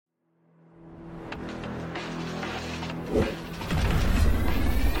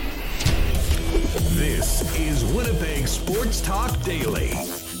This is Winnipeg Sports Talk Daily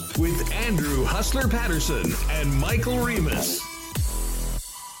with Andrew Hustler Patterson and Michael Remus.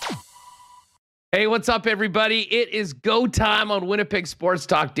 Hey, what's up, everybody? It is go time on Winnipeg Sports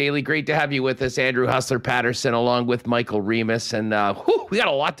Talk Daily. Great to have you with us, Andrew Hustler Patterson, along with Michael Remus. And we got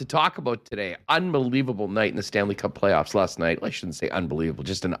a lot to talk about today. Unbelievable night in the Stanley Cup playoffs last night. I shouldn't say unbelievable,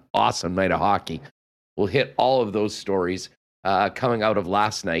 just an awesome night of hockey. We'll hit all of those stories coming out of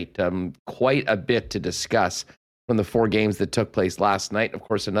last night. Quite a bit to discuss from the 4 games that took place last night. Of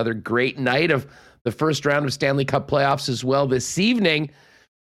course, another great night of the first round of Stanley Cup playoffs as well this evening.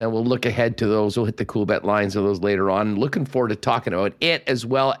 And we'll look ahead to those. We'll hit the cool bet lines of those later on. Looking forward to talking about it, as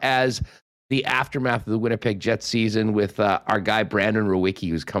well as the aftermath of the Winnipeg Jets season with our guy Brandon Rewucki,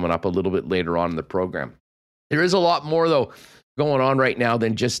 who's coming up a little bit later on in the program. There is a lot more, though, going on right now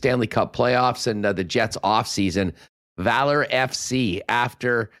than just Stanley Cup playoffs and the Jets offseason. Valor FC,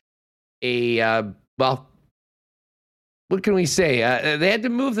 after a, what can we say? They had to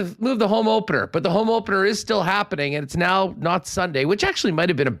move the home opener, but the home opener is still happening, and it's now not Sunday, which actually might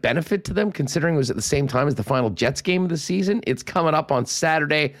have been a benefit to them, considering it was at the same time as the final Jets game of the season. It's coming up on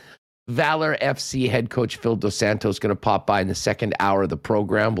Saturday. Valor FC head coach Phil Dos Santos is going to pop by in the second hour of the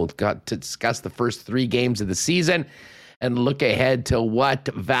program. We'll got to discuss the first 3 games of the season and look ahead to what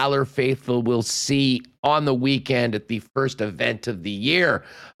Valor faithful will see on the weekend at the first event of the year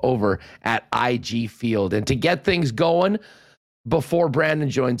over at IG Field. And to get things going, before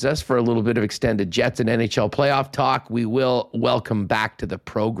Brandon joins us for a little bit of extended Jets and NHL playoff talk, we will welcome back to the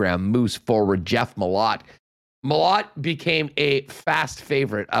program Moose forward Jeff Malott. Malott became a fast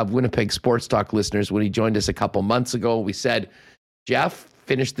favorite of Winnipeg Sports Talk listeners when he joined us a couple months ago. We said, Jeff,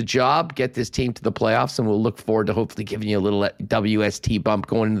 finish the job, get this team to the playoffs, and we'll look forward to hopefully giving you a little WST bump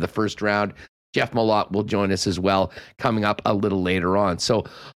going into the first round. Jeff Malott will join us as well coming up a little later on. So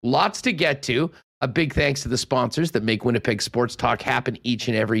lots to get to. A big thanks to the sponsors that make Winnipeg Sports Talk happen each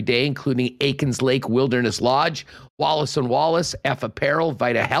and every day, including Aikens Lake Wilderness Lodge, Wallace & Wallace, F Apparel,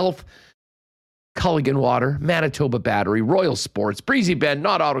 Vita Health, Culligan Water, Manitoba Battery, Royal Sports, Breezy Bend,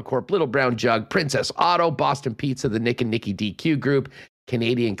 Not Autocorp, Little Brown Jug, Princess Auto, Boston Pizza, the Nick and Nicky DQ Group,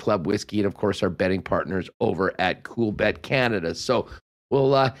 Canadian Club Whiskey, and of course our betting partners over at Cool Bet Canada. So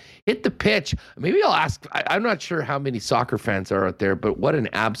we'll hit the pitch. Maybe I'll ask, I'm not sure how many soccer fans are out there, but what an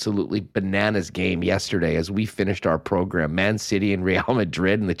absolutely bananas game yesterday as we finished our program. Man City and Real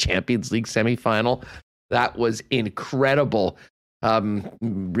Madrid in the Champions League semifinal. That was incredible.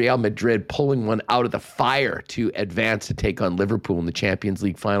 Real Madrid pulling one out of the fire to advance to take on Liverpool in the Champions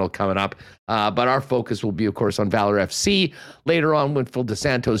League final coming up. But our focus will be, of course, on Valor FC later on when Phil Dos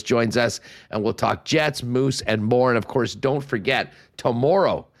Santos joins us, and we'll talk Jets, Moose, and more. And, of course, don't forget,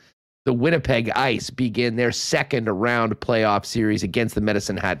 tomorrow, the Winnipeg Ice begin their second round playoff series against the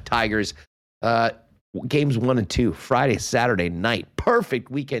Medicine Hat Tigers. Games 1 and 2, Friday, Saturday night. Perfect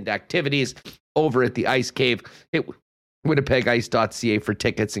weekend activities over at the Ice Cave. WinnipegIce.ca for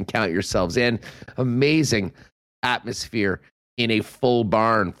tickets and count yourselves in. Amazing atmosphere in a full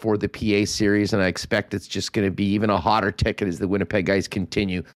barn for the PA series, and I expect it's just going to be even a hotter ticket as the Winnipeg Ice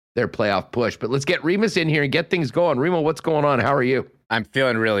continue their playoff push. But let's get Remus in here and get things going. Remo, what's going on? How are you? I'm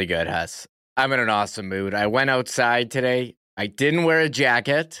feeling really good, Huss. I'm in an awesome mood. I went outside today. I didn't wear a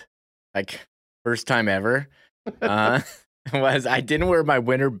jacket, like first time ever. I didn't wear my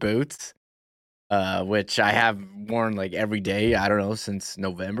winter boots. Which I have worn like every day, I don't know, since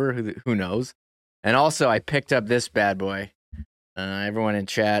November, who knows. And also I picked up this bad boy. Everyone in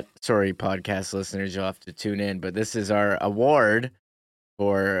chat, sorry, podcast listeners, you'll have to tune in, but this is our award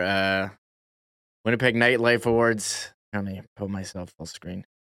for Winnipeg Nightlife Awards. Let me put myself full screen.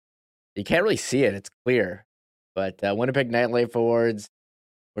 You can't really see it, it's clear. But Winnipeg Nightlife Awards,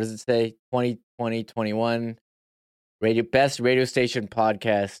 what does it say? 2020-21 best radio station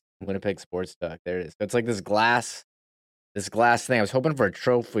podcast. Winnipeg Sports Talk. There it is. So it's like this glass thing. I was hoping for a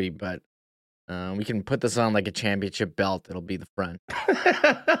trophy, but we can put this on like a championship belt. It'll be the front.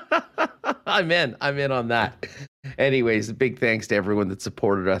 I'm in on that. Anyways, a big thanks to everyone that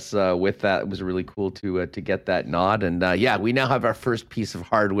supported us with that. It was really cool to get that nod. And we now have our first piece of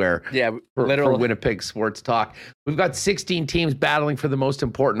hardware for Winnipeg Sports Talk. We've got 16 teams battling for the most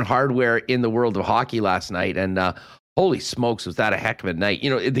important hardware in the world of hockey last night. And holy smokes, was that a heck of a night. You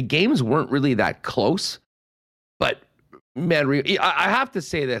know, the games weren't really that close, but man, I have to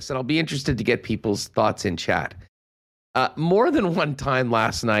say this, and I'll be interested to get people's thoughts in chat. More than one time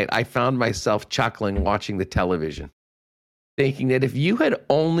last night, I found myself chuckling watching the television, thinking that if you had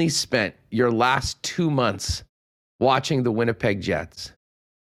only spent your last 2 months watching the Winnipeg Jets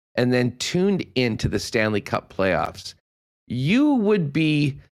and then tuned into the Stanley Cup playoffs, you would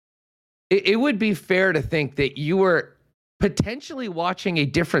be, it would be fair to think that you were potentially watching a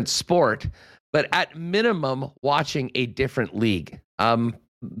different sport, but at minimum watching a different league.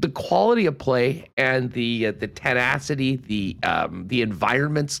 The quality of play and the tenacity, the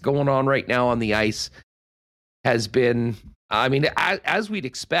environments going on right now on the ice has been, I mean, as we'd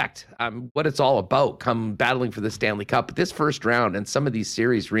expect, what it's all about come battling for the Stanley Cup. But this first round and some of these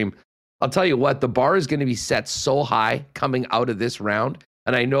series, Reem, I'll tell you what, the bar is going to be set so high coming out of this round.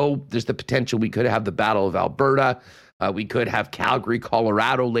 And I know there's the potential we could have the Battle of Alberta. We could have Calgary,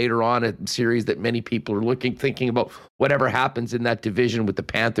 Colorado later on, a series that many people are thinking about whatever happens in that division with the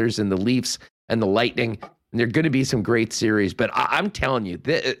Panthers and the Leafs and the Lightning. And they're going to be some great series. But I'm telling you,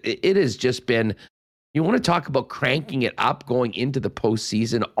 it has just been, you want to talk about cranking it up going into the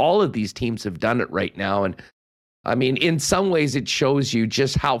postseason. All of these teams have done it right now. And I mean, in some ways, it shows you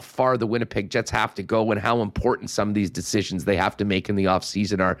just how far the Winnipeg Jets have to go and how important some of these decisions they have to make in the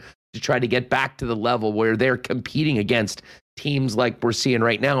offseason are to try to get back to the level where they're competing against teams like we're seeing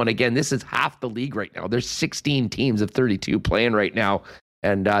right now. And again, this is half the league right now. There's 16 teams of 32 playing right now.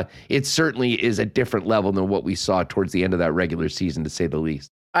 And it certainly is a different level than what we saw towards the end of that regular season, to say the least.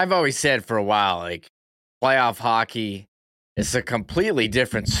 I've always said for a while, like, playoff hockey is a completely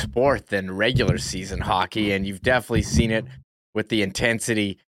different sport than regular season hockey. And you've definitely seen it with the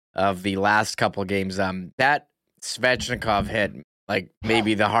intensity of the last couple games. That Svechnikov hit, like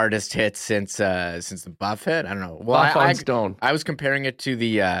maybe the hardest hit since the Buff hit. I don't know. Well, I was comparing it to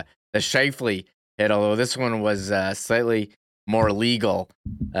the Scheifele hit, although this one was slightly more legal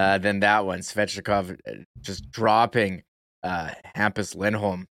than that one. Svechnikov just dropping Hampus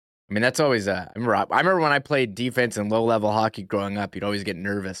Lindholm. I mean, that's always I remember when I played defense in low level hockey growing up, you'd always get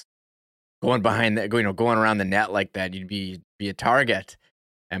nervous going behind that, going around the net like that. You'd be a target.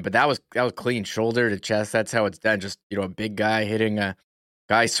 But that was clean, shoulder to chest. That's how it's done. Just, a big guy hitting a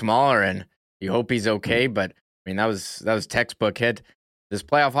guy smaller, and you hope he's okay. But I mean, that was textbook hit. This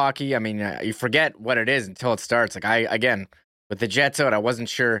playoff hockey, I mean, you forget what it is until it starts. Like again, with the Jets out, I wasn't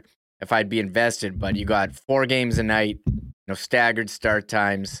sure if I'd be invested. But you got 4 games a night, staggered start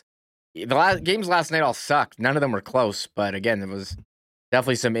times. The games last night all sucked. None of them were close. But again, there was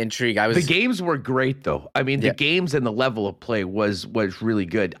definitely some intrigue. The games were great, though. I mean, the games and the level of play was really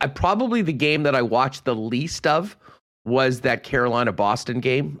good. Probably the game that I watched the least of was that Carolina-Boston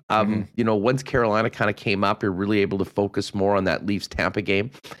game. Once Carolina kind of came up, you're really able to focus more on that Leafs-Tampa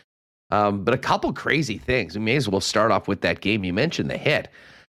game. But a couple crazy things. We may as well start off with that game. You mentioned the hit.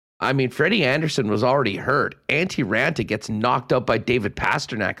 I mean, Freddie Anderson was already hurt. Antti Raanta gets knocked out by David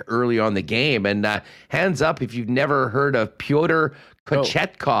Pastrnak early on the game. And hands up if you've never heard of Pyotr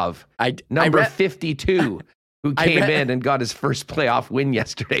Kochetkov, number 52, who came in and got his first playoff win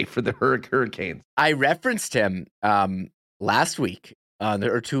yesterday for the Hurricanes. I referenced him last week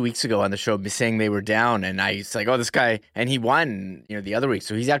or 2 weeks ago on the show, saying they were down. And I was like, this guy, and he won the other week.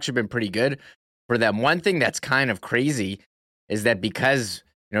 So he's actually been pretty good for them. One thing that's kind of crazy is that because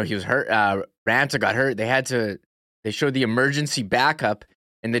he was hurt, Raanta got hurt, they showed the emergency backup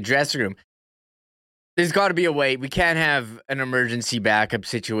in the dressing room. There's got to be a way. We can't have an emergency backup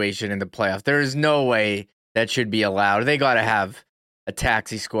situation in the playoff. There is no way that should be allowed. They got to have a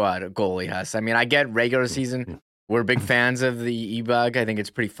taxi squad, a goalie, Huss. I mean, I get regular season. We're big fans of the E-Bug. I think it's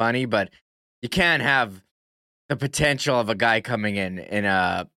pretty funny, but you can't have the potential of a guy coming in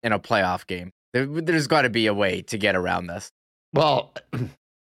a playoff game. There's got to be a way to get around this. Well,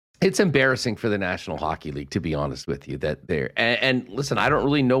 it's embarrassing for the National Hockey League, to be honest with you, that they're and listen, I don't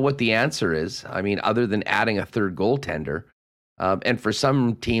really know what the answer is. I mean, other than adding a third goaltender, and for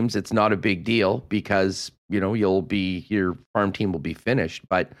some teams, it's not a big deal because your farm team will be finished.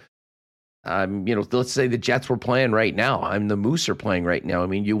 But let's say the Jets were playing right now. The Moose are playing right now. I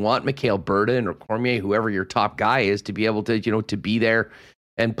mean, you want Mikhail Burden or Cormier, whoever your top guy is, to be able to to be there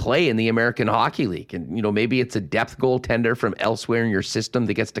and play in the American Hockey League. And, maybe it's a depth goaltender from elsewhere in your system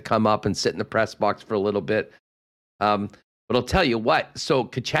that gets to come up and sit in the press box for a little bit. But I'll tell you what, so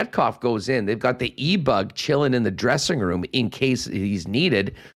Kochetkov goes in. They've got the E-Bug chilling in the dressing room in case he's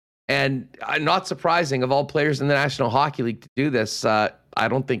needed. And not surprising, of all players in the National Hockey League to do this, I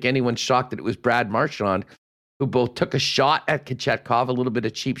don't think anyone's shocked that it was Brad Marchand, who both took a shot at Kochetkov, a little bit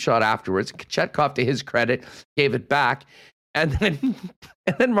of cheap shot afterwards. Kochetkov, to his credit, gave it back. And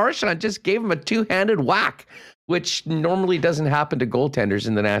then Marchand just gave him a two-handed whack, which normally doesn't happen to goaltenders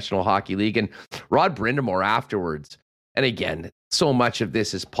in the National Hockey League. And Rod Brindamore afterwards, and again, so much of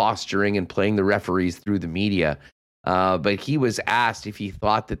this is posturing and playing the referees through the media. But he was asked if he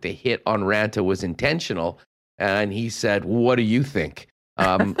thought that the hit on Raanta was intentional. And he said, "What do you think?"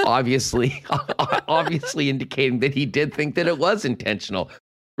 obviously indicating that he did think that it was intentional.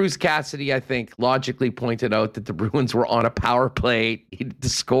 Bruce Cassidy, I think, logically pointed out that the Bruins were on a power play. He had to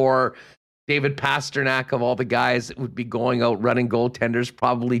score. David Pasternak, of all the guys that would be going out running goaltenders,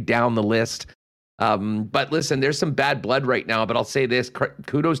 probably down the list. But listen, there's some bad blood right now, but I'll say this,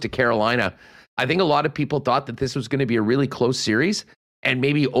 kudos to Carolina. I think a lot of people thought that this was going to be a really close series and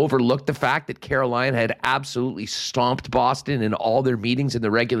maybe overlooked the fact that Carolina had absolutely stomped Boston in all their meetings in the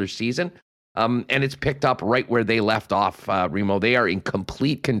regular season. And it's picked up right where they left off, Remo. They are in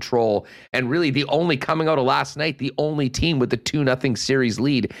complete control. And really coming out of last night, the only team with the 2-0 series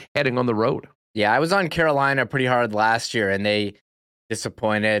lead heading on the road. Yeah, I was on Carolina pretty hard last year, and they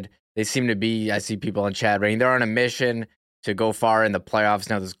disappointed. They seem to be, I see people in chat rating, they're on a mission to go far in the playoffs.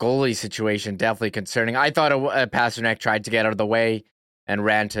 Now, this goalie situation, definitely concerning. I thought Pasternak tried to get out of the way, and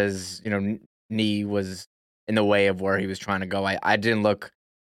Ranta's knee was in the way of where he was trying to go. I didn't look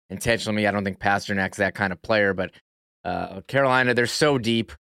intentionally. I don't think Pasternak's that kind of player, but Carolina, they're so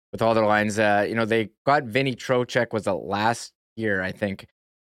deep with all their lines. They got Vinny Trocheck was the last year, I think.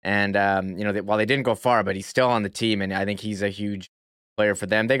 And, while they didn't go far, but he's still on the team, and I think he's a huge player for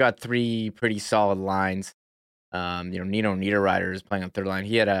them. They got 3 pretty solid lines. Nino Niederreiter is playing on third line.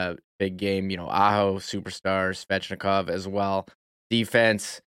 He had a big game. Aho, superstar, Svechnikov as well.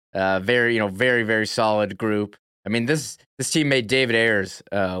 Defense, very, very, very solid group. I mean, this team made David Ayers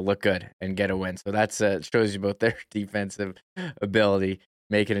look good and get a win. So that's shows you both their defensive ability.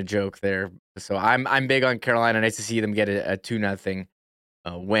 Making a joke there. So I'm big on Carolina. Nice to see them get a 2-0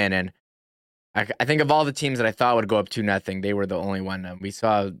 win. And I think of all the teams that I thought would go up 2-0, they were the only one. We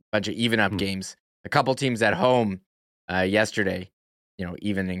saw a bunch of even up games. A couple teams at home yesterday,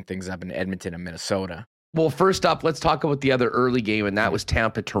 evening things up in Edmonton and Minnesota. Well, first up, let's talk about the other early game, and that was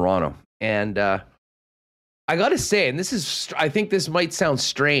Tampa-Toronto. And I got to say, and I think this might sound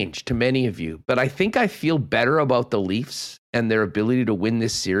strange to many of you, but I think I feel better about the Leafs and their ability to win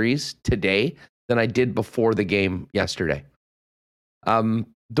this series today than I did before the game yesterday.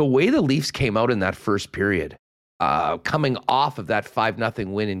 The way the Leafs came out in that first period, coming off of that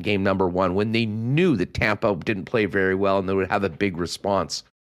 5-0 win in game number 1, when they knew that Tampa didn't play very well and they would have a big response.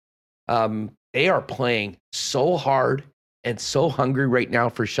 They are playing so hard and so hungry right now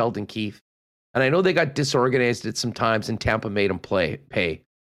for Sheldon Keefe. And I know they got disorganized at some times and Tampa made them pay.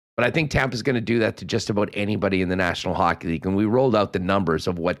 But I think Tampa's going to do that to just about anybody in the National Hockey League. And we rolled out the numbers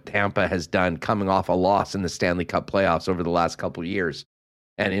of what Tampa has done coming off a loss in the Stanley Cup playoffs over the last couple of years.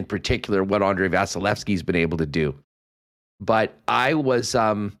 And in particular, what Andrei Vasilevsky's been able to do. But I was,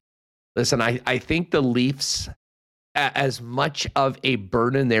 I think the Leafs, as much of a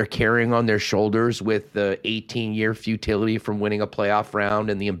burden they're carrying on their shoulders with the 18-year futility from winning a playoff round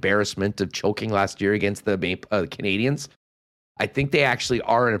and the embarrassment of choking last year against the Canadiens, I think they actually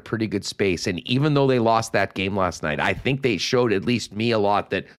are in a pretty good space. And even though they lost that game last night, I think they showed at least me a lot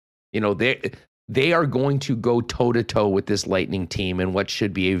that, they are going to go toe-to-toe with this Lightning team in what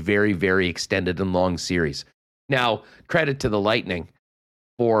should be a very, very extended and long series. Now, credit to the Lightning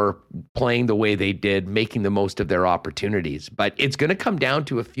for playing the way they did, making the most of their opportunities. But it's going to come down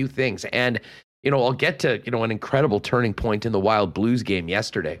to a few things. And, I'll get to, an incredible turning point in the Wild Blues game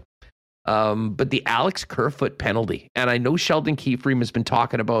yesterday. But the Alex Kerfoot penalty, and I know Sheldon Keefe has been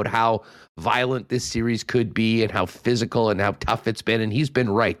talking about how violent this series could be and how physical and how tough it's been, and he's been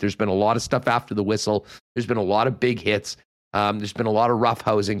right. There's been a lot of stuff after the whistle. There's been a lot of big hits. There's been a lot of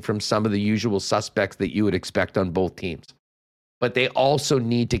roughhousing from some of the usual suspects that you would expect on both teams. But they also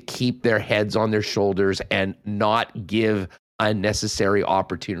need to keep their heads on their shoulders and not give unnecessary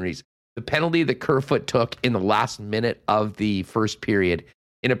opportunities. The penalty that Kerfoot took in the last minute of the first period,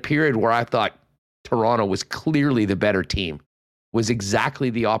 in a period where I thought Toronto was clearly the better team, was exactly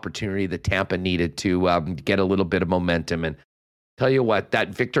the opportunity that Tampa needed to get a little bit of momentum. And tell you what, that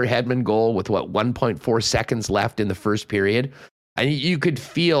Victor Hedman goal with 1.4 seconds left in the first period, and you could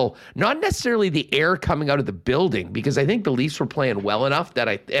feel not necessarily the air coming out of the building, because I think the Leafs were playing well enough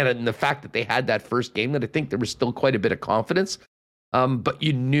and the fact that they had that first game, that I think there was still quite a bit of confidence. But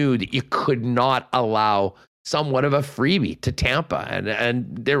you knew that you could not allow somewhat of a freebie to Tampa. And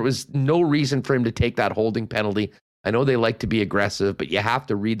there was no reason for him to take that holding penalty. I know they like to be aggressive, but you have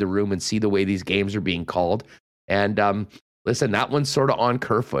to read the room and see the way these games are being called. And listen, that one's sort of on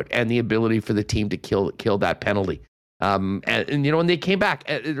Kerfoot and the ability for the team to kill that penalty. And they came back.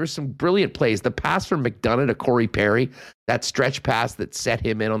 There's some brilliant plays. The pass from McDonough to Corey Perry, that stretch pass that set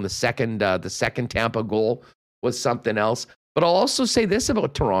him in on the second Tampa goal, was something else. But I'll also say this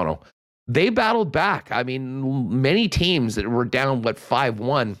about Toronto. They battled back. I mean, many teams that were down,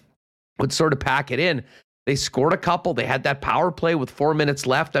 5-1 would sort of pack it in. They scored a couple. They had that power play with 4 minutes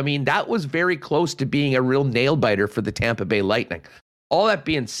left. I mean, that was very close to being a real nail biter for the Tampa Bay Lightning. All that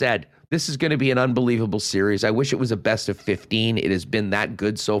being said, this is going to be an unbelievable series. I wish it was a best of 15. It has been that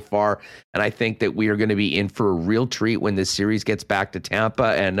good so far. And I think that we are going to be in for a real treat when this series gets back to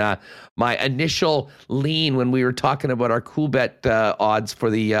Tampa. And my initial lean when we were talking about our cool bet odds for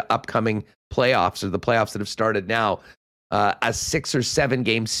the upcoming playoffs, or the playoffs that have started now, a 6 or 7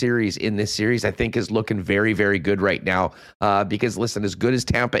 game series in this series, I think is looking very, very good right now. Because listen, as good as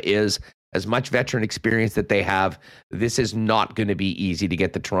Tampa is, as much veteran experience that they have, this is not going to be easy to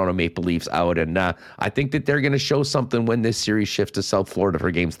get the Toronto Maple Leafs out. And I think that they're going to show something when this series shifts to South Florida for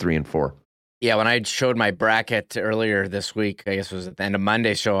games 3 and 4. Yeah, when I showed my bracket earlier this week, I guess it was at the end of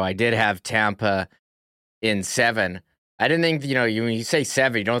Monday's show, I did have Tampa in 7. I didn't think, when you say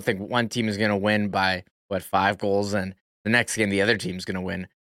 7, you don't think one team is going to win by, 5 goals, and the next game the other team's going to win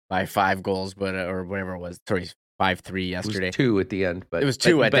by 5 goals, but or whatever it was. Sorry, 5-3 yesterday. It was 2 at the end, but it was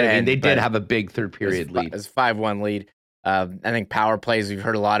 2 at the end. They did have a big third period lead. It was 5-1 lead. I think power plays, we've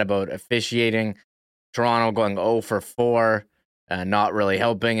heard a lot about officiating. Toronto going 0 for 4, not really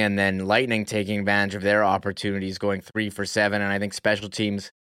helping, and then Lightning taking advantage of their opportunities, going 3 for 7. And I think special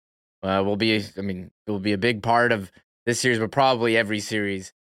teams will be a big part of this series, but probably every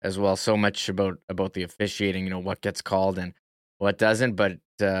series as well. So much about the officiating, what gets called and what doesn't. But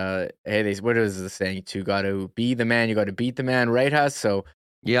hey, what is the saying? You got to be the man, you got to beat the man, right, Huss? So,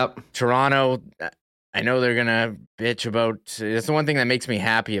 yep. Toronto, I know they're gonna bitch about. That's the one thing that makes me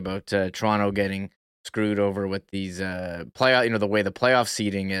happy about Toronto getting screwed over with these playoff. The way the playoff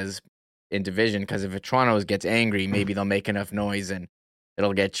seeding is in division. Because if Toronto gets angry, maybe they'll make enough noise and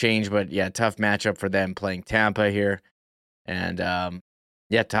it'll get changed. But yeah, tough matchup for them playing Tampa here, and tied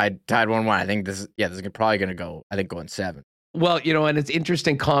 1-1. I think this is probably gonna go. I think going 7. Well, and it's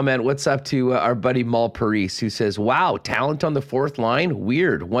interesting comment. What's up to our buddy Mal Paris, who says, wow, talent on the fourth line?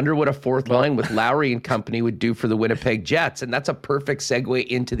 Weird. Wonder what a fourth line with Lowry and company would do for the Winnipeg Jets. And that's a perfect segue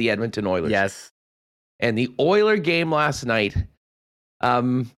into the Edmonton Oilers. Yes. And the Oiler game last night,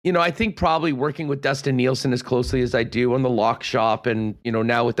 I think probably working with Dustin Nielsen as closely as I do on the Lock Shop, and,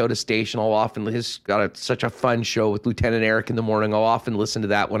 now without a station, I'll often, he's got such a fun show with Lieutenant Eric in the morning. I'll often listen to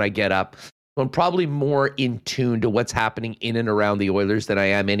that when I get up. I'm probably more in tune to what's happening in and around the Oilers than I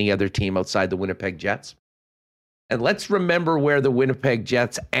am any other team outside the Winnipeg Jets. And let's remember where the Winnipeg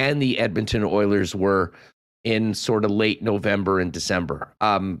Jets and the Edmonton Oilers were in sort of late November and December.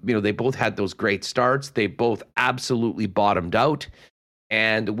 They both had those great starts. They both absolutely bottomed out.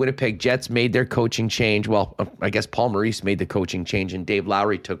 And the Winnipeg Jets made their coaching change. Well, I guess Paul Maurice made the coaching change and Dave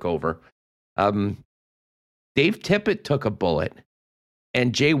Lowry took over. Dave Tippett took a bullet.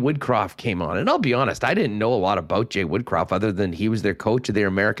 And Jay Woodcroft came on. And I'll be honest, I didn't know a lot about Jay Woodcroft other than he was their coach of their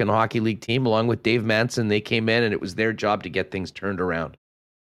American Hockey League team along with Dave Manson. They came in and it was their job to get things turned around.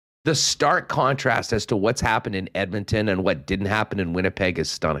 The stark contrast as to what's happened in Edmonton and what didn't happen in Winnipeg is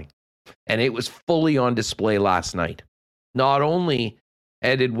stunning. And it was fully on display last night. Not only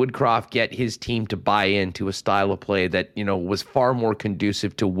did Woodcroft get his team to buy into a style of play that, was far more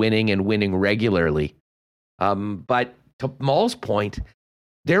conducive to winning and winning regularly. But to Maul's point,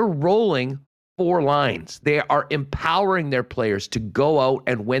 they're rolling 4 lines. They are empowering their players to go out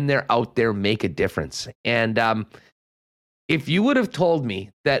and when they're out there, make a difference. And if you would have told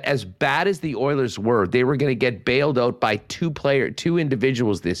me that as bad as the Oilers were, they were going to get bailed out by 2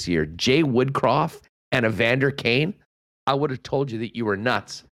 individuals this year, Jay Woodcroft and Evander Kane, I would have told you that you were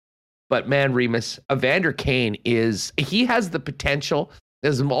nuts. But man, Remus, Evander Kane he has the potential.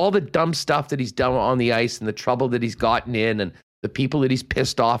 There's all the dumb stuff that he's done on the ice and the trouble that he's gotten in and the people that he's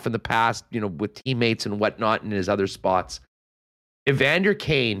pissed off in the past, with teammates and whatnot in his other spots. Evander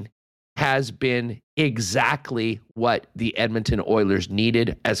Kane has been exactly what the Edmonton Oilers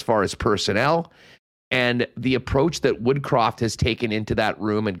needed as far as personnel, and the approach that Woodcroft has taken into that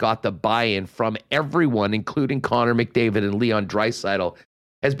room and got the buy-in from everyone, including Connor McDavid and Leon Draisaitl,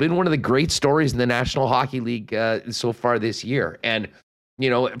 has been one of the great stories in the National Hockey League so far this year. And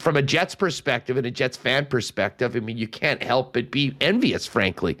from a Jets perspective and a Jets fan perspective, you can't help but be envious,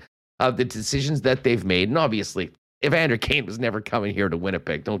 frankly, of the decisions that they've made. And obviously, Evander Kane was never coming here to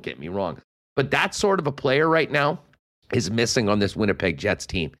Winnipeg, don't get me wrong. But that sort of a player right now is missing on this Winnipeg Jets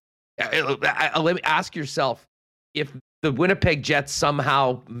team. Let me ask yourself, if the Winnipeg Jets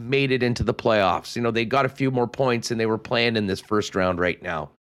somehow made it into the playoffs, they got a few more points and they were playing in this first round right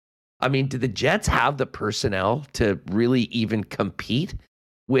now. Do the Jets have the personnel to really even compete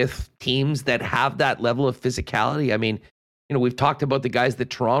with teams that have that level of physicality? We've talked about the guys that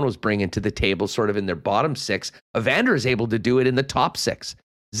Toronto's bringing to the table sort of in their bottom 6. Evander is able to do it in the top 6.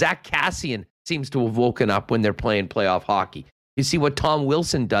 Zach Kassian seems to have woken up when they're playing playoff hockey. You see what Tom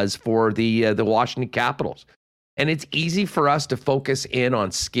Wilson does for the Washington Capitals. And it's easy for us to focus in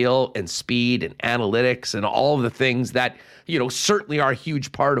on skill and speed and analytics and all of the things that, certainly are a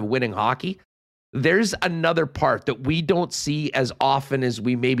huge part of winning hockey. There's another part that we don't see as often as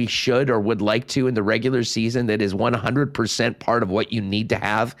we maybe should or would like to in the regular season that is 100% part of what you need to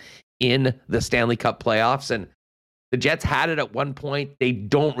have in the Stanley Cup playoffs. And the Jets had it at one point. They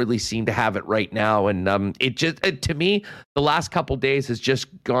don't really seem to have it right now. And to me, the last couple days has just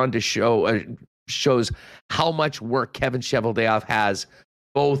gone to shows how much work Kevin Cheveldayoff has,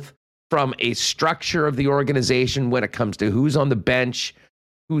 both from a structure of the organization when it comes to who's on the bench,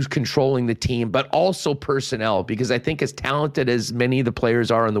 who's controlling the team, but also personnel, because I think as talented as many of the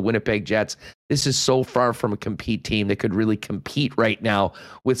players are on the Winnipeg Jets, this is so far from a compete team that could really compete right now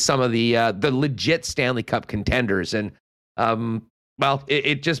with some of the legit Stanley Cup contenders. And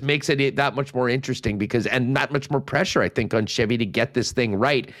it just makes it that much more interesting and that much more pressure, I think, on Chevy to get this thing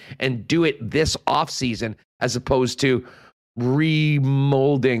right and do it this offseason as opposed to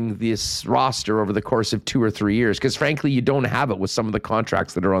remolding this roster over the course of 2 or 3 years, because frankly, you don't have it with some of the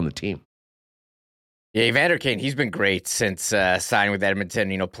contracts that are on the team. Yeah, Evander Kane, he's been great since signing with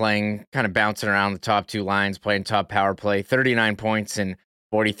Edmonton, playing, kind of bouncing around the top two lines, playing top power play, 39 points in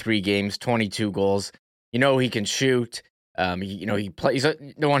 43 games, 22 goals. He can shoot. He plays.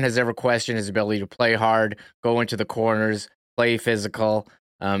 No one has ever questioned his ability to play hard, go into the corners, play physical.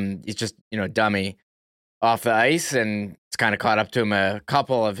 He's just, dummy off the ice, and it's kind of caught up to him. A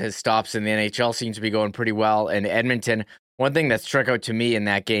couple of his stops in the NHL seems to be going pretty well. And Edmonton, one thing that struck out to me in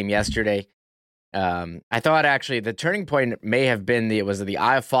that game yesterday, I thought actually the turning point may have been the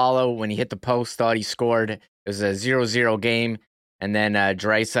eye follow when he hit the post, thought he scored. It was a 0-0 game. And then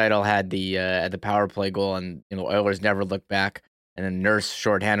Draisaitl had the power play goal, and Oilers never looked back. And then Nurse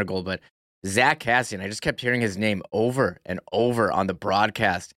shorthanded goal. But Zach Kassian, I just kept hearing his name over and over on the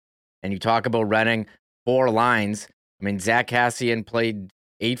broadcast. And you talk about running 4 lines. I mean, Zach Kassian played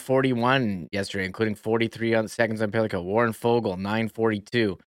 8:41 yesterday, including 43 seconds on penalty kill. Warren Fogle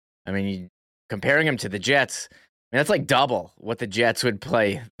 9:42. I mean, comparing him to the Jets, that's like double what the Jets would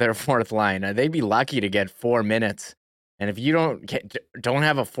play their fourth line. They'd be lucky to get 4 minutes. And if you don't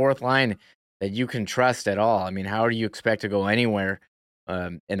have a fourth line that you can trust at all, I mean, how do you expect to go anywhere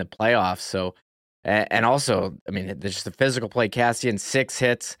in the playoffs? So, and also, I mean, there's just the physical play. Kassian, 6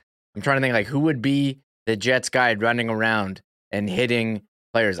 hits. I'm trying to think, who would be the Jets guy running around and hitting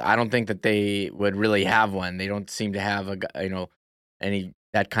players? I don't think that they would really have one. They don't seem to have any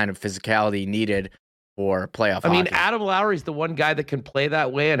that kind of physicality needed for playoff hockey. Adam Lowry's the one guy that can play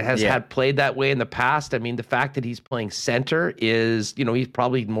that way and has had played that way in the past. I mean, the fact that he's playing center is, he's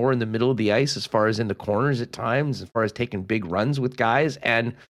probably more in the middle of the ice as far as in the corners at times, as far as taking big runs with guys.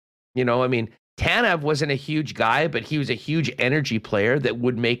 And, Tanev wasn't a huge guy, but he was a huge energy player that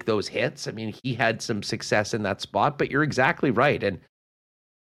would make those hits. I mean, he had some success in that spot, but you're exactly right. And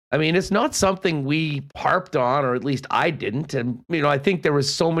it's not something we harped on, or at least I didn't. And, I think there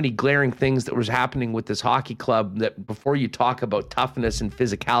was so many glaring things that was happening with this hockey club that before you talk about toughness and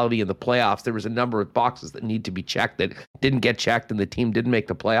physicality in the playoffs, there was a number of boxes that need to be checked that didn't get checked and the team didn't make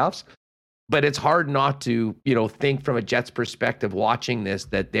the playoffs. But it's hard not to, think from a Jets perspective watching this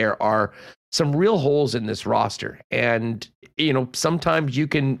that there are some real holes in this roster. And, sometimes you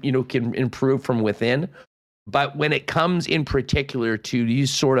can improve from within. But when it comes in particular to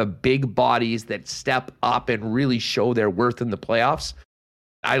these sort of big bodies that step up and really show their worth in the playoffs,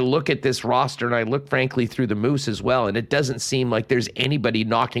 I look at this roster and I look, frankly, through the Moose as well. And it doesn't seem like there's anybody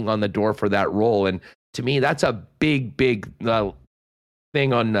knocking on the door for that role. And to me, that's a big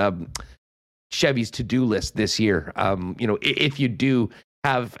thing on Chevy's to-do list this year. If you do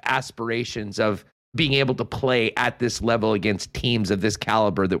have aspirations of being able to play at this level against teams of this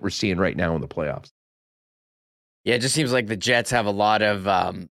caliber that we're seeing right now in the playoffs. Yeah, it just seems like the Jets have a lot of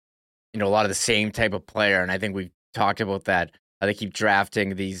the same type of player, and I think we've talked about that. They keep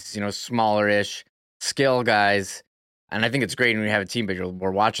drafting these, smaller-ish skill guys, and I think it's great when we have a team. But we're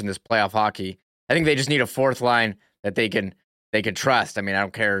watching this playoff hockey. I think they just need a fourth line that they can trust. I mean, I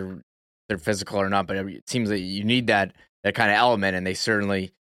don't care if they're physical or not, but it seems that you need that kind of element, and they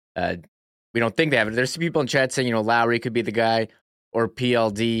certainly we don't think they have it. There's some people in chat saying Lowry could be the guy or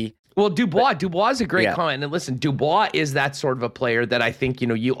PLD. Well, Dubois is a great comment. And listen, Dubois is that sort of a player that I think,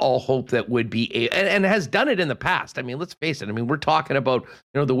 you all hope that would be and has done it in the past. I mean, let's face it. I mean, we're talking about,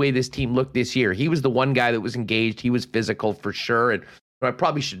 the way this team looked this year. He was the one guy that was engaged. He was physical for sure. And I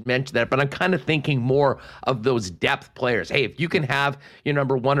probably should mention that, but I'm kind of thinking more of those depth players. Hey, if you can have your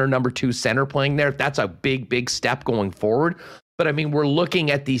number 1 or number 2 center playing there, that's a big, big step going forward. But I mean, we're looking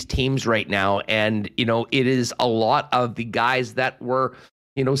at these teams right now, and, it is a lot of the guys that were,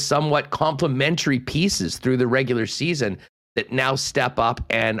 somewhat complementary pieces through the regular season that now step up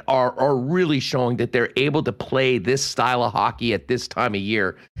and are really showing that they're able to play this style of hockey at this time of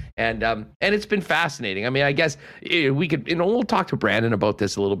year. And it's been fascinating. I mean, I guess we could, we'll talk to Brandon about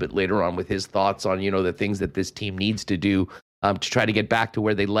this a little bit later on with his thoughts on, the things that this team needs to do to try to get back to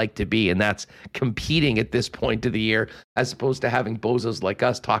where they like to be. And that's competing at this point of the year, as opposed to having bozos like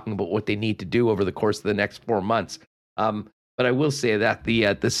us talking about what they need to do over the course of the next 4 months. But I will say that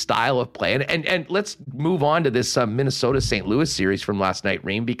the style of play, and let's move on to this Minnesota-St. Louis series from last night,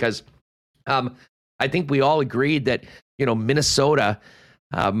 Reem, because I think we all agreed that, Minnesota,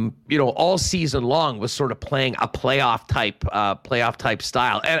 all season long was sort of playing a playoff type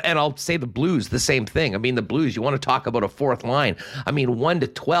style. And I'll say the Blues, the same thing. I mean, the Blues, you want to talk about a fourth line. I mean,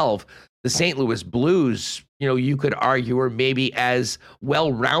 1-12, the St. Louis Blues, you could argue are maybe as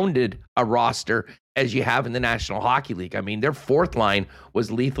well-rounded a roster as you have in the National Hockey League. I mean, their fourth line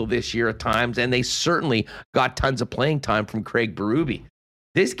was lethal this year at times, and they certainly got tons of playing time from Craig Berube.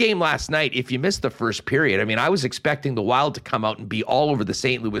 This game last night, if you missed the first period, I mean, I was expecting the Wild to come out and be all over the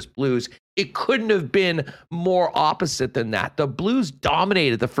St. Louis Blues. It couldn't have been more opposite than that. The Blues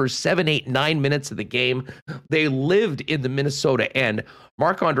dominated the first 7, 8, 9 minutes of the game. They lived in the Minnesota end.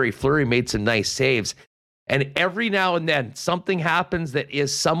 Marc-Andre Fleury made some nice saves. And every now and then, something happens that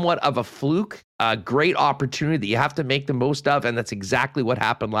is somewhat of a fluke, a great opportunity that you have to make the most of, and that's exactly what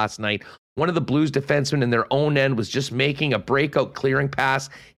happened last night. One of the Blues defensemen in their own end was just making a breakout clearing pass.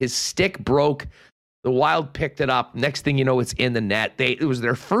 His stick broke. The Wild picked it up. Next thing you know, it's in the net. It was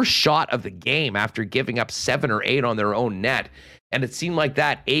their first shot of the game after giving up 7 or 8 on their own net. And it seemed like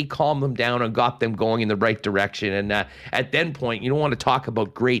that, calmed them down and got them going in the right direction. And at that point, you don't want to talk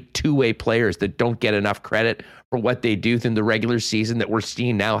about great two-way players that don't get enough credit for what they do in the regular season, that we're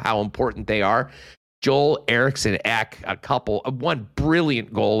seeing now how important they are. Joel Eriksson Ek, one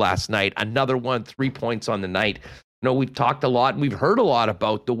brilliant goal last night, another one, 3 points on the night. We've talked a lot and we've heard a lot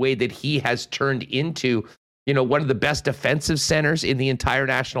about the way that he has turned into, one of the best defensive centers in the entire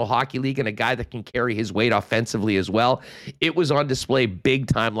National Hockey League, and a guy that can carry his weight offensively as well. It was on display big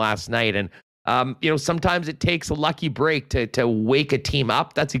time last night. And, sometimes it takes a lucky break to wake a team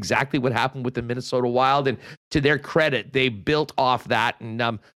up. That's exactly what happened with the Minnesota Wild. And to their credit, they built off that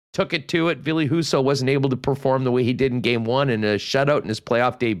and took it to it. Ville Husso wasn't able to perform the way he did in game 1 in a shutout in his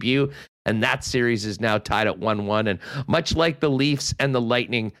playoff debut. And that series is now tied at 1-1. And much like the Leafs and the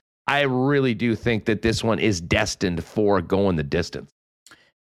Lightning, I really do think that this one is destined for going the distance.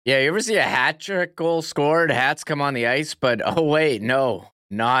 Yeah, you ever see a hat trick goal scored, hats come on the ice, but oh wait, no,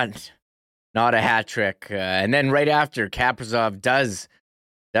 not a hat trick. And then right after, Kaprizov does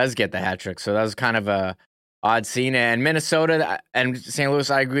get the hat trick. So that was kind of a odd scene. And Minnesota and St. Louis,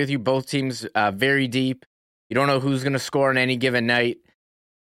 I agree with you. Both teams very deep. You don't know who's going to score on any given night.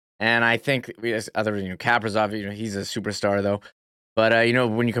 And I think Kaprizov, he's a superstar though. But,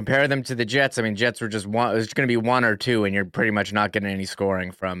 when you compare them to the Jets, I mean, Jets were just one. It was going to be 1 or 2, and you're pretty much not getting any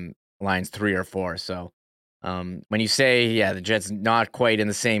scoring from lines 3 or 4. So when you say, the Jets not quite in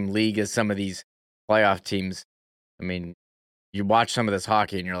the same league as some of these playoff teams, I mean, you watch some of this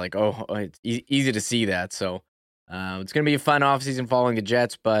hockey and you're like, oh, it's easy to see that. So it's going to be a fun offseason following the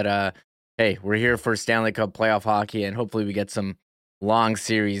Jets. But, hey, we're here for Stanley Cup playoff hockey, and hopefully we get some long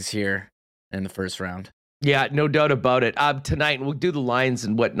series here in the first round. Yeah, no doubt about it. Tonight, we'll do the lines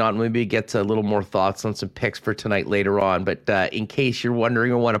and whatnot. Maybe get a little more thoughts on some picks for tonight later on. But in case you're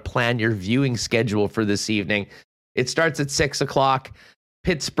wondering or want to plan your viewing schedule for this evening, it starts at 6 o'clock.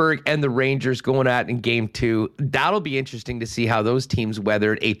 Pittsburgh and the Rangers going at in game 2. That'll be interesting to see how those teams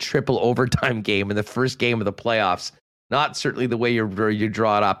weathered a triple overtime game in the first game of the playoffs. Not certainly the way you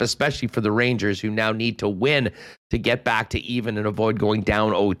draw it up, especially for the Rangers, who now need to win to get back to even and avoid going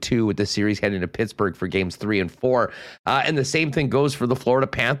down 0-2 with the series heading to Pittsburgh for games 3 and 4. And the same thing goes for the Florida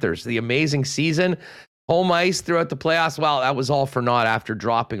Panthers. The amazing season, home ice throughout the playoffs. Well, that was all for naught after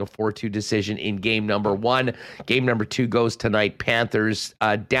dropping a 4-2 decision in game number 1. Game number 2 goes tonight. Panthers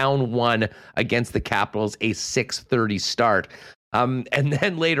down 1 against the Capitals, a 6:30 start. And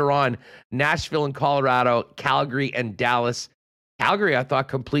then later on, Nashville and Colorado, Calgary and Dallas. Calgary, I thought,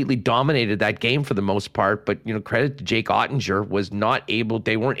 completely dominated that game for the most part, but credit to Jake Ottinger,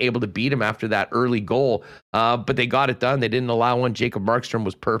 they weren't able to beat him after that early goal, but they got it done. They didn't allow one. Jacob Markstrom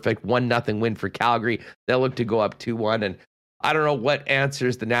was perfect. 1-0 win for Calgary. They'll look to go up 2-1, and I don't know what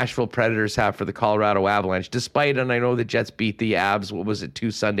answers the Nashville Predators have for the Colorado Avalanche, despite, and I know the Jets beat the Avs,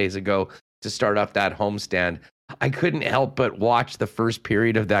 2 Sundays ago to start off that homestand. I couldn't help but watch the first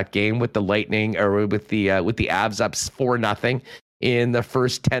period of that game with the Lightning or with the Avs up 4-0 in the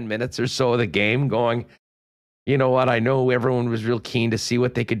first 10 minutes or so of the game, going, you know what? I know everyone was real keen to see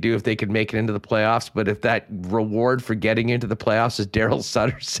what they could do if they could make it into the playoffs, but if that reward for getting into the playoffs, as Daryl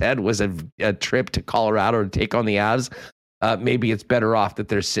Sutter said, was a trip to Colorado to take on the Avs, maybe it's better off that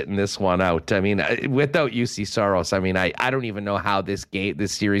they're sitting this one out. I mean, without UC Saros, I mean, I don't even know how this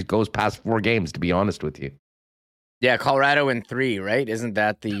series goes past 4 games, to be honest with you. Yeah, Colorado in 3, right? Isn't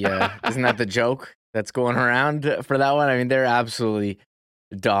that the joke that's going around for that one? I mean, they're absolutely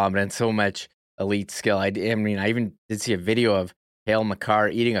dominant. So much elite skill. I mean, I even did see a video of Hale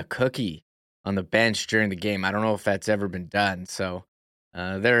McCarr eating a cookie on the bench during the game. I don't know if that's ever been done. So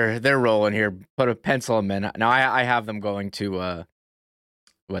they're rolling here. Put a pencil them in. Now I have them going to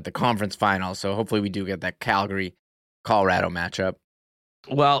the conference final. So hopefully we do get that Calgary Colorado matchup.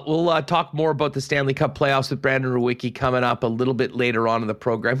 Well, we'll talk more about the Stanley Cup playoffs with Brandon Rewucki coming up a little bit later on in the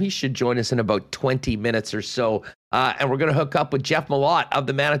program. He should join us in about 20 minutes or so. And we're going to hook up with Jeff Malott of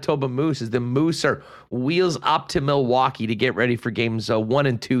the Manitoba Moose as the Moose are wheels up to Milwaukee to get ready for games 1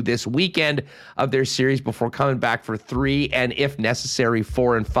 and 2 this weekend of their series before coming back for 3 and, if necessary,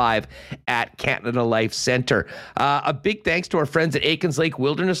 4 and 5 at Canada Life Center. A big thanks to our friends at Aikens Lake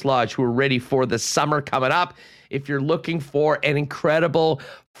Wilderness Lodge who are ready for the summer coming up. If you're looking for an incredible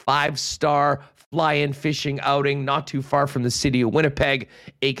 5-star fly-in fishing outing not too far from the city of Winnipeg,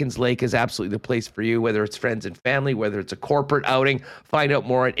 Aikens Lake is absolutely the place for you, whether it's friends and family, whether it's a corporate outing. Find out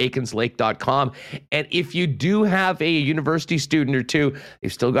more at aikenslake.com. And if you do have a university student or two,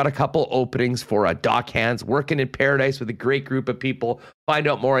 they've still got a couple openings for dock hands working in paradise with a great group of people. Find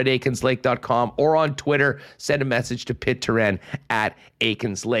out more at aikenslake.com or on Twitter. Send a message to Pitt Turan at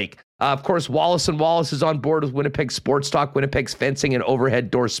Aikens Lake. Of course, Wallace & Wallace is on board with Winnipeg Sports Talk, Winnipeg's fencing and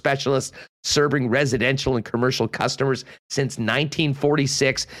overhead door specialists, serving residential and commercial customers since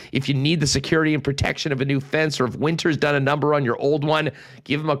 1946. If you need the security and protection of a new fence, or if winter's done a number on your old one,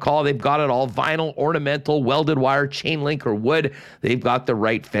 give them a call. They've got it all: vinyl, ornamental, welded wire, chain link, or wood. They've got the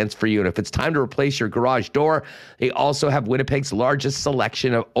right fence for you. And if it's time to replace your garage door, they also have Winnipeg's largest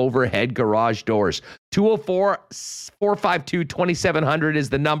selection of overhead garage doors. 204-452-2700 is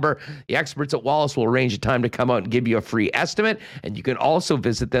the number. The experts at Wallace will arrange a time to come out and give you a free estimate. And you can also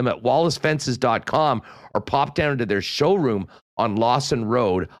visit them at wallacefences.com or pop down to their showroom on Lawson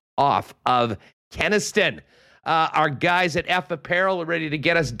Road off of Kenniston. Our guys at F Apparel are ready to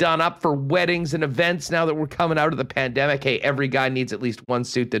get us done up for weddings and events now that we're coming out of the pandemic. Hey, every guy needs at least one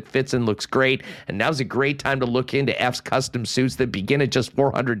suit that fits and looks great. And now's a great time to look into F's custom suits that begin at just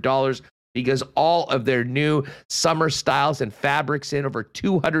 $400. Because all of their new summer styles and fabrics, in over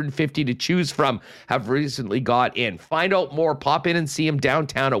 250 to choose from, have recently got in. Find out more. Pop in and see them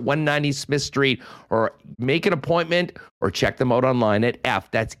downtown at 190 Smith Street, or make an appointment, or check them out online at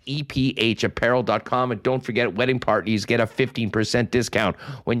that's EPHapparel.com. And don't forget, wedding parties get a 15% discount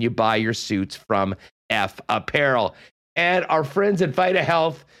when you buy your suits from F Apparel. And our friends at Vita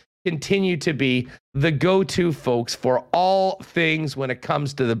Health continue to be the go-to folks for all things when it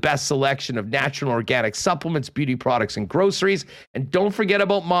comes to the best selection of natural and organic supplements, beauty products, and groceries. And don't forget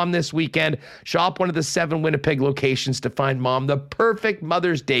about Mom this weekend. Shop one of the 7 Winnipeg locations to find Mom the perfect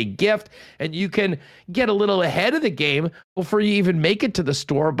Mother's Day gift. And you can get a little ahead of the game before you even make it to the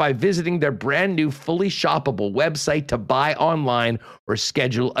store by visiting their brand new fully shoppable website to buy online or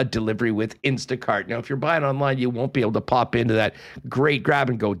schedule a delivery with Instacart. Now, if you're buying online, you won't be able to pop into that great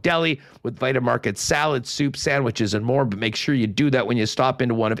grab-and-go deli with Vita Market salad, soup, sandwiches, and more, but make sure you do that when you stop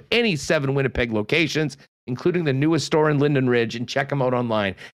into one of any 7 Winnipeg locations, including the newest store in Linden Ridge, and check them out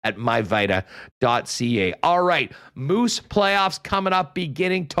online at myvita.ca. All right, Moose playoffs coming up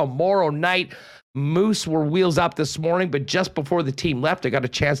beginning tomorrow night. Moose were wheels up this morning, but just before the team left, I got a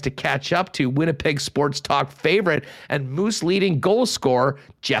chance to catch up to Winnipeg Sports Talk favorite and Moose leading goal scorer,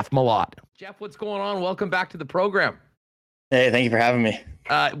 Jeff Malott. Jeff, what's going on? Welcome back to the program. Hey, thank you for having me.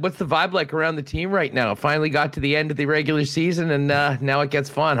 What's the vibe like around the team right now? Finally got to the end of the regular season, and now it gets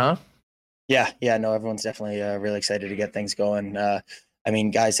fun, huh? Yeah, no, everyone's definitely really excited to get things going. I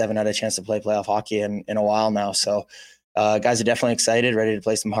mean, guys haven't had a chance to play playoff hockey in a while now, so guys are definitely excited, ready to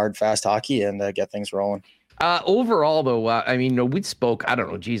play some hard, fast hockey and get things rolling. Overall, though, I mean, we spoke, I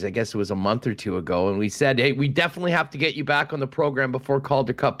don't know, geez, I guess it was a month or two ago, and we said, hey, we definitely have to get you back on the program before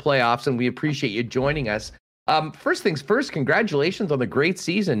Calder Cup playoffs, and we appreciate you joining us. First things first, congratulations on the great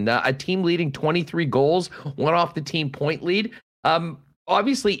season. A team leading 23 goals, one off the team point lead.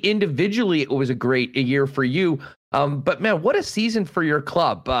 Obviously, individually, it was a great year for you. But, man, what a season for your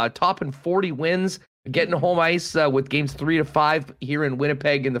club. Topping 40 wins, getting home ice with games 3-5 here in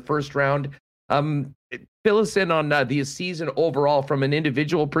Winnipeg in the first round Fill us in on the season overall from an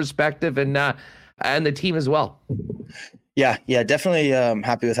individual perspective and the team as well. Yeah, definitely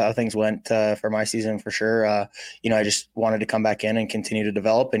happy with how things went for my season for sure. I just wanted to come back in and continue to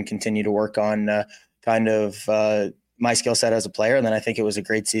develop and continue to work on my skill set as a player. And then I think it was a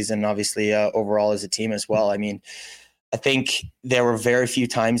great season, obviously, overall as a team as well. I mean, I think there were very few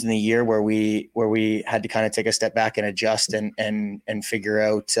times in the year where we had to kind of take a step back and adjust and figure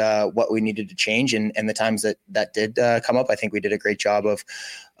out what we needed to change. And the times that did come up, I think we did a great job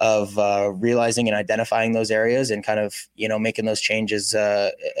of realizing and identifying those areas and kind of, making those changes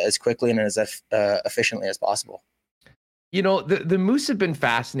as quickly and as efficiently as possible. The Moose have been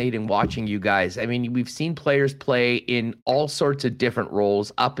fascinating watching you guys. I mean, we've seen players play in all sorts of different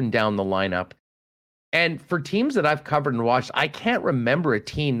roles up and down the lineup. And for teams that I've covered and watched, I can't remember a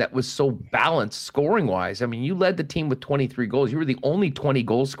team that was so balanced scoring-wise. I mean, you led the team with 23 goals. You were the only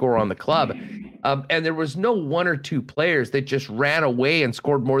 20-goal scorer on the club. And there was no one or two players that just ran away and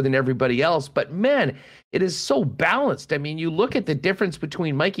scored more than everybody else. But, man, it is so balanced. I mean, you look at the difference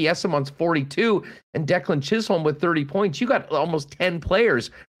between Mikey Essamon's 42 and Declan Chisholm with 30 points. You got almost 10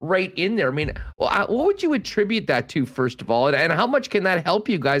 players right in there. I mean, what would you attribute that to, first of all? And how much can that help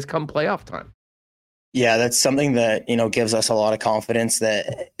you guys come playoff time? Yeah, that's something that, gives us a lot of confidence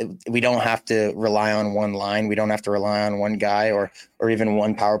that we don't have to rely on one line. We don't have to rely on one guy or even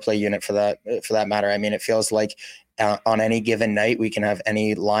one power play unit for that matter. I mean, it feels like on any given night, we can have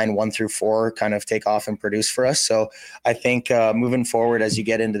any line 1 through 4 kind of take off and produce for us. So I think moving forward, as you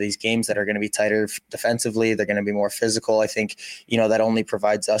get into these games that are going to be tighter defensively, they're going to be more physical. I think, that only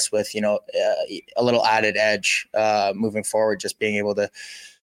provides us with, a little added edge moving forward, just being able to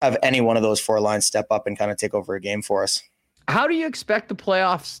have any one of those 4 lines step up and kind of take over a game for us. How do you expect the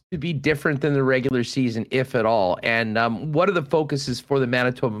playoffs to be different than the regular season, if at all? And what are the focuses for the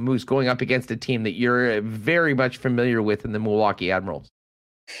Manitoba Moose going up against a team that you're very much familiar with in the Milwaukee Admirals?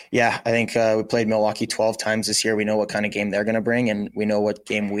 Yeah, I think we played Milwaukee 12 times this year. We know what kind of game they're going to bring, and we know what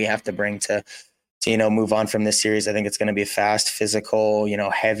game we have to bring to move on from this series. I think it's going to be a fast, physical,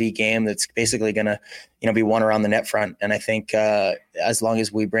 heavy game that's basically going to, be won around the net front. And I think as long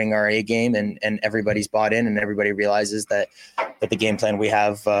as we bring our A game and everybody's bought in and everybody realizes that the game plan we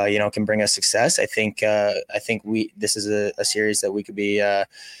have, can bring us success, I think this is a series that we could be,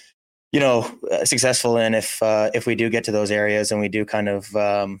 successful in if we do get to those areas and we do kind of,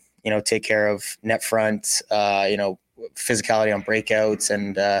 take care of net front, physicality on breakouts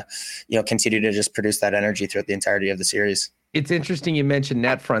and, continue to just produce that energy throughout the entirety of the series. It's interesting you mentioned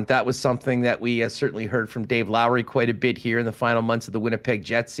net front. That was something that we certainly heard from Dave Lowry quite a bit here in the final months of the Winnipeg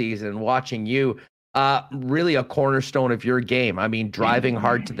Jets season. And watching you, really a cornerstone of your game. I mean, driving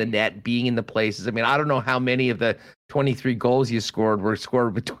hard to the net, being in the places. I mean, I don't know how many of the 23 goals you scored were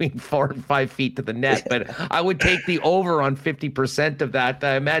scored between 4 and 5 feet to the net, but I would take the over on 50% of that.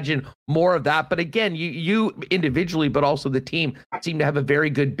 I imagine more of that. But again, you individually, but also the team seem to have a very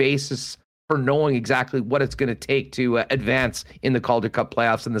good basis for knowing exactly what it's going to take to advance in the Calder Cup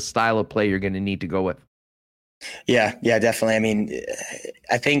playoffs and the style of play you're going to need to go with. Yeah, definitely. I mean,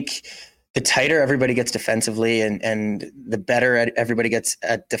 I think the tighter everybody gets defensively and the better everybody gets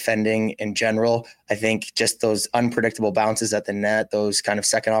at defending in general, I think just those unpredictable bounces at the net, those kind of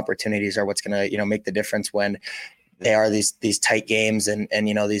second opportunities are what's going to, make the difference when they are these tight games and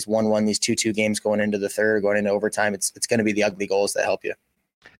these 1-1, these 2-2 games going into the third, going into overtime. It's going to be the ugly goals that help you.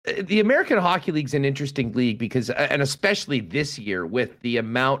 The American Hockey League's an interesting league because, and especially this year with the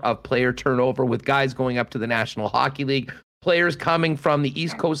amount of player turnover with guys going up to the National Hockey League, players coming from the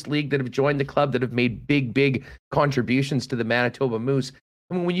East Coast League that have joined the club that have made big contributions to the Manitoba Moose.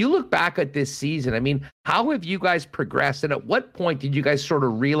 I mean, when you look back at this season, I mean, how have you guys progressed? And at what point did you guys sort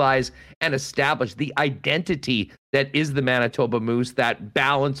of realize and establish the identity that is the Manitoba Moose, that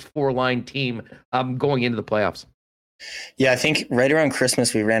balanced 4-line team going into the playoffs? Yeah, I think right around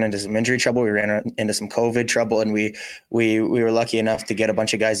Christmas, we ran into some injury trouble. We ran into some COVID trouble, and we were lucky enough to get a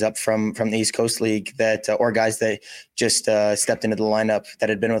bunch of guys up from the East Coast League that, or guys that just stepped into the lineup that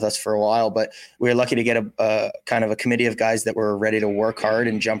had been with us for a while. But we were lucky to get a kind of a committee of guys that were ready to work hard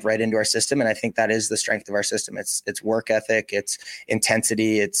and jump right into our system. And I think that is the strength of our system. It's work ethic, it's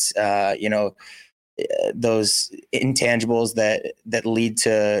intensity, it's those intangibles that lead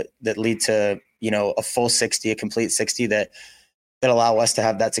to a full 60, a complete 60 that allow us to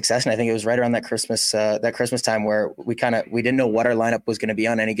have that success. And I think it was right around that Christmas time where we didn't know what our lineup was going to be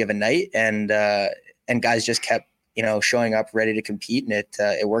on any given night. And guys just kept, showing up ready to compete, and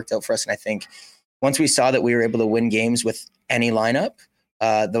it worked out for us. And I think once we saw that we were able to win games with any lineup,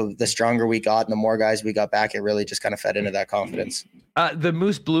 the stronger we got and the more guys we got back, it really just kind of fed into that confidence. The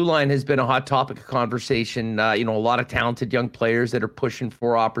Moose Blue Line has been a hot topic of conversation. A lot of talented young players that are pushing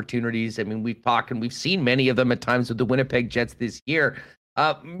for opportunities. I mean, we've seen many of them at times with the Winnipeg Jets this year.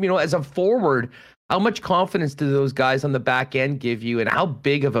 As a forward, how much confidence do those guys on the back end give you, and how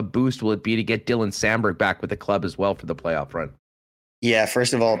big of a boost will it be to get Dylan Samberg back with the club as well for the playoff run? Yeah,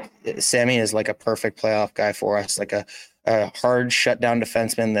 first of all, Sammy is like a perfect playoff guy for us, like a hard shutdown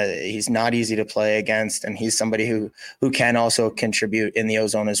defenseman that he's not easy to play against. And he's somebody who can also contribute in the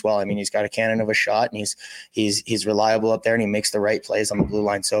ozone as well. I mean, he's got a cannon of a shot, and he's reliable up there, and he makes the right plays on the blue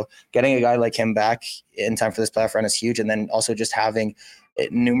line. So getting a guy like him back in time for this playoff run is huge. And then also just having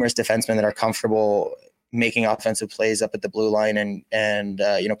numerous defensemen that are comfortable making offensive plays up at the blue line and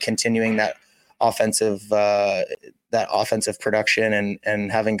continuing that offensive production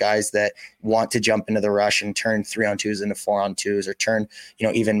and having guys that want to jump into the rush and turn 3-on-2s into 4-on-2s or turn,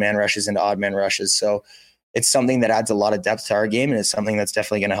 even man rushes into odd man rushes. So it's something that adds a lot of depth to our game, and it's something that's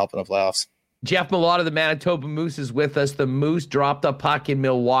definitely going to help in the playoffs. Jeff Malott of the Manitoba Moose is with us. The Moose dropped a puck in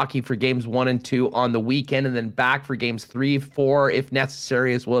Milwaukee for games 1 and 2 on the weekend, and then back for games 3, 4, if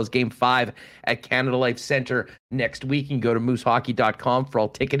necessary, as well as game 5 at Canada Life Center next week. You can go to moosehockey.com for all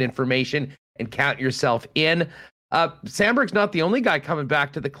ticket information and count yourself in. Samberg's not the only guy coming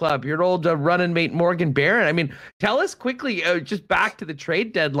back to the club. Your old running mate, Morgan Barron. I mean, tell us quickly, just back to the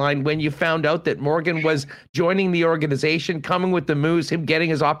trade deadline, when you found out that Morgan was joining the organization, coming with the Moose, him getting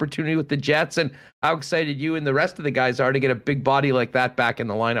his opportunity with the Jets, and how excited you and the rest of the guys are to get a big body like that back in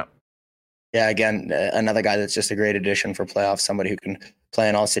the lineup. Yeah, again, another guy that's just a great addition for playoffs, somebody who can play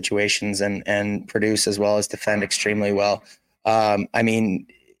in all situations and produce as well as defend extremely well.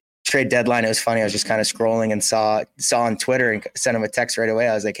 Trade deadline, it was funny. I was just kind of scrolling and saw on Twitter and sent him a text right away.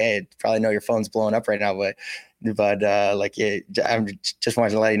 I was like, hey, probably know your phone's blowing up right now, but I'm just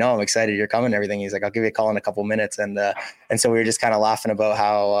wanted to let you know I'm excited you're coming and everything. He's like, I'll give you a call in a couple minutes. And so we were just kind of laughing about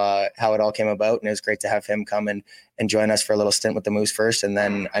how it all came about. And it was great to have him come and join us for a little stint with the Moose first. And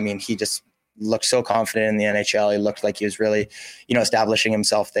then, he just looked so confident in the NHL. He looked like he was really, establishing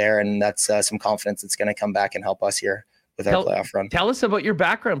himself there. And that's some confidence that's going to come back and help us here with our playoff run. Tell us about your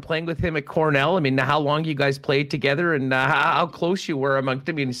background playing with him at Cornell. I mean, how long you guys played together and how close you were among,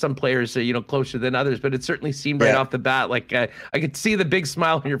 some players are, closer than others, but it certainly seemed right off the bat, like I could see the big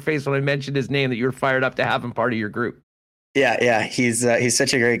smile on your face when I mentioned his name, that you were fired up to have him part of your group. Yeah. He's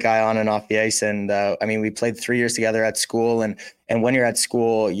such a great guy on and off the ice. And we played 3 years together at school, and when you're at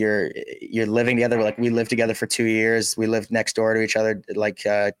school, you're living together. Like, we lived together for 2 years. We lived next door to each other, like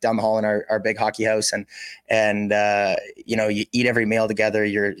down the hall in our big hockey house. And you eat every meal together.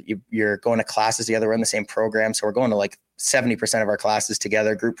 You're going to classes together. We're in the same program. So we're going to like 70% of our classes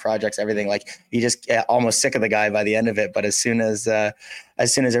together, group projects, everything. Like, you just get almost sick of the guy by the end of it. But as soon as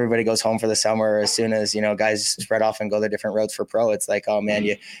everybody goes home for the summer, as soon as, guys spread off and go their different roads for pro, it's like, oh man,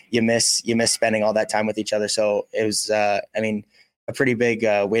 you miss spending all that time with each other. So it was, a pretty big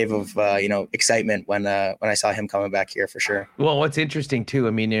wave of, excitement when I saw him coming back here, for sure. Well, what's interesting too,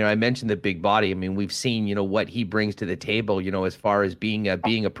 I mentioned the big body. We've seen, what he brings to the table, as far as being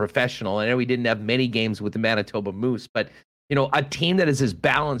a professional. I know we didn't have many games with the Manitoba Moose, but, a team that is as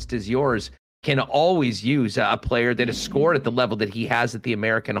balanced as yours can always use a player that has scored at the level that he has at the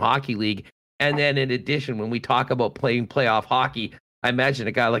American Hockey League. And then in addition, when we talk about playing playoff hockey, I imagine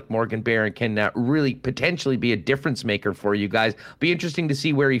a guy like Morgan Barron can really potentially be a difference maker for you guys. Be interesting to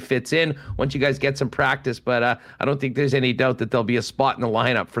see where he fits in once you guys get some practice, but I don't think there's any doubt that there'll be a spot in the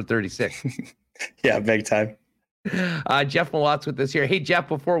lineup for 36. Yeah, big time. Jeff Malott's with us here. Hey, Jeff,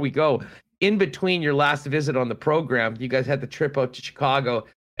 before we go, in between your last visit on the program, you guys had the trip out to Chicago,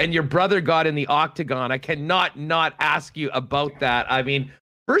 and your brother got in the octagon. I cannot not ask you about that.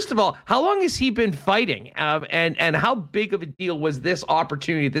 First of all, how long has he been fighting? And how big of a deal was this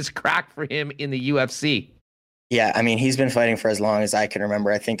opportunity, this crack for him in the UFC? Yeah, he's been fighting for as long as I can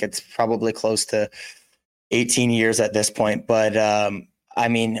remember. I think it's probably close to 18 years at this point. But,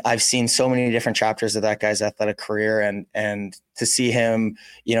 I've seen so many different chapters of that guy's athletic career, and to see him,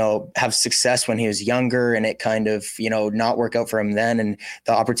 have success when he was younger, and it kind of, not work out for him then, and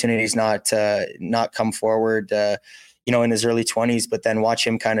the opportunities not come forward, in his early 20s, but then watch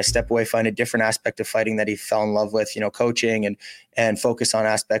him kind of step away, find a different aspect of fighting that he fell in love with, coaching and focus on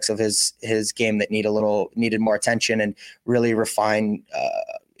aspects of his game that needed more attention, and really refine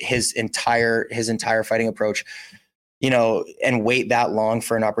his entire fighting approach, and wait that long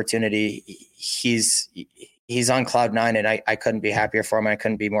for an opportunity. He's on cloud nine, and I couldn't be happier for him. I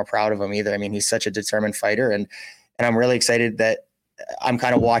couldn't be more proud of him either. He's such a determined fighter, and I'm really excited that I'm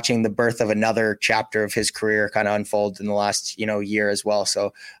kind of watching the birth of another chapter of his career kind of unfold in the last, year as well.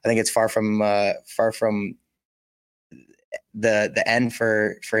 So I think it's far from the end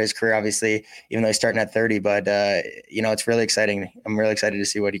for his career, obviously, even though he's starting at 30, but it's really exciting. I'm really excited to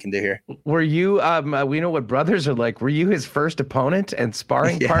see what he can do here. Were you, we know what brothers are like. Were you his first opponent and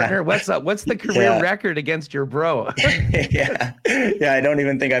sparring partner? What's the career record against your bro? Yeah. I don't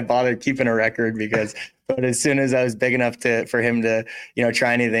even think I bothered keeping a record but as soon as I was big enough for him to,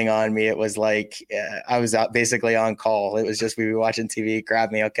 try anything on me, it was like, I was basically on call. It was just, we were watching TV,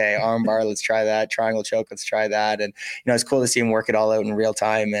 grab me. Okay. Arm bar, let's try that. Triangle choke, let's try that. And, it's cool to see him work it all out in real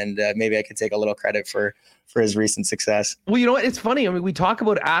time. And maybe I could take a little credit for his recent success. Well, you know what? It's funny. I mean, we talk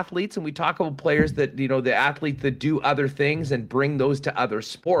about athletes and we talk about players that, the athletes that do other things and bring those to other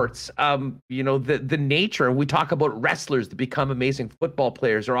sports. The nature, and we talk about wrestlers that become amazing football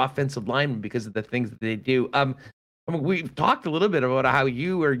players or offensive linemen because of the things that they do. We've talked a little bit about how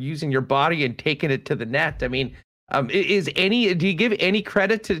you are using your body and taking it to the net. I mean, do you give any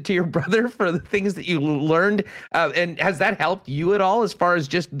credit to your brother for the things that you learned? And has that helped you at all as far as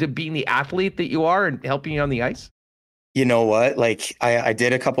just being the athlete that you are and helping you on the ice? You know what? Like I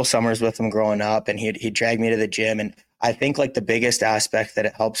did a couple summers with him growing up, and he'd drag me to the gym. And I think like the biggest aspect that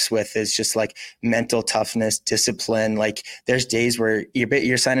it helps with is just like mental toughness, discipline. Like there's days where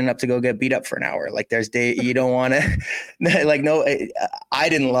you're signing up to go get beat up for an hour. Like there's days you don't want to like, no, I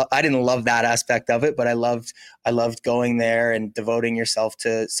didn't love that aspect of it, but I loved going there and devoting yourself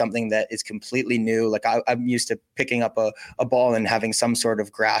to something that is completely new. Like I'm used to picking up a ball and having some sort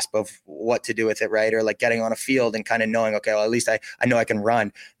of grasp of what to do with it. Right. Or like getting on a field and kind of knowing, okay, well, at least I know I can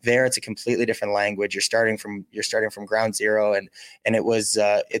run. There, it's a completely different language. You're starting from ground zero, and it was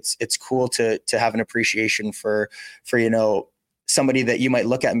it's cool to have an appreciation for somebody that you might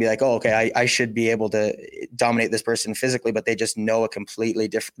look at and be like, oh, okay, I should be able to dominate this person physically, but they just know a completely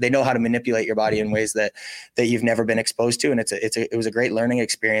different. They know how to manipulate your body in ways that you've never been exposed to, and it was a great learning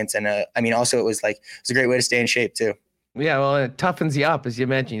experience, and also it was a great way to stay in shape too. Yeah, well, it toughens you up, as you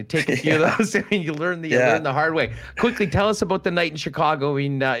mentioned. You take a few of those, and you learn the hard way. Quickly, tell us about the night in Chicago. I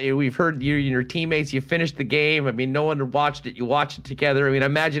mean, we've heard you and your teammates. You finished the game. I mean, no one watched it. You watched it together. I mean, I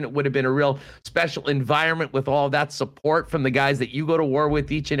imagine it would have been a real special environment with all that support from the guys that you go to war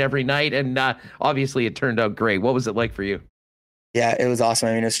with each and every night. And obviously, it turned out great. What was it like for you? Yeah, it was awesome.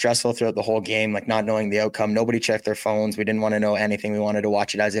 I mean, it was stressful throughout the whole game, like not knowing the outcome. Nobody checked their phones. We didn't want to know anything. We wanted to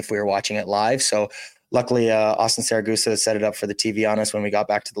watch it as if we were watching it live. So luckily, Austin Saragusa set it up for the TV on us when we got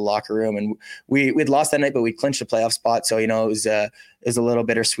back to the locker room, and we'd lost that night, but we clinched a playoff spot. So, it was a little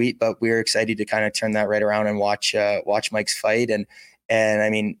bittersweet, but we were excited to kind of turn that right around and watch Mike's fight. And I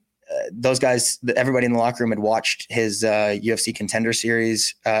mean, those guys, everybody in the locker room had watched his UFC Contender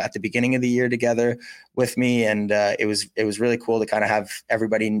Series at the beginning of the year together with me, and it was really cool to kind of have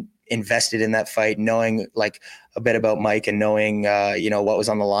everybody invested in that fight, knowing like a bit about Mike and knowing what was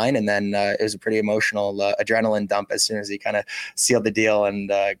on the line. And then it was a pretty emotional adrenaline dump as soon as he kind of sealed the deal, and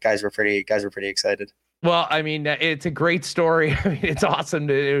guys were pretty excited. Well, I mean, it's a great story. I mean, it's awesome.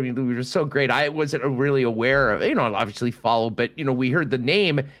 We were so great. I wasn't really aware of, obviously follow, but, we heard the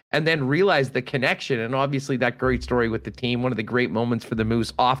name and then realized the connection. And obviously that great story with the team, one of the great moments for the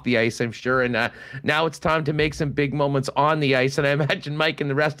Moose off the ice, I'm sure. And now it's time to make some big moments on the ice. And I imagine Mike and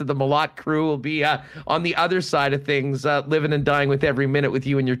the rest of the Malott crew will be on the other side of things, living and dying with every minute with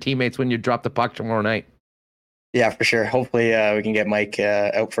you and your teammates when you drop the puck tomorrow night. Yeah, for sure. Hopefully we can get Mike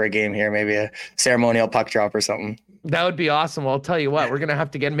out for a game here, maybe a ceremonial puck drop or something. That would be awesome. Well, I'll tell you what, we're going to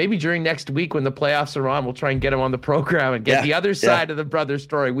have to get maybe during next week when the playoffs are on, we'll try and get him on the program and get the other side of the brother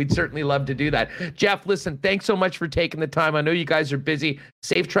story. We'd certainly love to do that. Jeff, listen, thanks so much for taking the time. I know you guys are busy.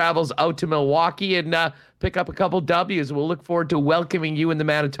 Safe travels out to Milwaukee and pick up a couple W's. We'll look forward to welcoming you and the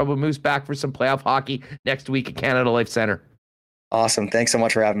Manitoba Moose back for some playoff hockey next week at Canada Life Center. Awesome. Thanks so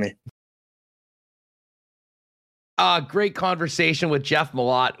much for having me. Great conversation with Jeff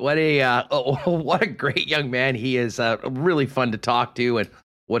Malott. What a great young man he is. Really fun to talk to, and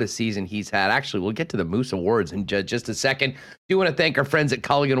what a season he's had. Actually, we'll get to the Moose Awards in just a second. Do want to thank our friends at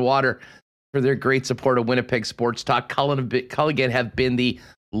Culligan Water for their great support of Winnipeg Sports Talk. Culligan have been the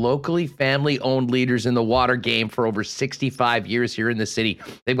locally family-owned leaders in the water game for over 65 years here in the city.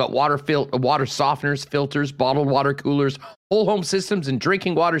 They've got water softeners, filters, bottled water coolers, whole home systems, and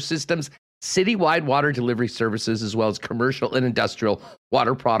drinking water systems, citywide water delivery services, as well as commercial and industrial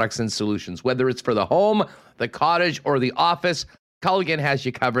water products and solutions. Whether it's for the home, the cottage, or the office, Culligan has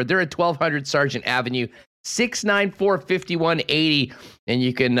you covered. They're at 1200 Sargent Avenue, 694-5180, and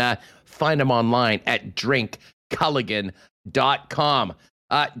you can find them online at drinkculligan.com.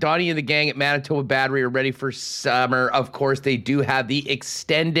 Donnie and the gang at Manitoba Battery are ready for summer. Of course, they do have the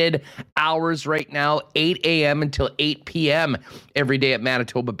extended hours right now, 8 a.m. until 8 p.m. every day at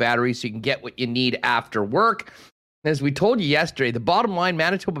Manitoba Battery, so you can get what you need after work. As we told you yesterday, the bottom line,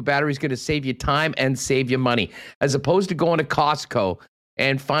 Manitoba Battery is going to save you time and save you money, as opposed to going to Costco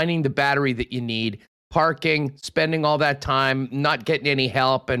and finding the battery that you need, parking, spending all that time, not getting any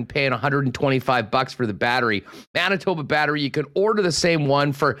help, and paying $125 for the battery. Manitoba Battery, you can order the same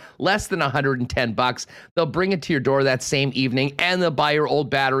one for less than $110. They'll bring it to your door that same evening, and they'll buy your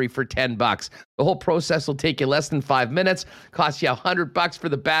old battery for $10. The whole process will take you less than 5 minutes, cost you $100 for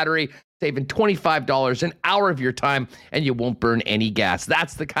the battery, saving $25 an hour of your time, and you won't burn any gas.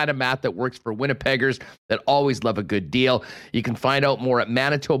 That's the kind of math that works for Winnipeggers that always love a good deal. You can find out more at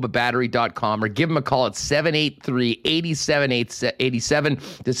manitobabattery.com or give them a call at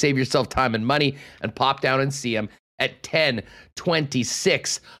 783-8787 to save yourself time and money, and pop down and see them at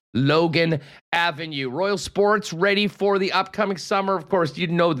 1026 Logan Avenue. Royal Sports, ready for the upcoming summer. Of course, you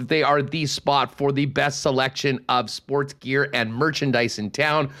know that they are the spot for the best selection of sports gear and merchandise in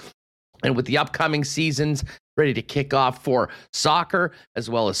town. And with the upcoming seasons ready to kick off for soccer, as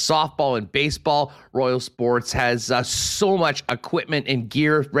well as softball and baseball, Royal Sports has so much equipment and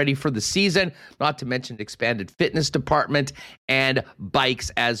gear ready for the season, not to mention the expanded fitness department and bikes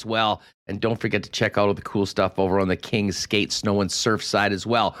as well. And don't forget to check out all the cool stuff over on the Kings Skate, Snow, and Surf side as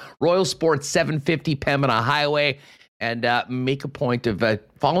well. Royal Sports, 750 Pembina Highway. And make a point of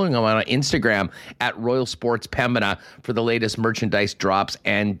following them on Instagram at Royal Sports Pembina for the latest merchandise drops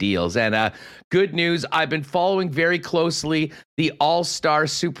and deals. And good news, I've been following very closely the all-star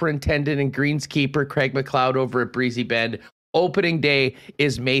superintendent and greenskeeper Craig McLeod over at Breezy Bend. Opening day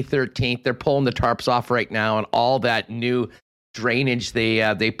is May 13th. They're pulling the tarps off right now, and all that new drainage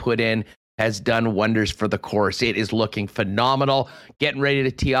they put in has done wonders for the course. It is looking phenomenal. Getting ready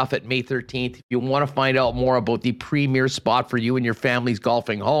to tee off at May 13th. If you want to find out more about the premier spot for you and your family's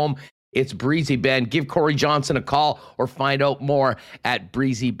golfing home, it's Breezy Bend. Give Corey Johnson a call or find out more at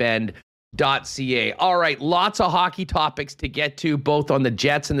breezybend.ca. All right, lots of hockey topics to get to, both on the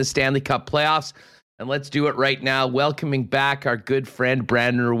Jets and the Stanley Cup playoffs. And let's do it right now. Welcoming back our good friend,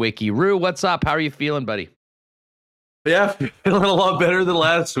 Brandon Rewucki. Rue, what's up? How are you feeling, buddy? Yeah, feeling a lot better than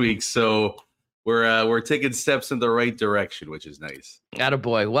last week. So we're taking steps in the right direction, which is nice.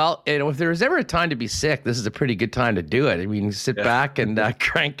 Attaboy. Well, if there was ever a time to be sick, this is a pretty good time to do it. I mean, sit back and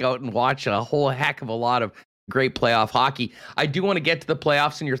crank out and watch a whole heck of a lot of great playoff hockey. I do want to get to the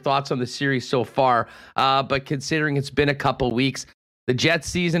playoffs and your thoughts on the series so far. But considering it's been a couple weeks, the Jets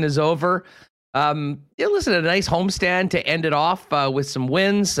season is over. Listen, a nice homestand to end it off with some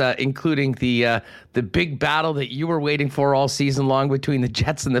wins, including the big battle that you were waiting for all season long between the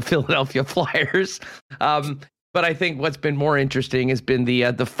Jets and the Philadelphia Flyers. But I think what's been more interesting has been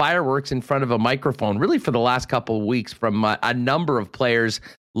the fireworks in front of a microphone, really for the last couple of weeks, from a number of players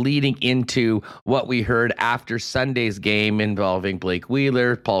leading into what we heard after Sunday's game involving Blake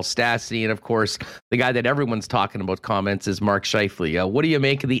Wheeler, Paul Stastny, and of course, the guy that everyone's talking about comments is Mark Scheifele. What do you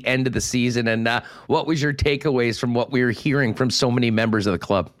make of the end of the season, and what was your takeaways from what we were hearing from so many members of the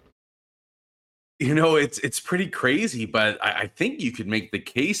club? You know, it's pretty crazy, but I think you could make the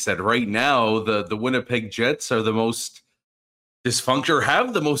case that right now the Winnipeg Jets are the most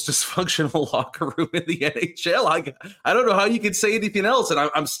have the most dysfunctional locker room in the NHL. I don't know how you could say anything else. And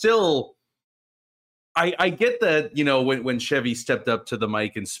I'm still, I get that, when Chevy stepped up to the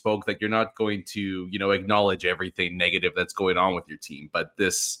mic and spoke, that you're not going to, acknowledge everything negative that's going on with your team. But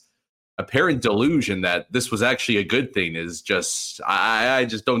this apparent delusion that this was actually a good thing is just, I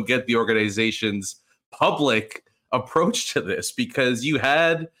just don't get the organization's public approach to this, because you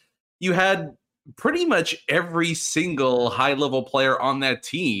had pretty much every single high-level player on that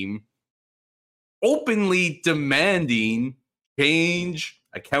team openly demanding change,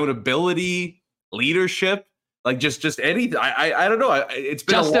 accountability, leadership, like just anything. I don't know. It's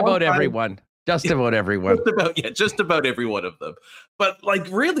been just about everyone. Just about everyone. Just about every one of them. But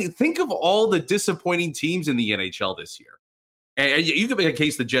really, think of all the disappointing teams in the NHL this year. And you can make a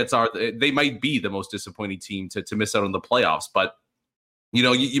case the Jets they might be the most disappointing team to miss out on the playoffs, but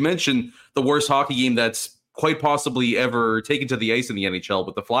you mentioned the worst hockey game that's quite possibly ever taken to the ice in the NHL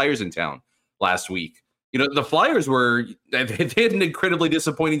with the Flyers in town last week. The Flyers they had an incredibly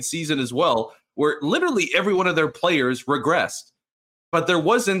disappointing season as well, where literally every one of their players regressed. But there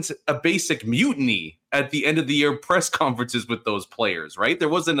wasn't a basic mutiny at the end of the year press conferences with those players, right? There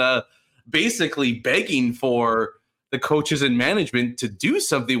wasn't a basically begging for the coaches and management to do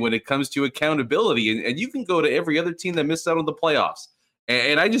something when it comes to accountability. And you can go to every other team that missed out on the playoffs.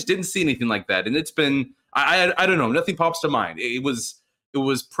 And I just didn't see anything like that. And it's been, I don't know, nothing pops to mind. It was it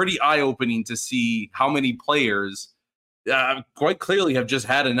was pretty eye-opening to see how many players quite clearly have just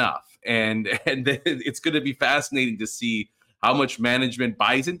had enough. And it's going to be fascinating to see how much management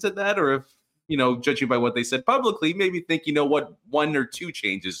buys into that, or if, judging by what they said publicly, maybe think, what, 1 or 2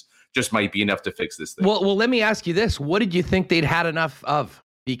 changes just might be enough to fix this thing. Well, let me ask you this. What did you think they'd had enough of?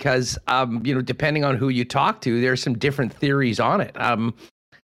 Because, depending on who you talk to, there's some different theories on it.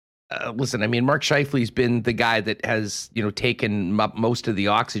 Listen, I mean, Mark Scheifele's been the guy that has, taken up most of the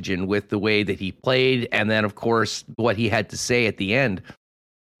oxygen with the way that he played. And then, of course, what he had to say at the end.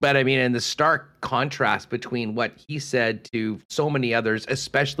 But I mean, in the stark contrast between what he said to so many others,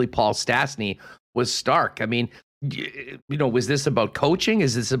 especially Paul Stastny, was stark. I mean, was this about coaching?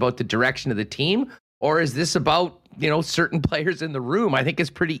 Is this about the direction of the team? Or is this about, certain players in the room? I think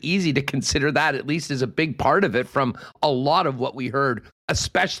it's pretty easy to consider that at least as a big part of it from a lot of what we heard,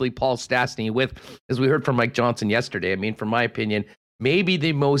 especially Paul Stastny as we heard from Mike Johnson yesterday. I mean, from my opinion, maybe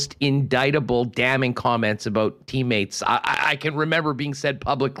the most indictable, damning comments about teammates I can remember being said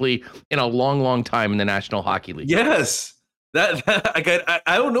publicly in a long, long time in the National Hockey League. Yes. I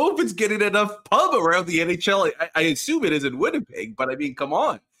don't know if it's getting enough pub around the NHL. I assume it is in Winnipeg, but I mean, come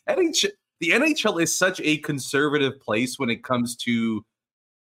on. The NHL is such a conservative place when it comes to,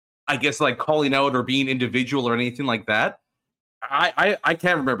 I guess, like calling out or being individual or anything like that. I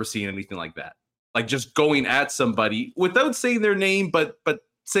can't remember seeing anything like that. Like just going at somebody without saying their name, but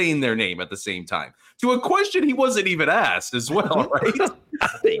saying their name at the same time. To a question he wasn't even asked as well, right?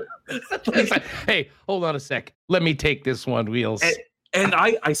 Hey, hold on a sec. Let me take this one, Wheels. And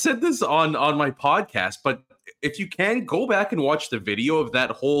I said this on my podcast, but if you can go back and watch the video of that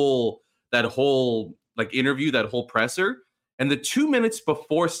whole like interview, that whole presser, and the 2 minutes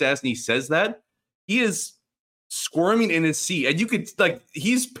before Stastny says that, he is squirming in his seat, and you could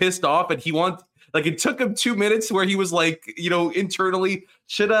he's pissed off, and he wants. It took him 2 minutes where he was internally,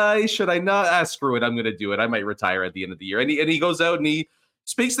 should I not? Screw it, I'm going to do it. I might retire at the end of the year. And he goes out and he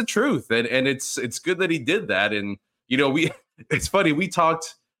speaks the truth. And it's good that he did that. And, it's funny. We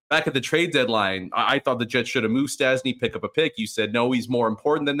talked back at the trade deadline. I thought the Jets should have moved Stastny, pick up a pick. You said, no, he's more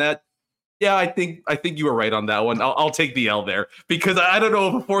important than that. Yeah, I think you were right on that one. I'll take the L there, because I don't know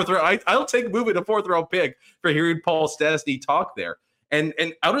if a fourth round. I'll take moving a 4th round pick for hearing Paul Stastny talk there. And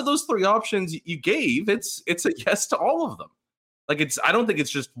out of those 3 options you gave, it's a yes to all of them. I don't think it's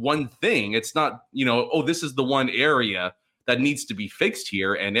just one thing. It's not, this is the one area that needs to be fixed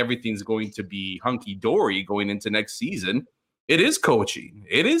here and everything's going to be hunky-dory going into next season. It is coaching.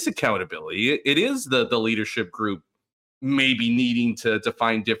 It is accountability. It is the leadership group maybe needing to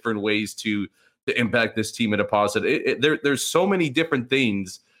find different ways to impact this team in a positive. There's so many different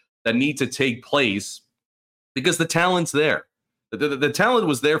things that need to take place because the talent's there. The talent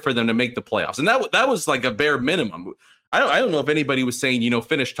was there for them to make the playoffs. And that was like a bare minimum. I don't know if anybody was saying,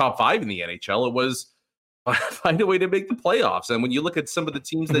 finish top 5 in the NHL. It was find a way to make the playoffs. And when you look at some of the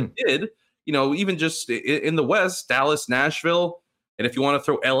teams that did, even just in the West, Dallas, Nashville, and if you want to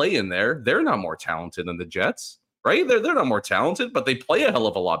throw LA in there, they're not more talented than the Jets, right? They're not more talented, but they play a hell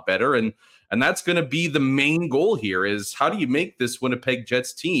of a lot better. And that's going to be the main goal here is how do you make this Winnipeg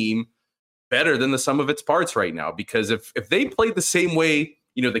Jets team better than the sum of its parts right now? Because if they played the same way,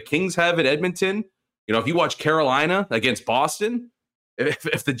 the Kings have at Edmonton, if you watch Carolina against Boston,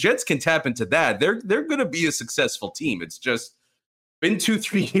 if the Jets can tap into that, they're going to be a successful team. It's just been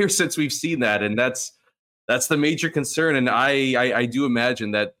 2-3 years since we've seen that. And that's the major concern. And I do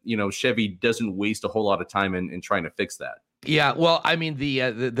imagine that, Chevy doesn't waste a whole lot of time in trying to fix that. Yeah, well, I mean, the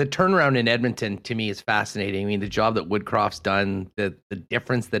turnaround in Edmonton to me is fascinating. I mean, the job that Woodcroft's done, the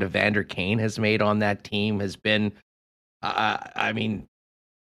difference that Evander Kane has made on that team has been,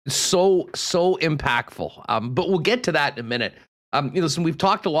 so impactful. But we'll get to that in a minute. Listen, we've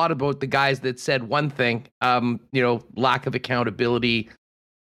talked a lot about the guys that said one thing, lack of accountability,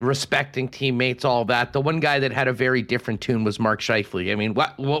 respecting teammates, all that. The one guy that had a very different tune was Mark Scheifele. I mean,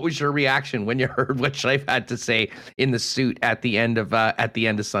 what was your reaction when you heard what Scheif had to say in the suit at the end of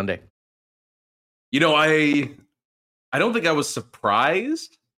Sunday? I don't think I was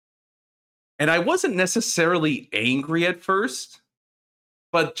surprised, and I wasn't necessarily angry at first,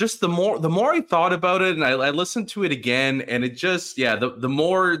 but just the more I thought about it and I listened to it again, and it just, the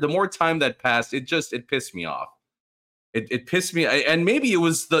more time that passed, it pissed me off. It pissed me, and maybe it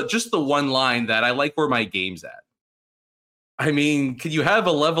was just the one line that I like where my game's at. I mean, can you have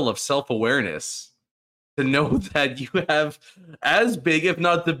a level of self-awareness to know that you have as big, if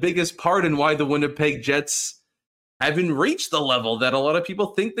not the biggest part in why the Winnipeg Jets haven't reached the level that a lot of people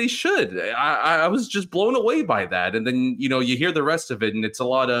think they should? I was just blown away by that. And then, you hear the rest of it, and it's a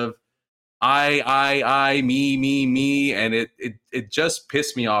lot of, me, and it just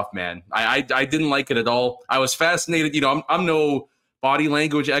pissed me off, man. I didn't like it at all. I was fascinated. You know, I'm no body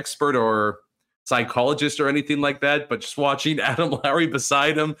language expert or psychologist or anything like that, but just watching Adam Lowry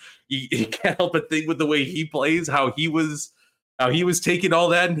beside him, you can't help but think with the way he plays, how he was taking all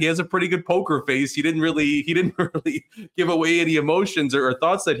that, and he has a pretty good poker face. He didn't really give away any emotions or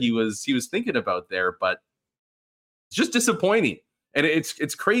thoughts that he was thinking about there, but it's just disappointing. And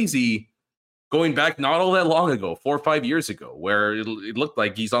it's crazy going back not all that long ago, 4 or 5 years ago, where it looked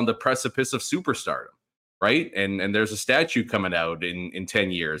like he's on the precipice of superstardom, right? And there's a statue coming out in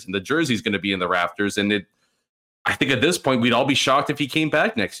 10 years, and the jersey's going to be in the rafters. And I think at this point, we'd all be shocked if he came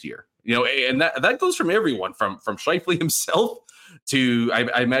back next year. You know, and that goes from everyone, from Scheifele himself to,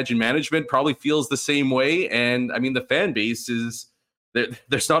 I imagine management probably feels the same way. And I mean, the fan base is,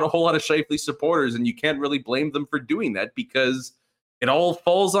 there's not a whole lot of Scheifele supporters, and you can't really blame them for doing that because it all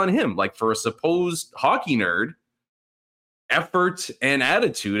falls on him. Like, for a supposed hockey nerd, effort and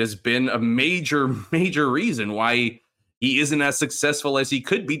attitude has been a major reason why he isn't as successful as he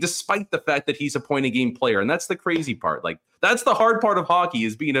could be, despite the fact that he's a point-a-game player. And that's the crazy part. Like, that's the hard part of hockey,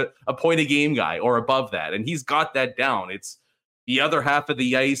 is being a point-a-game guy or above that. And he's got that down. It's the other half of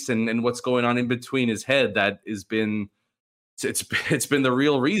the ice and what's going on in between his head that has been, it's been the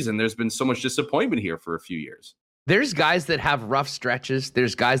real reason there's been so much disappointment here for a few years. There's guys that have rough stretches.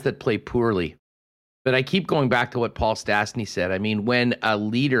 There's guys that play poorly. But I keep going back to what Paul Stastny said. I mean, when a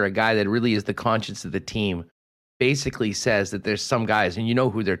leader, a guy that really is the conscience of the team, basically says that there's some guys, and you know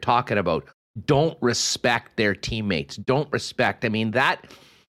who they're talking about, don't respect their teammates. Don't respect. I mean, that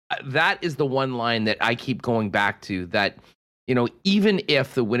is the one line that I keep going back to, that, you know, even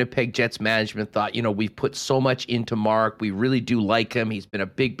if the Winnipeg Jets management thought, you know, we've put so much into Mark, we really do like him, he's been a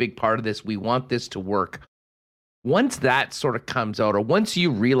big part of this, we want this to work. Once that sort of comes out, or once you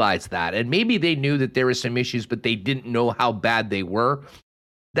realize that, and maybe they knew that there were some issues, but they didn't know how bad they were,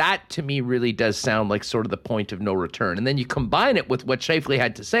 that to me really does sound like sort of the point of no return. And then you combine it with what Scheifele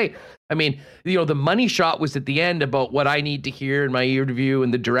had to say. I mean, you know, the money shot was at the end about what I need to hear in my interview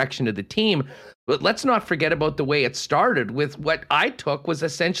and the direction of the team. But let's not forget about the way it started with what I took was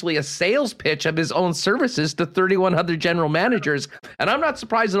essentially a sales pitch of his own services to 31 other general managers. And I'm not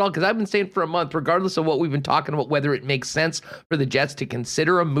surprised at all, because I've been saying for a month, regardless of what we've been talking about, whether it makes sense for the Jets to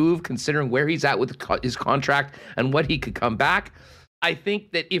consider a move, considering where he's at with his contract and what he could come back. I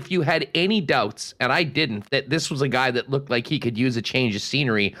think that if you had any doubts, and I didn't, that this was a guy that looked like he could use a change of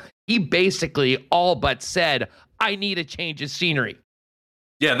scenery, he basically all but said, I need a change of scenery.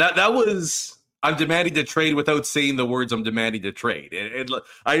 Yeah, that was, I'm demanding to trade without saying the words I'm demanding to trade.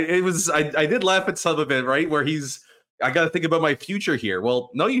 I did laugh at some of it, right? Where I got to think about my future here. Well,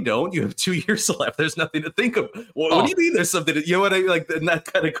 no, you don't. You have 2 years left. There's nothing to think of. Well, what do you mean there's something? You know what I mean? Like, and that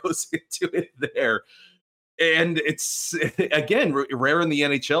kind of goes into it there. And it's, again, rare in the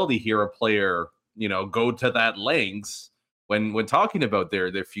NHL to hear a player, you know, go to that lengths when talking about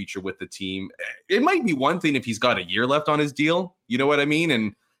their future with the team. It might be one thing if he's got a year left on his deal, you know what I mean?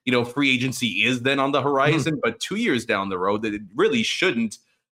 And, you know, free agency is then on the horizon, but 2 years down the road, that it really shouldn't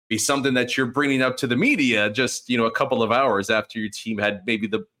be something that you're bringing up to the media just, you know, a couple of hours after your team had maybe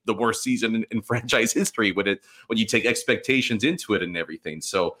the worst season in franchise history when you take expectations into it and everything.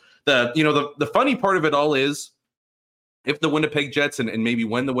 So the funny part of it all is, if the Winnipeg Jets and maybe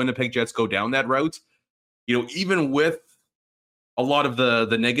when the Winnipeg Jets go down that route, you know, even with a lot of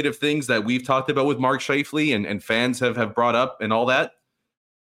the negative things that we've talked about with Mark Scheifele and fans have brought up and all that,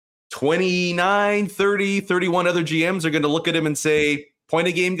 29, 30, 31 other GMs are going to look at him and say, point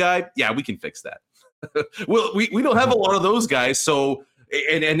a game guy, yeah, we can fix that. Well, we don't have a lot of those guys. So,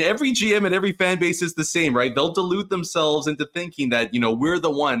 and every GM and every fan base is the same, right? They'll delude themselves into thinking that, you know, we're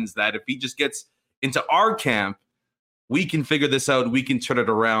the ones that if he just gets into our camp, we can figure this out, we can turn it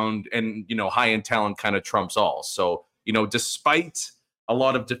around, and, you know, high-end talent kind of trumps all. So, you know, despite a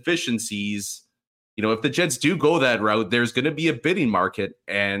lot of deficiencies, you know, if the Jets do go that route, there's going to be a bidding market.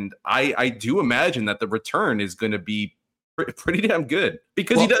 And I do imagine that the return is going to be pretty damn good,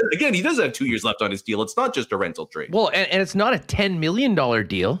 because he does have 2 years left on his deal. It's not just a rental trade. Well, and it's not a $10 million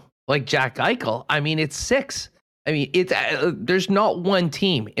deal like Jack Eichel. I mean, it's 6. I mean, it's there's not one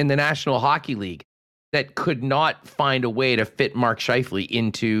team in the National Hockey League that could not find a way to fit Mark Scheifele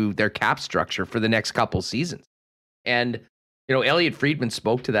into their cap structure for the next couple seasons. And, you know, Elliot Friedman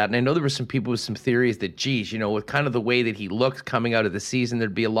spoke to that. And I know there were some people with some theories that, geez, you know, with kind of the way that he looked coming out of the season,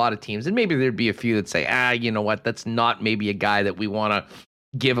 there'd be a lot of teams, and maybe there'd be a few that say, you know what, that's not maybe a guy that we want to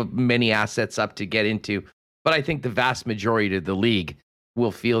give many assets up to get into. But I think the vast majority of the league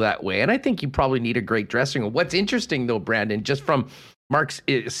will feel that way. And I think you probably need a great dressing room. What's interesting, though, Brandon, just from Mark's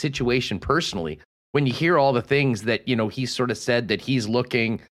situation personally, when you hear all the things that, he sort of said that he's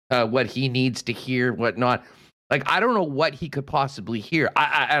looking, what he needs to hear, whatnot, like, I don't know what he could possibly hear.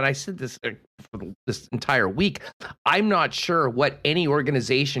 And I said this for this entire week. I'm not sure what any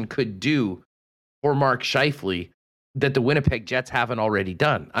organization could do for Mark Scheifele that the Winnipeg Jets haven't already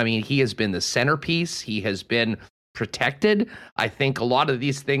done. I mean, he has been the centerpiece. He has been protected. I think a lot of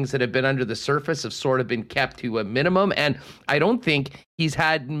these things that have been under the surface have sort of been kept to a minimum. And I don't think he's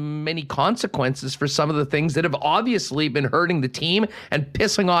had many consequences for some of the things that have obviously been hurting the team and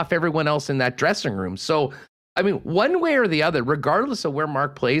pissing off everyone else in that dressing room. So, I mean, one way or the other, regardless of where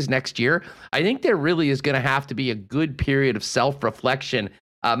Mark plays next year, I think there really is going to have to be a good period of self-reflection.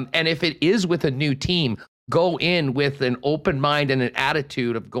 And if it is with a new team, go in with an open mind and an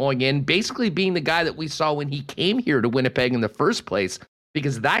attitude of going in, basically being the guy that we saw when he came here to Winnipeg in the first place,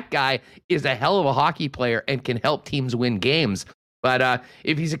 because that guy is a hell of a hockey player and can help teams win games. But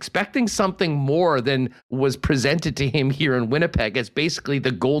if he's expecting something more than was presented to him here in Winnipeg as basically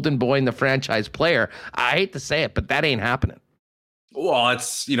the golden boy and the franchise player, I hate to say it, but that ain't happening. Well,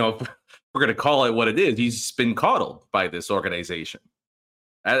 it's, we're going to call it what it is. He's been coddled by this organization.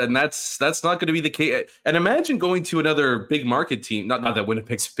 And that's not going to be the case. And imagine going to another big market team. Not that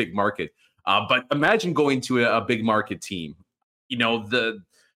Winnipeg's a big market, but imagine going to a big market team. The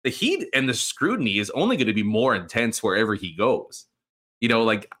heat and the scrutiny is only going to be more intense wherever he goes.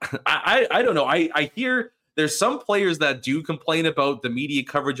 I don't know. I hear there's some players that do complain about the media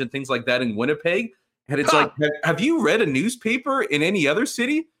coverage and things like that in Winnipeg. And it's like, have you read a newspaper in any other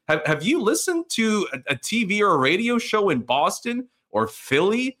city? Have you listened to a TV or a radio show in Boston or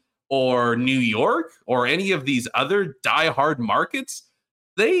Philly or New York or any of these other diehard markets?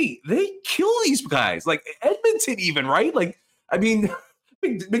 They kill these guys, like Edmonton even, right? Like, I mean,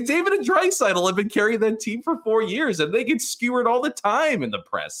 McDavid and Draisaitl have been carrying that team for 4 years, and they get skewered all the time in the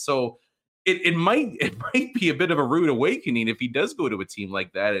press. So it might be a bit of a rude awakening if he does go to a team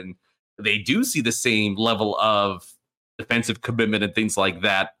like that, and they do see the same level of defensive commitment and things like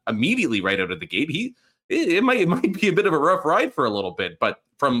that immediately right out of the gate. It might be a bit of a rough ride for a little bit, but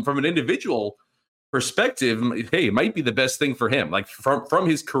from an individual perspective, hey, it might be the best thing for him. Like from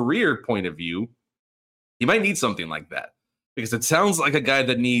his career point of view, he might need something like that, because it sounds like a guy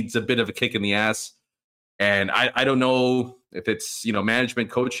that needs a bit of a kick in the ass. And I don't know if it's, management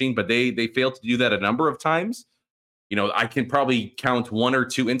coaching, but they failed to do that a number of times. I can probably count one or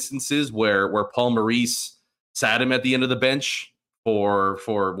two instances where Paul Maurice sat him at the end of the bench for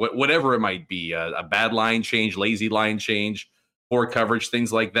whatever it might be, a bad line change, lazy line change, poor coverage,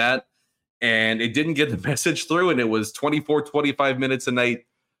 things like that. And it didn't get the message through, and it was 24, 25 minutes a night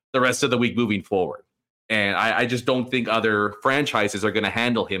the rest of the week moving forward. And I just don't think other franchises are going to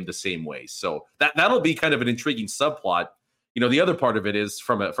handle him the same way. So that'll be kind of an intriguing subplot. The other part of it is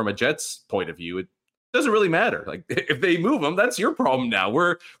from a Jets point of view, it doesn't really matter. Like, if they move him, that's your problem now.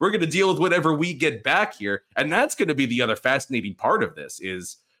 We're going to deal with whatever we get back here. And that's going to be the other fascinating part of this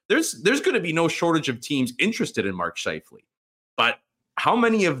is there's going to be no shortage of teams interested in Mark Scheifele. But how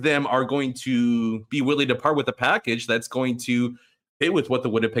many of them are going to be willing to part with a package that's going to fit with what the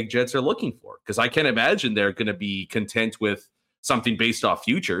Winnipeg Jets are looking for? Because I can't imagine they're going to be content with something based off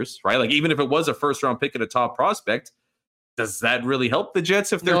futures, right? Like, even if it was a first-round pick and a top prospect, does that really help the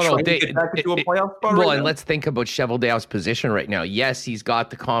Jets if they're trying to get back into a playoff spot? Well, and let's think about Cheveldayoff's position right now. Yes, he's got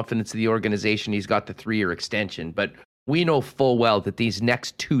the confidence of the organization. He's got the 3-year extension. But we know full well that these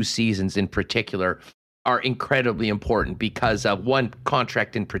next 2 seasons in particular are incredibly important because of one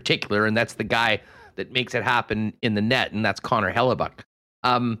contract in particular, and that's the guy that makes it happen in the net, and that's Connor Hellebuck.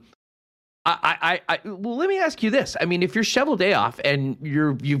 Well, let me ask you this. I mean, if you're Cheveldayoff and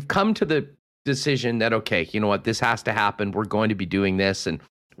you've come to the decision that, okay, you know what, this has to happen, we're going to be doing this, and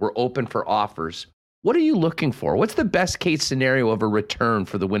we're open for offers, what are you looking for? What's the best case scenario of a return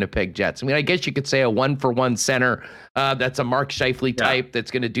for the Winnipeg Jets? I mean, I guess you could say a 1-for-1 center that's a Mark Scheifele type that's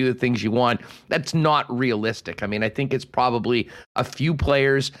going to do the things you want. That's not realistic. I mean, I think it's probably a few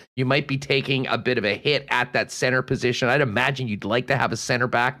players. You might be taking a bit of a hit at that center position. I'd imagine you'd like to have a center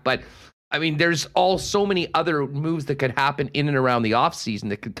back, but I mean, there's so many other moves that could happen in and around the offseason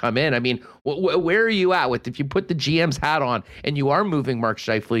that could come in. I mean, where are you at with, if you put the GM's hat on and you are moving Mark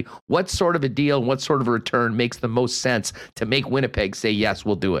Scheifele, what sort of a deal and what sort of a return makes the most sense to make Winnipeg say, yes,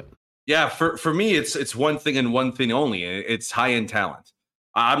 we'll do it? Yeah, for me, it's one thing and one thing only. It's high-end talent.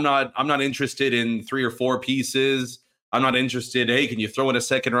 I'm not interested in 3 or 4 pieces. I'm not interested, hey, can you throw in a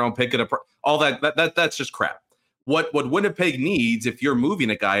second-round pick and all that's just crap. What Winnipeg needs, if you're moving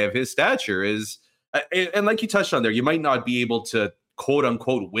a guy of his stature, is, and like you touched on there, you might not be able to quote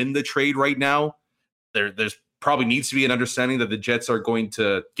unquote win the trade right now. There's probably needs to be an understanding that the Jets are going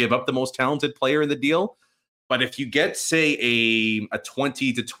to give up the most talented player in the deal. But if you get, say, a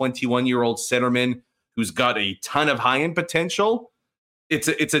 20 to 21-year-old centerman who's got a ton of high-end potential, it's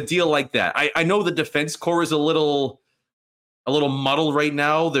a deal like that. I know the defense core is a little muddled right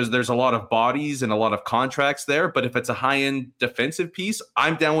now. There's a lot of bodies and a lot of contracts there. But if it's a high-end defensive piece,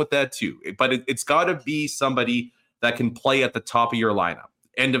 I'm down with that too. But it's got to be somebody that can play at the top of your lineup.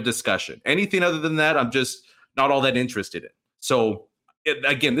 End of discussion. Anything other than that, I'm just not all that interested in. So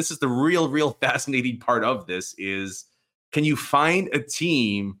again, this is the real fascinating part of this is, can you find a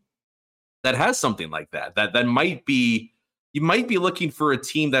team that has something like that might be, you might be looking for a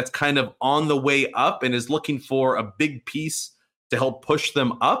team that's kind of on the way up and is looking for a big piece to help push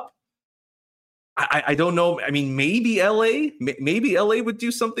them up. I don't know. I mean, maybe LA would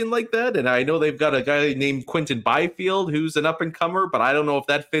do something like that. And I know they've got a guy named Quentin Byfield who's an up and comer, but I don't know if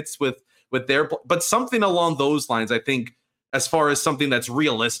that fits with their, but something along those lines, I think, as far as something that's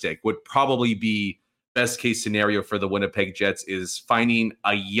realistic, would probably be best case scenario for the Winnipeg Jets, is finding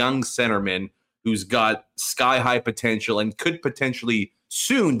a young centerman who's got sky high potential and could potentially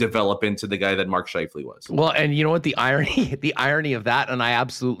soon develop into the guy that Mark Scheifele was. Well, and you know what, the irony of that, and I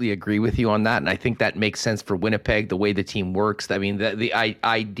absolutely agree with you on that, and I think that makes sense for Winnipeg, the way the team works. I mean, the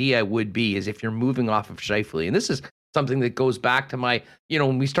idea would be is if you're moving off of Scheifele, and this is something that goes back to my,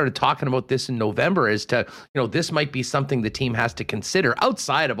 when we started talking about this in November, as to, this might be something the team has to consider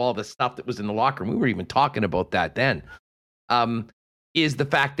outside of all the stuff that was in the locker room. We were even talking about that then. Is the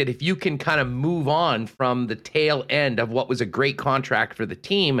fact that if you can kind of move on from the tail end of what was a great contract for the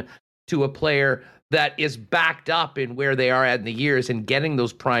team to a player that is backed up in where they are at in the years and getting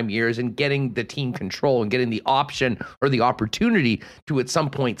those prime years and getting the team control and getting the option or the opportunity to at some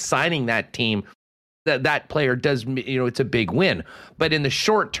point signing that team, that player does, it's a big win. But in the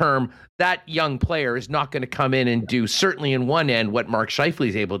short term, that young player is not going to come in and do, certainly in one end, what Mark Scheifele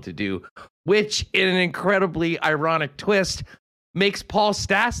is able to do, which in an incredibly ironic twist makes Paul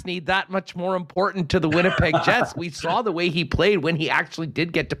Stastny that much more important to the Winnipeg Jets. We saw the way he played when he actually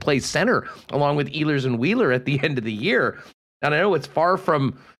did get to play center along with Ehlers and Wheeler at the end of the year. And I know it's far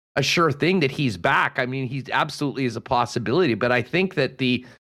from a sure thing that he's back. I mean, he absolutely is a possibility, but I think that the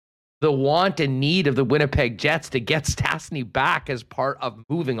want and need of the Winnipeg Jets to get Stastny back as part of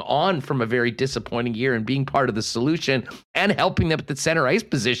moving on from a very disappointing year and being part of the solution and helping them at the center ice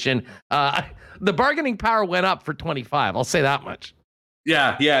position, the bargaining power went up for 25. I'll say that much.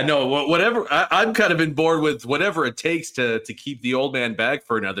 Yeah, no, whatever. I'm kind of in board with whatever it takes to keep the old man back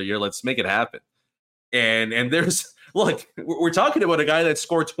for another year. Let's make it happen. And there's, look, we're talking about a guy that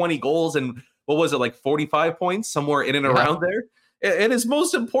scored 20 goals and what was it, like 45 points, somewhere in and around there. And his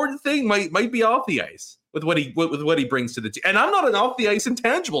most important thing might be off the ice with what he brings to the team. And I'm not an off the ice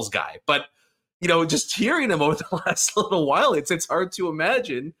intangibles guy, but just hearing him over the last little while, it's hard to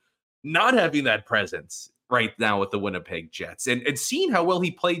imagine not having that presence right now with the Winnipeg Jets, and seeing how well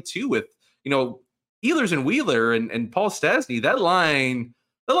he played too with Ehlers and Wheeler and Paul Stastny. That line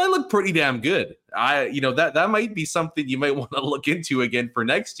looked pretty damn good. That might be something you might want to look into again for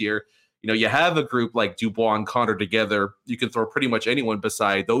next year. You have a group like Dubois and Connor together. You can throw pretty much anyone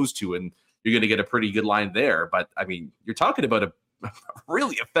beside those two, and you're going to get a pretty good line there. But, I mean, you're talking about a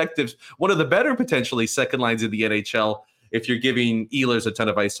really effective, one of the better potentially second lines in the NHL if you're giving Ehlers a ton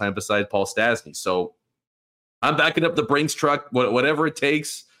of ice time beside Paul Stastny. So I'm backing up the Brinks truck, whatever it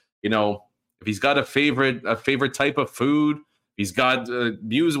takes. If he's got a favorite type of food, he's got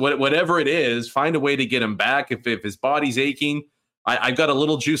music, whatever it is, find a way to get him back. If his body's aching, I've got a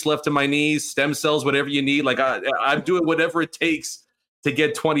little juice left in my knees, stem cells, whatever you need. Like I'm doing whatever it takes to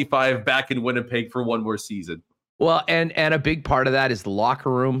get 25 back in Winnipeg for one more season. Well, and a big part of that is the locker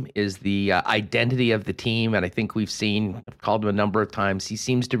room, is the identity of the team. And I think I've called him a number of times, he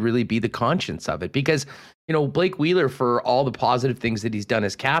seems to really be the conscience of it. Because, Blake Wheeler, for all the positive things that he's done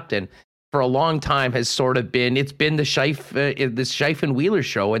as captain, for a long time has sort of been, it's been the Scheif and Wheeler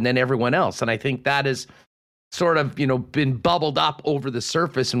show and then everyone else. And I think that has sort of, been bubbled up over the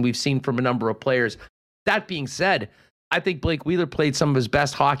surface, and we've seen from a number of players. That being said, I think Blake Wheeler played some of his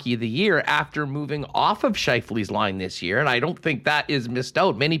best hockey of the year after moving off of Scheifele's line this year, and I don't think that is missed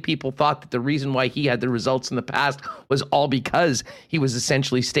out. Many people thought that the reason why he had the results in the past was all because he was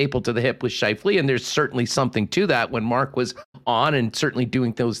essentially stapled to the hip with Scheifele, and there's certainly something to that when Mark was on and certainly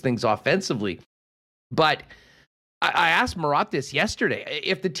doing those things offensively. But I asked Malott this yesterday.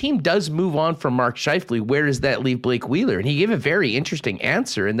 If the team does move on from Mark Scheifele, where does that leave Blake Wheeler? And he gave a very interesting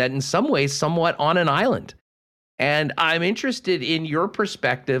answer, in that in some ways somewhat on an island. And I'm interested in your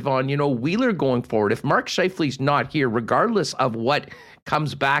perspective on, Wheeler going forward. If Mark Scheifele's not here, regardless of what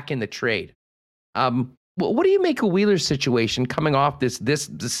comes back in the trade, what do you make of Wheeler's situation coming off this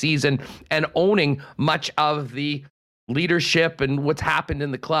season and owning much of the leadership and what's happened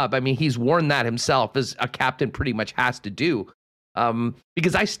in the club? I mean, he's worn that himself, as a captain pretty much has to do.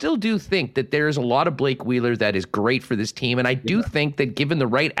 Because I still do think that there's a lot of Blake Wheeler that is great for this team. And I do think that given the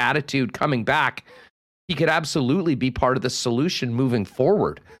right attitude coming back, he could absolutely be part of the solution moving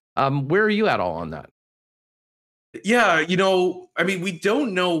forward. Where are you at all on that? Yeah, I mean, we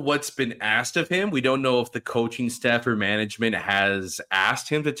don't know what's been asked of him. We don't know if the coaching staff or management has asked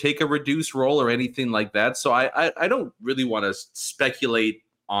him to take a reduced role or anything like that. So I don't really want to speculate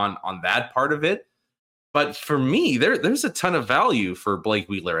on that part of it. But for me, there's a ton of value for Blake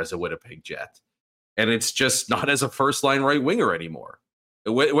Wheeler as a Winnipeg Jet. And it's just not as a first-line right winger anymore.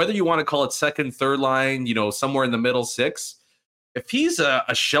 Whether you want to call it second, third line, somewhere in the middle six, if he's a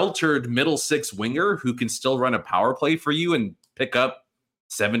sheltered middle six winger who can still run a power play for you and pick up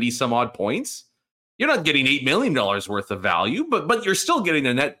 70 some odd points, you're not getting $8 million worth of value, but you're still getting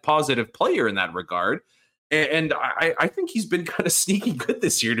a net positive player in that regard. And I think he's been kind of sneaky good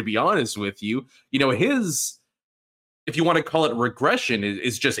this year, to be honest with you. His, if you want to call it regression,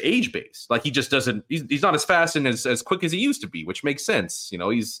 is just age-based. Like, he just doesn't, he's not as fast and as quick as he used to be, which makes sense.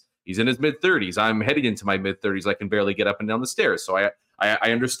 He's in his mid-30s. I'm heading into my mid-30s. I can barely get up and down the stairs. So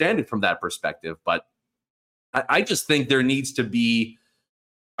I understand it from that perspective. But I just think there needs to be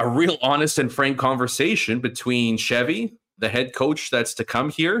a real honest and frank conversation between Chevy, the head coach that's to come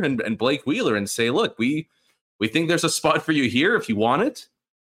here, and Blake Wheeler, and say, look, we think there's a spot for you here if you want it,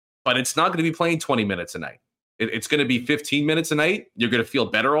 but it's not going to be playing 20 minutes a night. It's going to be 15 minutes a night. You're going to feel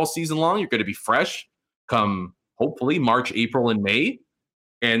better all season long. You're going to be fresh come, hopefully, March, April, and May.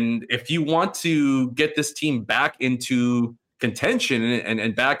 And if you want to get this team back into contention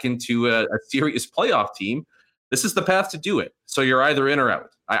and back into a serious playoff team, this is the path to do it. So you're either in or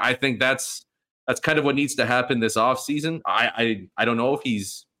out. I think that's kind of what needs to happen this offseason. I don't know if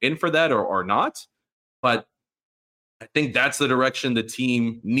he's in for that or not, but I think that's the direction the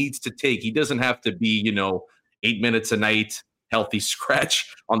team needs to take. He doesn't have to be, 8 minutes a night, healthy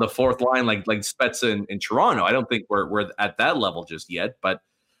scratch on the fourth line like Spezza in Toronto. I don't think we're at that level just yet, but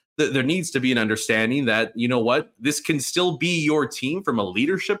there needs to be an understanding that, this can still be your team from a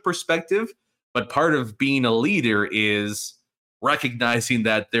leadership perspective, but part of being a leader is recognizing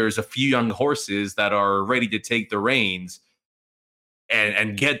that there's a few young horses that are ready to take the reins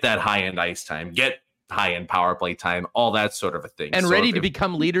and get that high-end ice time, get high-end power play time, all that sort of a thing. And ready to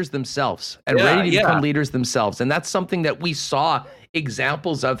become leaders themselves. And that's something that we saw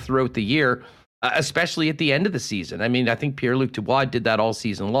examples of throughout the year, especially at the end of the season. I mean, I think Pierre-Luc Dubois did that all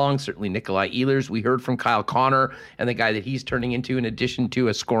season long. Certainly Nikolai Ehlers. We heard from Kyle Connor and the guy that he's turning into in addition to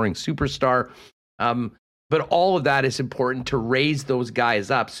a scoring superstar. But all of that is important to raise those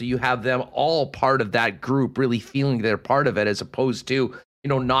guys up so you have them all part of that group, really feeling they're part of it, as opposed to,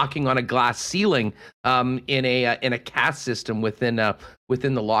 knocking on a glass ceiling in a caste system within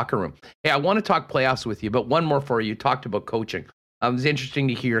the locker room. Hey, I want to talk playoffs with you, but one more for you. You talked about coaching. It's interesting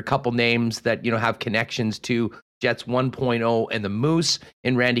to hear a couple names that, have connections to Jets 1.0 and the Moose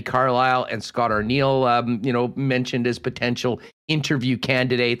in Randy Carlyle and Scott Arniel, mentioned as potential interview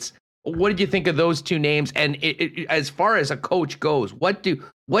candidates. What did you think of those two names? And as far as a coach goes, what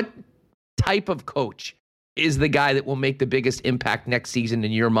type of coach is the guy that will make the biggest impact next season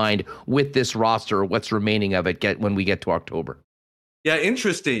in your mind with this roster, or what's remaining of it when we get to October? Yeah,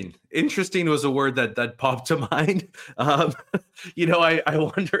 interesting. Interesting was a word that popped to mind. I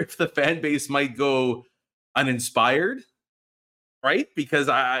wonder if the fan base might go uninspired, right? Because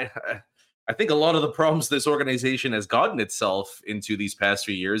I think a lot of the problems this organization has gotten itself into these past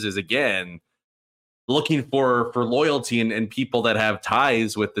few years is, again, looking for loyalty and people that have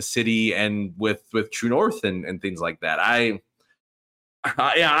ties with the city and with True North and things like that.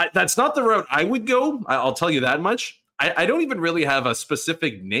 That's not the route I would go. I'll tell you that much. I don't even really have a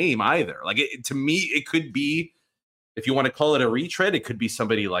specific name either. Like, to me, it could be, if you want to call it a retread, it could be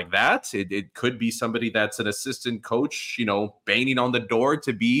somebody like that. It could be somebody that's an assistant coach, banging on the door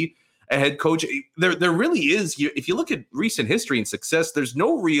to be a head coach. There really is. If you look at recent history and success, there's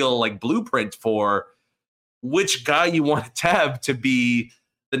no real blueprint for which guy you want to have to be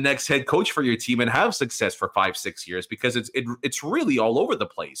the next head coach for your team and have success for 5-6 years, because it's really all over the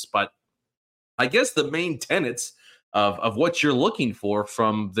place. But I guess the main tenets of what you're looking for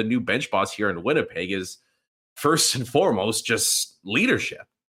from the new bench boss here in Winnipeg is, first and foremost, just leadership.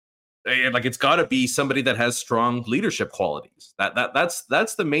 It's got to be somebody that has strong leadership qualities.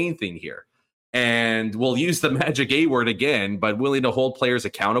 That's the main thing here. and we'll use the magic A word again, but willing to hold players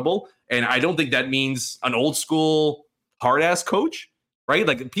accountable. And I don't think that means an old school hard ass coach, right?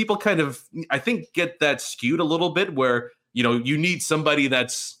 Like people kind of, I think, get that skewed a little bit where, you need somebody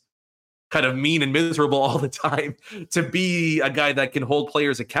that's kind of mean and miserable all the time to be a guy that can hold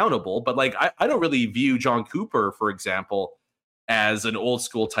players accountable. But like, I don't really view John Cooper, for example, as an old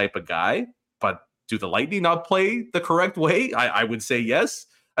school type of guy. But do the Lightning not play the correct way? I would say yes.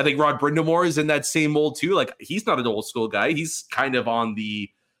 I think Rod Brindamore is in that same mold too. Like, he's not an old school guy. He's kind of on the,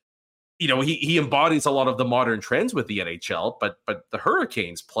 he embodies a lot of the modern trends with the NHL, but the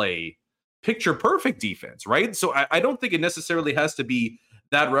Hurricanes play picture perfect defense, right? So I don't think it necessarily has to be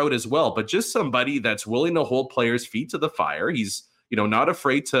that route as well, but just somebody that's willing to hold players' feet to the fire. He's, not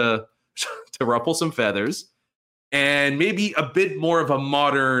afraid to ruffle some feathers, and maybe a bit more of a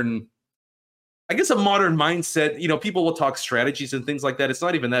modern mindset. People will talk strategies and things like that. It's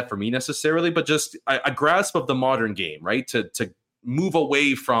not even that for me necessarily, but just a grasp of the modern game, right? To move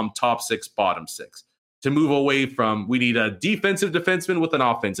away from top six, bottom six, to move away from, we need a defensive defenseman with an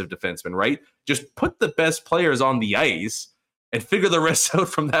offensive defenseman, right? Just put the best players on the ice and figure the rest out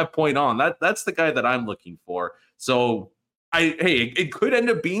from that point on. That's the guy that I'm looking for. So it could end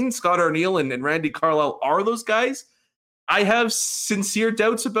up being Scott Arniel and Randy Carlyle are those guys. I have sincere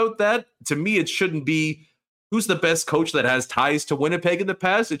doubts about that. To me, it shouldn't be who's the best coach that has ties to Winnipeg in the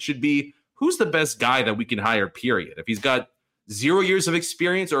past. It should be who's the best guy that we can hire, period. If he's got 0 years of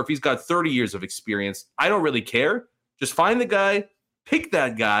experience or if he's got 30 years of experience, I don't really care. Just find the guy, pick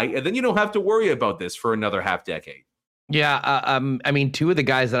that guy, and then you don't have to worry about this for another half decade. Yeah, two of the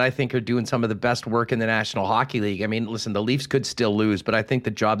guys that I think are doing some of the best work in the National Hockey League. Listen, the Leafs could still lose, but I think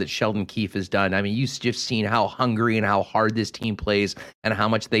the job that Sheldon Keefe has done, you've just seen how hungry and how hard this team plays and how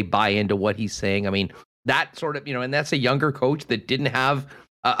much they buy into what he's saying. That sort of, and that's a younger coach that didn't have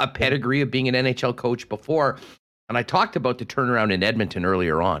a pedigree of being an NHL coach before. And I talked about the turnaround in Edmonton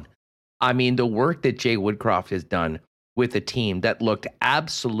earlier on. The work that Jay Woodcroft has done with a team that looked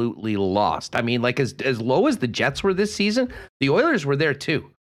absolutely lost. As low as the Jets were this season, the Oilers were there too.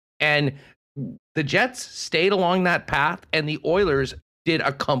 And the Jets stayed along that path, and the Oilers did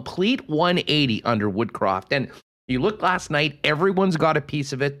a complete 180 under Woodcroft. And you look last night, everyone's got a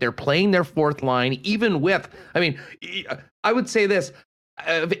piece of it. They're playing their fourth line, even with, I would say this,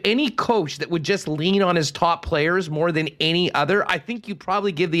 of any coach that would just lean on his top players more than any other, I think you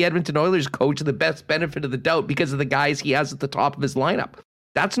probably give the Edmonton Oilers coach the best benefit of the doubt because of the guys he has at the top of his lineup.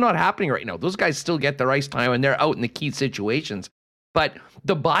 That's not happening right now. Those guys still get their ice time and they're out in the key situations. But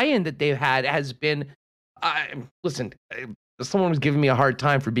the buy-in that they've had has been, listen, someone was giving me a hard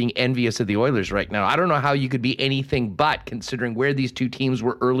time for being envious of the Oilers right now. I don't know how you could be anything but, considering where these two teams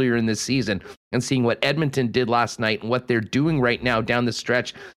were earlier in this season and seeing what Edmonton did last night and what they're doing right now down the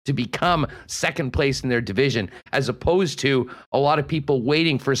stretch to become second place in their division, as opposed to a lot of people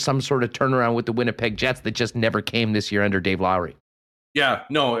waiting for some sort of turnaround with the Winnipeg Jets that just never came this year under Dave Lowry. Yeah,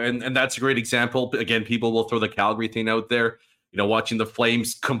 no, and that's a great example. Again, people will throw the Calgary thing out there. Watching the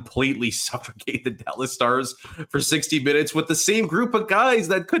Flames completely suffocate the Dallas Stars for 60 minutes with the same group of guys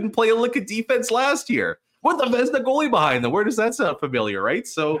that couldn't play a lick of defense last year. What the best the goalie behind them? Where does that sound familiar, right?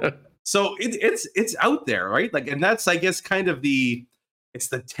 So it's out there, right? Like, and that's, I guess, kind of it's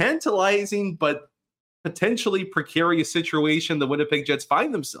the tantalizing but potentially precarious situation the Winnipeg Jets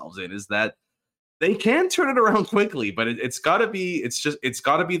find themselves in, is that they can turn it around quickly, but it's got to be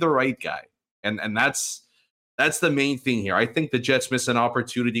the right guy, and that's the main thing here. I think the Jets missed an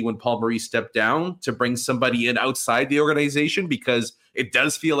opportunity when Paul Maurice stepped down to bring somebody in outside the organization, because it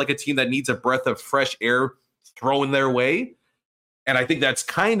does feel like a team that needs a breath of fresh air thrown their way. And I think that's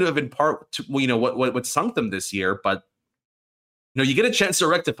kind of in part to, what sunk them this year. But you get a chance to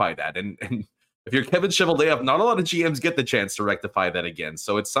rectify that. And if you're Kevin Cheveldayoff, not a lot of GMs get the chance to rectify that again.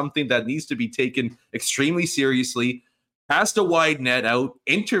 So it's something that needs to be taken extremely seriously. Cast a wide net out,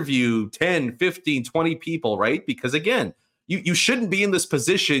 interview 10, 15, 20 people, right? Because again, you shouldn't be in this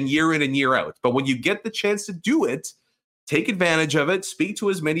position year in and year out. But when you get the chance to do it, take advantage of it, speak to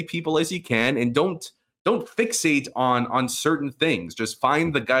as many people as you can, and don't fixate on certain things. Just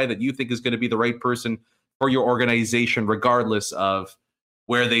find the guy that you think is going to be the right person for your organization, regardless of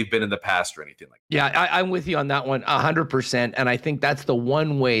where they've been in the past or anything like that. Yeah, I'm with you on that one 100%. And I think that's the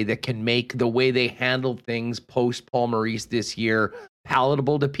one way that can make the way they handle things post Paul Maurice this year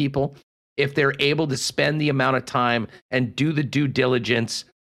palatable to people. If they're able to spend the amount of time and do the due diligence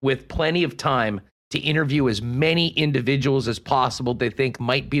with plenty of time to interview as many individuals as possible they think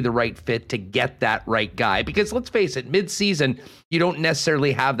might be the right fit to get that right guy. Because let's face it, mid-season, you don't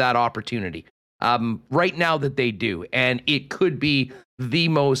necessarily have that opportunity. right now that they do. And it could be the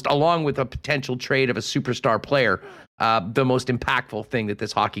most, along with a potential trade of a superstar player, the most impactful thing that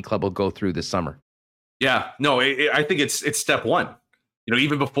this hockey club will go through this summer. Yeah, no, I think it's step one.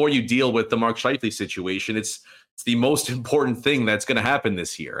 Even before you deal with the Mark Scheifele situation, it's the most important thing that's going to happen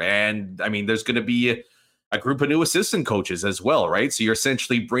this year. And I mean, there's going to be a group of new assistant coaches as well, right? So you're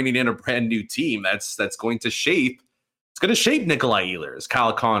essentially bringing in a brand new team that's going to shape. It's going to shape Nikolai Ehlers,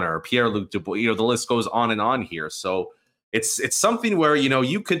 Kyle Connor, Pierre-Luc Dubois. The list goes on and on here. So it's something where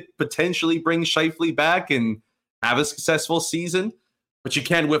you could potentially bring Scheifele back and have a successful season, but you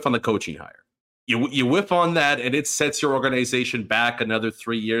can't whiff on the coaching hire. You whiff on that, and it sets your organization back another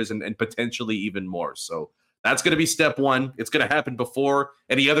 3 years and potentially even more. So that's going to be step one. It's going to happen before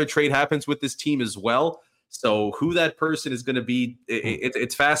any other trade happens with this team as well. So who that person is going to be,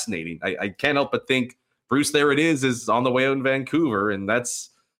 it's fascinating. I can't help but think Bruce, there it is on the way out in Vancouver, and it's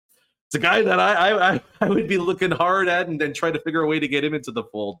a guy that I would be looking hard at and then try to figure a way to get him into the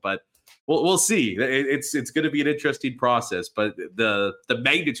fold. But we'll see. It's going to be an interesting process, but the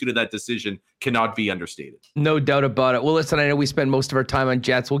magnitude of that decision cannot be understated. No doubt about it. Well, listen, I know we spend most of our time on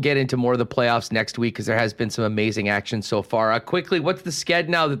Jets. We'll get into more of the playoffs next week because there has been some amazing action so far. Quickly, what's the sked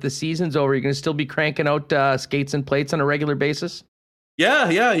now that the season's over? You're going to still be cranking out skates and plates on a regular basis? Yeah.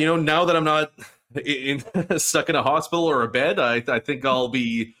 Now that I'm not stuck in a hospital or a bed, I think I'll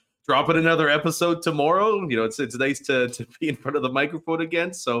be dropping another episode tomorrow. It's nice to be in front of the microphone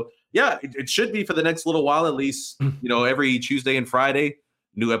again. So yeah, it should be for the next little while at least. Every Tuesday and Friday,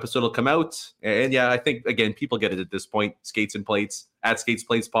 new episode will come out. And yeah, I think again, people get it at this point. Skates and Plates at Skates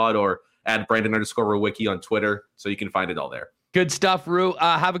Plates Pod or at Brandon_Rewucki on Twitter. So you can find it all there. Good stuff, Rue.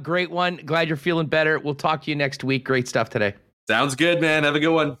 Have a great one. Glad you're feeling better. We'll talk to you next week. Great stuff today. Sounds good, man. Have a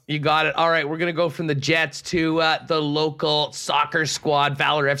good one. You got it. All right, we're going to go from the Jets to the local soccer squad.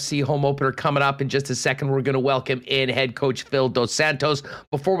 Valor FC home opener coming up in just a second. We're going to welcome in head coach Phil Dos Santos.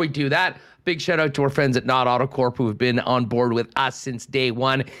 Before we do that, big shout out to our friends at Knott Auto Corp who have been on board with us since day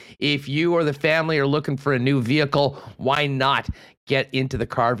one. If you or the family are looking for a new vehicle, why not get into the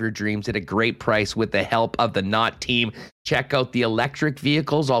car of your dreams at a great price with the help of the Knott team? Check out the electric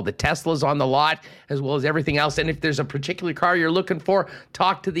vehicles, all the Teslas on the lot, as well as everything else. And if there's a particular car you're looking for,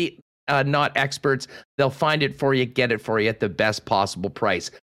 talk to the Knott experts. They'll find it for you, get it for you at the best possible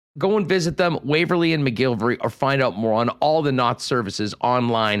price. Go and visit them, Waverly and McGillivray, or find out more on all the Knott services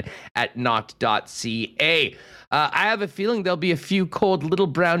online at knott.ca. I have a feeling there'll be a few cold little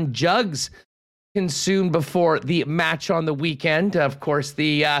brown jugs consumed before the match on the weekend. Of course,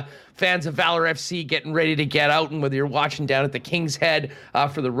 the fans of Valor FC getting ready to get out, and whether you're watching down at the King's Head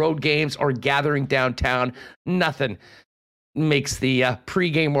for the road games or gathering downtown, nothing makes the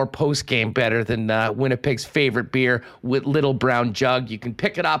pregame or postgame better than Winnipeg's favorite beer with Little Brown Jug. You can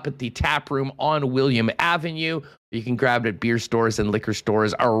pick it up at the tap room on William Avenue. You can grab it at beer stores and liquor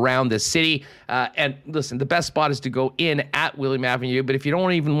stores around the city. And listen, the best spot is to go in at William Avenue. But if you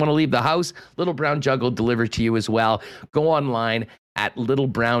don't even want to leave the house, Little Brown Jug will deliver to you as well. Go online at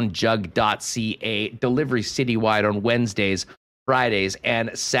littlebrownjug.ca. Delivery citywide on Wednesdays, Fridays,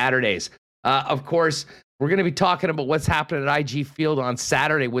 and Saturdays. Of course, we're going to be talking about what's happening at IG Field on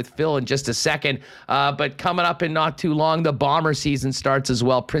Saturday with Phil in just a second. But coming up in not too long, the Bomber season starts as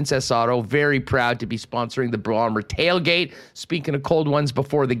well. Princess Auto, very proud to be sponsoring the Bomber Tailgate. Speaking of cold ones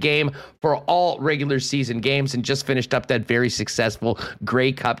before the game, for all regular season games, and just finished up that very successful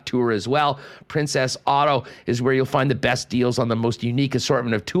Grey Cup tour as well. Princess Auto is where you'll find the best deals on the most unique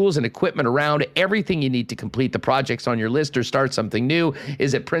assortment of tools and equipment around. Everything you need to complete the projects on your list or start something new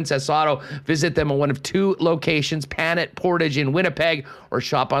is at Princess Auto. Visit them on one of two locations, Panet, Portage in Winnipeg, or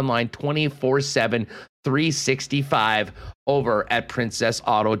shop online 24/7, 365 over at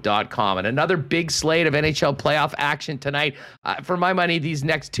princessauto.com. And another big slate of NHL playoff action tonight. For my money, these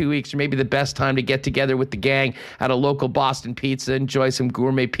next 2 weeks are maybe the best time to get together with the gang at a local Boston Pizza, enjoy some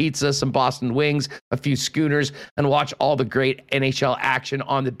gourmet pizza, some Boston wings, a few schooners, and watch all the great NHL action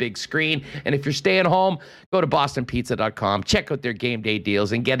on the big screen. And if you're staying home, go to bostonpizza.com, check out their game day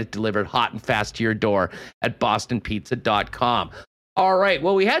deals, and get it delivered hot and fast to your door at bostonpizza.com. All right,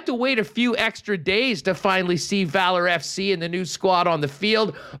 well, we had to wait a few extra days to finally see Valor FC and the new squad on the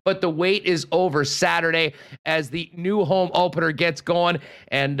field, but the wait is over Saturday as the new home opener gets going,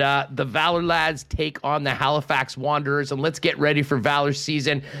 and the Valor lads take on the Halifax Wanderers. And let's get ready for Valor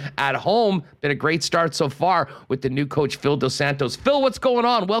season at home. Been a great start so far with the new coach, Phil Dos Santos. Phil, what's going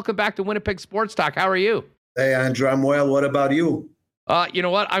on? Welcome back to Winnipeg Sports Talk. How are you? Hey, Andrew, I'm well. What about you? You know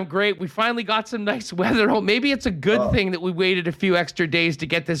what? I'm great. We finally got some nice weather. Maybe it's a good thing that we waited a few extra days to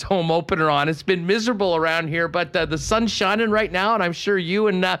get this home opener on. It's been miserable around here, but the sun's shining right now, and I'm sure you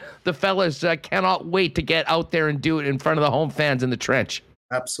and the fellas cannot wait to get out there and do it in front of the home fans in the trench.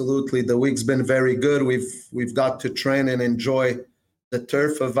 Absolutely. The week's been very good. We've got to train and enjoy the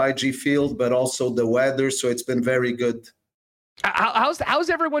turf of IG Field, but also the weather, so it's been very good. How's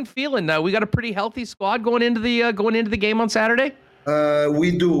everyone feeling? We got a pretty healthy squad going into the game on Saturday.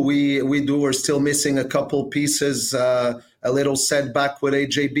 We do. We're still missing a couple pieces. A little setback with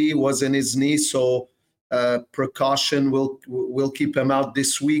AJB was in his knee, so precaution. We'll keep him out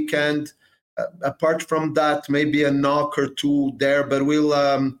this weekend. Apart from that, maybe a knock or two there, but we'll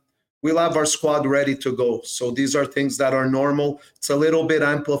have our squad ready to go. So these are things that are normal. It's a little bit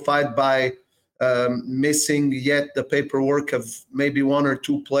amplified by missing yet the paperwork of maybe one or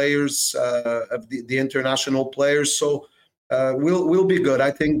two players of the international players. So. We'll be good.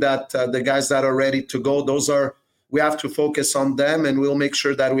 I think that the guys that are ready to go, we have to focus on them, and we'll make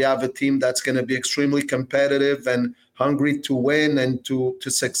sure that we have a team that's going to be extremely competitive and hungry to win and to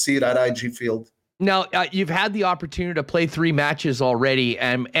succeed at IG Field. Now, you've had the opportunity to play 3 matches already,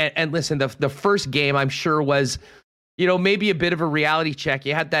 and listen, the first game I'm sure was, maybe a bit of a reality check.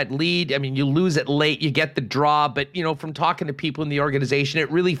 You had that lead. I mean, you lose it late, you get the draw, but, from talking to people in the organization,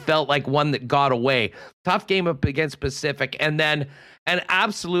 it really felt like one that got away. Tough game up against Pacific, and then an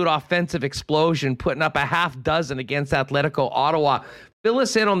absolute offensive explosion, putting up a half dozen against Atletico Ottawa. Fill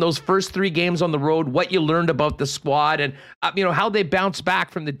us in on those first 3 games on the road, what you learned about the squad, and, how they bounced back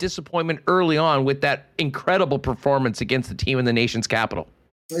from the disappointment early on with that incredible performance against the team in the nation's capital.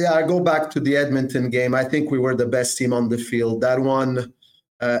 Yeah, I go back to the Edmonton game. I think we were the best team on the field. That one,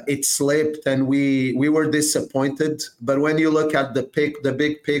 it slipped, and we were disappointed. But when you look at the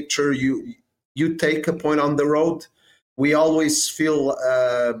big picture, you take a point on the road. We always feel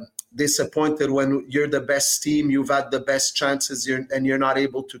disappointed when you're the best team, you've had the best chances, and you're not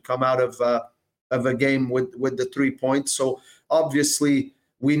able to come out of a game with the 3 points. So obviously,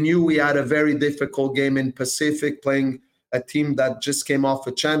 we knew we had a very difficult game in Pacific, playing a team that just came off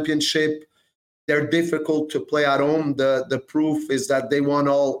a championship. They're difficult to play at home. The proof is that they won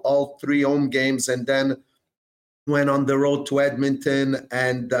all 3 home games, and then went on the road to Edmonton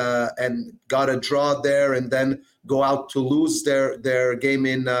and got a draw there, and then go out to lose their game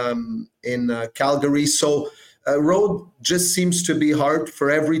in Calgary. So road just seems to be hard for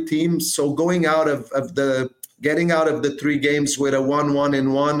every team. So getting out of the 3 games with a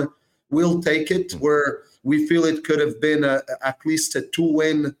 1-1-1, we'll take it. We feel it could have been at least a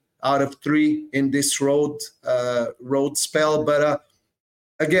 2-win out of 3 in this road spell. But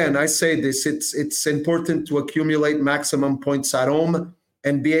again, I say this: it's important to accumulate maximum points at home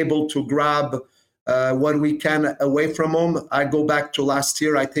and be able to grab what we can away from home. I go back to last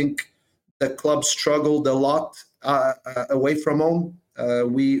year. I think the club struggled a lot away from home.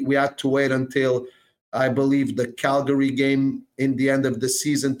 We had to wait until, I believe, the Calgary game in the end of the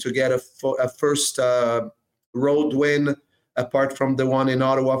season to get a first road win, apart from the one in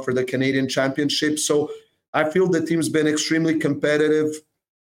Ottawa for the Canadian Championship. So I feel the team's been extremely competitive,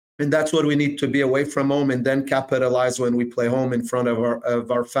 and that's what we need to be away from home, and then capitalize when we play home in front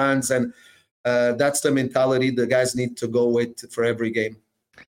of our fans. And that's the mentality the guys need to go with for every game.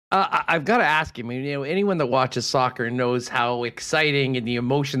 I've got to ask you, anyone that watches soccer knows how exciting and the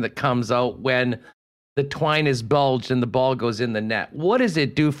emotion that comes out when the twine is bulged and the ball goes in the net. What does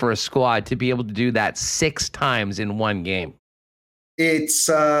it do for a squad to be able to do that 6 times in one game? It's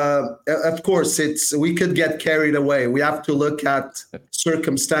of course we could get carried away. We have to look at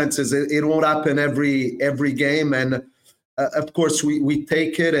circumstances. It won't happen every game, and of course we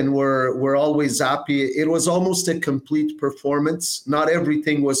take it, and we're always happy. It was almost a complete performance. Not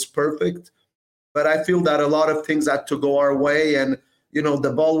everything was perfect, but I feel that a lot of things had to go our way, and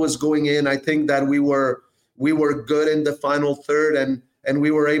the ball was going in. I think that we were good in the final third, and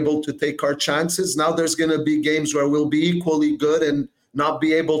we were able to take our chances. Now there's going to be games where we'll be equally good and not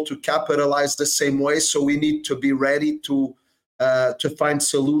be able to capitalize the same way. So we need to be ready to find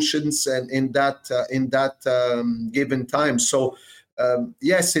solutions and in that given time. So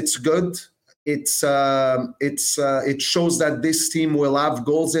yes, it's good. It shows that this team will have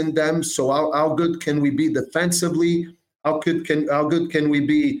goals in them. So how good can we be defensively? How good can we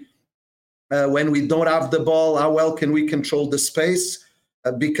be when we don't have the ball? How well can we control the space?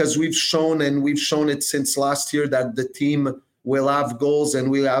 Because we've shown it since last year that the team will have goals,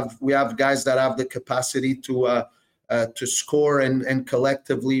 and we have guys that have the capacity to score and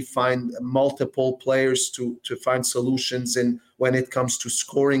collectively find multiple players to find solutions in when it comes to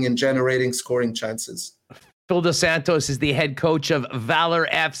scoring and generating scoring chances. Phil Santos is the head coach of Valor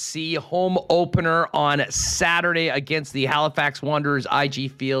FC. Home opener on Saturday against the Halifax Wanderers, IG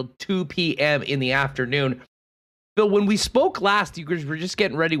Field, 2 p.m. in the afternoon. Phil, when we spoke last, you guys were just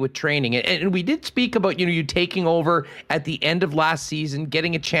getting ready with training, and we did speak about, you taking over at the end of last season,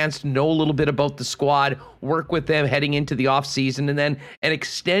 getting a chance to know a little bit about the squad, work with them heading into the off season, and then an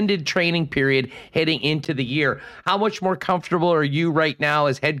extended training period heading into the year. How much more comfortable are you right now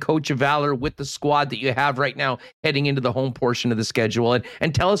as head coach of Valor with the squad that you have right now heading into the home portion of the schedule?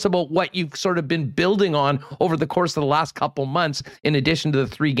 And tell us about what you've sort of been building on over the course of the last couple months, in addition to the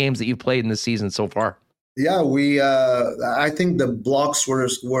 3 games that you've played in the season so far. Yeah, I think the blocks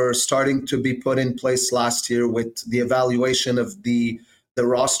were starting to be put in place last year with the evaluation of the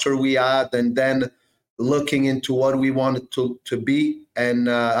roster we had, and then looking into what we wanted to be and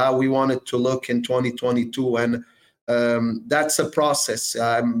how we wanted to look in 2022. And that's a process.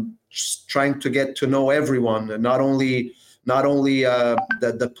 I'm just trying to get to know everyone, not only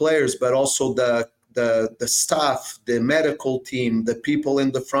the players, but also the staff, the medical team, the people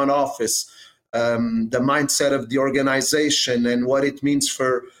in the front office. The mindset of the organization and what it means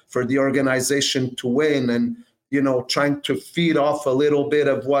for the organization to win, and trying to feed off a little bit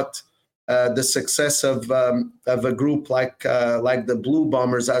of what the success of a group like the Blue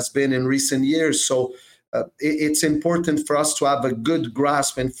Bombers has been in recent years. So it's important for us to have a good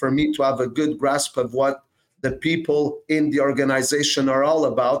grasp, and for me to have a good grasp of what the people in the organization are all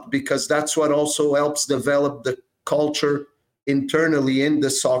about, because that's what also helps develop the culture internally in the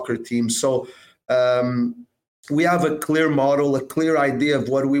soccer team. So we have a clear model, a clear idea of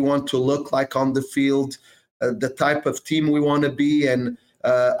what we want to look like on the field, the type of team we want to be, and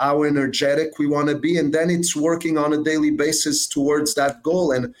how energetic we want to be. And then it's working on a daily basis towards that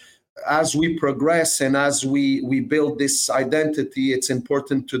goal. And as we progress and as we build this identity, it's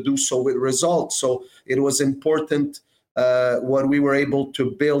important to do so with results. So it was important what we were able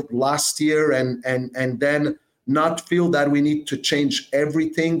to build last year, and then not feel that we need to change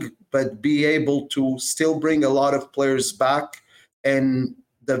everything, but be able to still bring a lot of players back and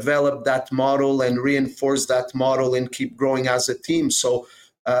develop that model and reinforce that model and keep growing as a team. So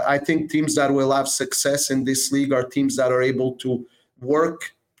I think teams that will have success in this league are teams that are able to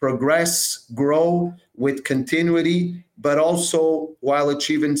work, progress, grow with continuity, but also while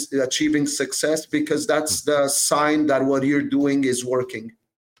achieving success, because that's the sign that what you're doing is working.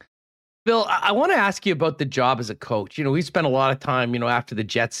 Bill, I want to ask you about the job as a coach. We spent a lot of time, after the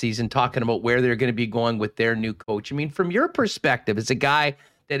Jets season talking about where they're going to be going with their new coach. I mean, from your perspective, as a guy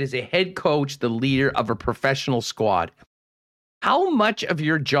that is a head coach, the leader of a professional squad, how much of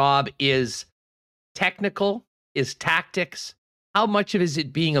your job is technical, is tactics? How much of it is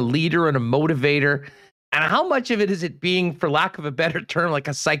it being a leader and a motivator? And how much of it is it being, for lack of a better term, like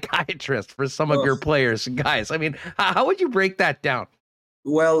a psychiatrist for some of your players and guys? I mean, how would you break that down?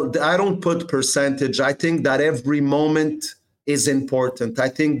 Well, I don't put percentage. I think that every moment is important. I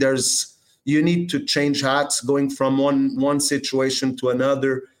think you need to change hats going from one situation to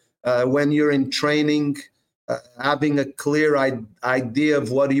another. When you're in training, having a clear idea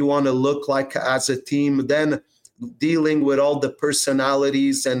of what you want to look like as a team, then dealing with all the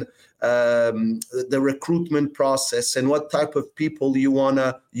personalities and the recruitment process and what type of people you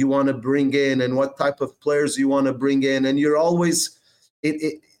wanna bring in and what type of players you want to bring in, and you're always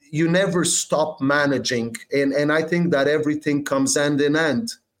you never stop managing, and I think that everything comes hand in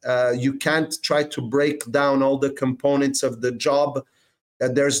hand. You can't try to break down all the components of the job.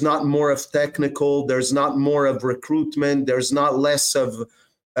 There's not more of technical, there's not more of recruitment, there's not less of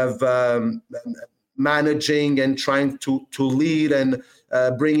managing and trying to lead and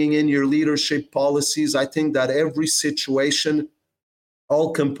bringing in your leadership policies. I think that every situation,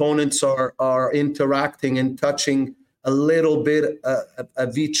 all components are interacting and touching a little bit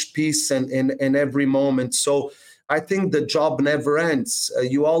of each piece and in every moment. So I think the job never ends.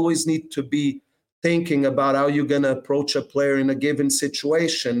 You always need to be thinking about how you're going to approach a player in a given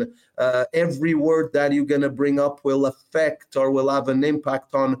situation. Every word that you're going to bring up will affect or will have an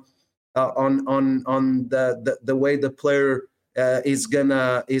impact on the way the player is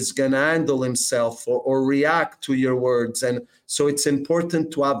gonna handle himself or react to your words. And so it's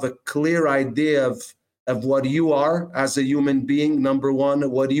important to have a clear idea of what you are as a human being, number one,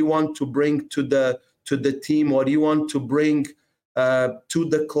 what you want to bring to the team, what you want to bring to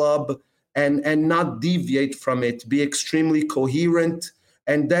the club, and not deviate from it. Be extremely coherent.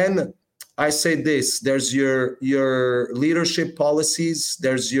 And then I say this, there's your leadership policies,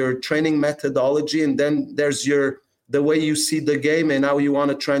 there's your training methodology, and then there's the way you see the game and how you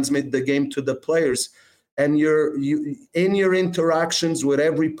want to transmit the game to the players. And in your interactions with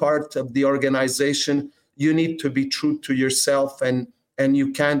every part of the organization, you need to be true to yourself, and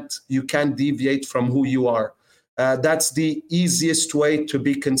you can't deviate from who you are. That's the easiest way to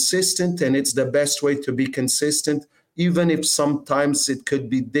be consistent, and it's the best way to be consistent, even if sometimes it could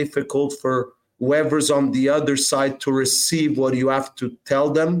be difficult for whoever's on the other side to receive what you have to tell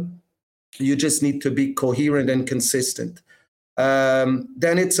them. You just need to be coherent and consistent.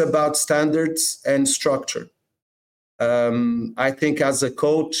 Then it's about standards and structure. I think as a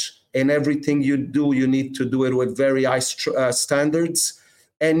coach, in everything you do, you need to do it with very high standards,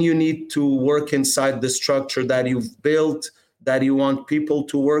 and you need to work inside the structure that you've built, that you want people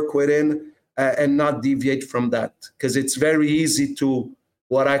to work within, and not deviate from that. Because it's very easy to,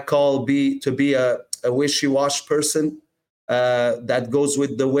 what I call, be a wishy-washy person that goes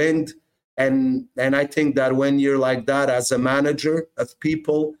with the wind. And I think that when you're like that as a manager of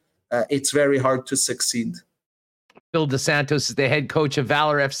people, it's very hard to succeed. Phil Santos is the head coach of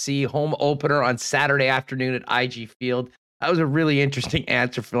Valor FC, home opener on Saturday afternoon at IG Field. That was a really interesting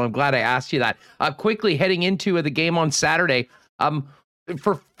answer, Phil. I'm glad I asked you that. Quickly heading into the game on Saturday,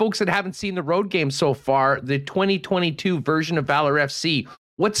 for folks that haven't seen the road game so far, the 2022 version of Valor FC,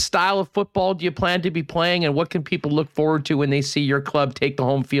 what style of football do you plan to be playing, and what can people look forward to when they see your club take the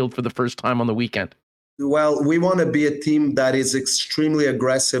home field for the first time on the weekend? Well, we want to be a team that is extremely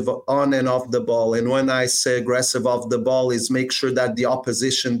aggressive on and off the ball. And when I say aggressive off the ball, is make sure that the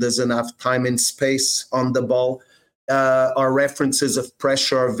opposition doesn't have time and space on the ball. Our references of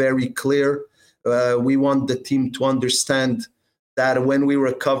pressure are very clear. We want the team to understand that when we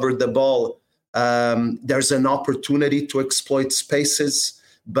recover the ball, there's an opportunity to exploit spaces.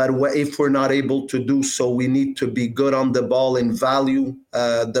 But if we're not able to do so, we need to be good on the ball and value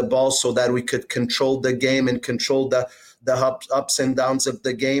the ball so that we could control the game and control the ups and downs of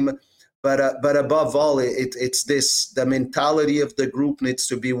the game. But above all, it's this: the mentality of the group needs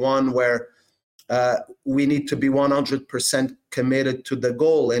to be one where we need to be 100% committed to the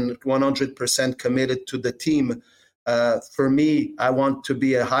goal and 100% committed to the team. For me, I want to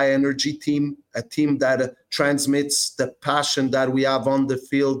be a high energy team, a team that transmits the passion that we have on the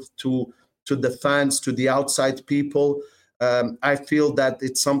field to the fans, to the outside people. I feel that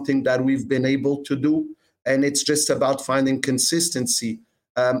it's something that we've been able to do, and it's just about finding consistency.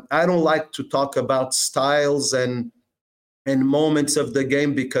 I don't like to talk about styles and moments of the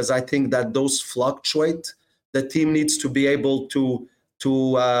game because I think that those fluctuate. The team needs to be able to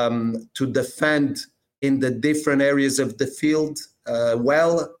defend in the different areas of the field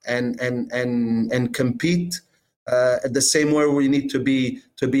well and compete. At the same way, we need to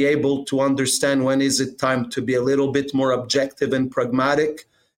be able to understand when is it time to be a little bit more objective and pragmatic,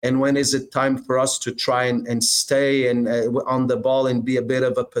 and when is it time for us to try and stay on the ball and be a bit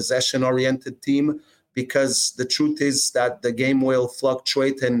of a possession-oriented team. Because the truth is that the game will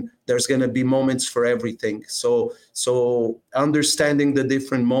fluctuate and there's going to be moments for everything. So understanding the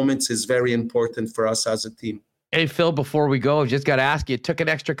different moments is very important for us as a team. Hey, Phil, before we go, I've just got to ask you, it took an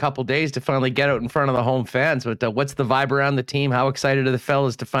extra couple days to finally get out in front of the home fans, but what's the vibe around the team? How excited are the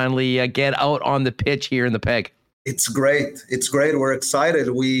fellas to finally get out on the pitch here in the Peg? It's great. It's great. We're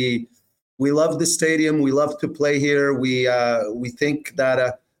excited. We love the stadium. We love to play here. We think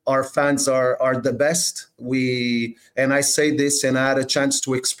that our fans are the best. And I say this, and I had a chance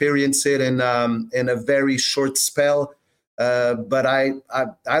to experience it in a very short spell. But I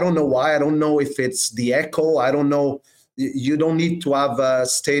don't know why. I don't know if it's the echo. I don't know. You don't need to have a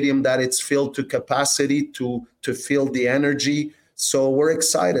stadium that it's filled to capacity to feel the energy. So we're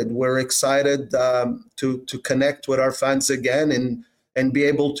excited. We're excited to connect with our fans again and be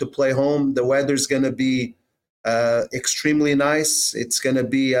able to play home. The weather's going to be extremely nice. It's going to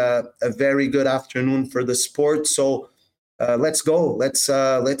be a very good afternoon for the sport. So let's go. Let's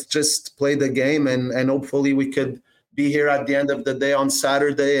just play the game, and hopefully we could be here at the end of the day on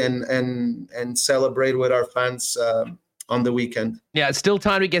Saturday and celebrate with our fans on the weekend. Yeah, it's still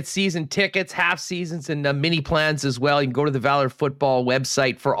time to get season tickets, half seasons, and mini plans as well. You can go to the Valor Football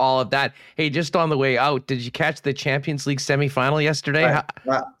website for all of that. Hey, just on the way out, did you catch the Champions League semifinal yesterday?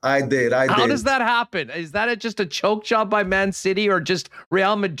 I did. How does that happen? Is that just a choke job by Man City, or just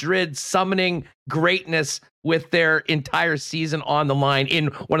Real Madrid summoning greatness with their entire season on the line in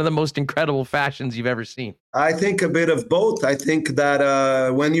one of the most incredible fashions you've ever seen? I think a bit of both. I think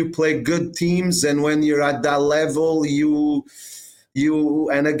that when you play good teams and when you're at that level, you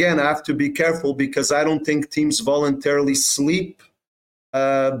and again, I have to be careful because I don't think teams voluntarily sleep.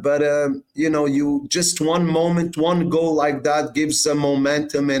 But you just one moment, one goal like that gives a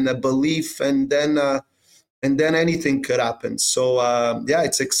momentum and a belief, and then anything could happen. So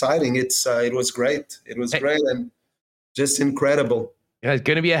it's exciting. It was great. It was great and just incredible. Yeah, it's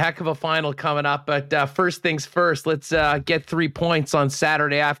going to be a heck of a final coming up. But first things first, let's get 3 points on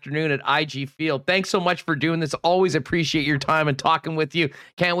Saturday afternoon at IG Field. Thanks so much for doing this. Always appreciate your time and talking with you.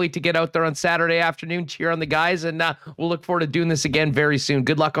 Can't wait to get out there on Saturday afternoon, cheer on the guys, and we'll look forward to doing this again very soon.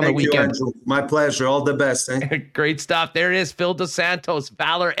 Good luck on the weekend. You, my pleasure. All the best. Great stuff. There it is, Phil Santos,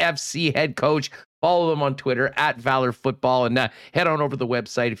 Valor FC head coach. Follow them on Twitter at Valor Football, and head on over to the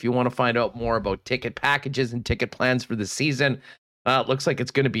website if you want to find out more about ticket packages and ticket plans for the season. It looks like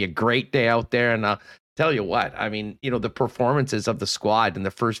it's going to be a great day out there. And tell you what, I mean, the performances of the squad in the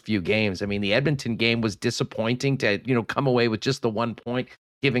first few games. I mean, the Edmonton game was disappointing to, come away with just the 1 point,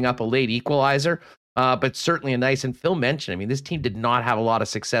 giving up a late equalizer. But certainly a nice, and Phil mentioned, I mean, this team did not have a lot of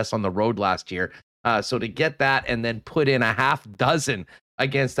success on the road last year. So to get that and then put in a half dozen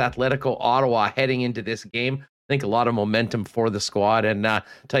against Atletico Ottawa heading into this game, I think a lot of momentum for the squad. And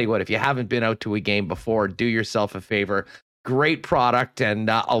tell you what, if you haven't been out to a game before, do yourself a favor. Great product and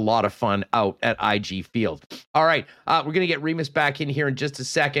a lot of fun out at IG Field. All right, we're going to get Remus back in here in just a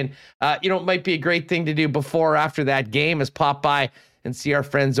second. It might be a great thing to do before or after that game is pop by and see our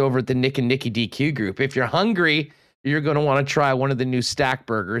friends over at the Nick and Nicky DQ group. If you're hungry, you're going to want to try one of the new stack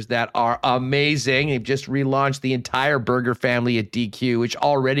burgers that are amazing. They've just relaunched the entire burger family at DQ, which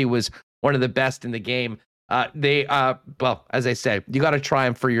already was one of the best in the game. Well, as I said, you got to try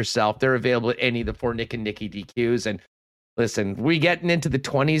them for yourself. They're available at any of the 4 Nick and Nicky DQs. And listen, we're getting into the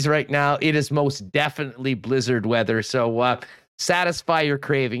 20s right now. It is most definitely blizzard weather. So satisfy your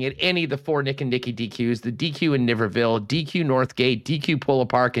craving at any of the 4 Nick and Nicky DQs, the DQ in Niverville, DQ Northgate, DQ Polo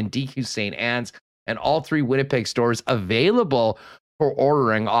Park, and DQ St. Anne's, and all 3 Winnipeg stores available for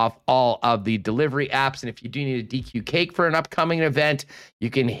ordering off all of the delivery apps. And if you do need a DQ cake for an upcoming event,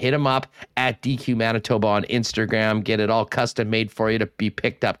 you can hit them up at DQ Manitoba on Instagram. Get it all custom made for you to be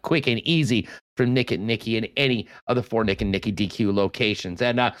picked up quick and easy from Nick and Nicky in any of the 4 Nick and Nicky DQ locations.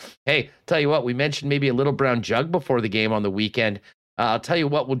 And hey, tell you what, we mentioned maybe a little brown jug before the game on the weekend. I'll tell you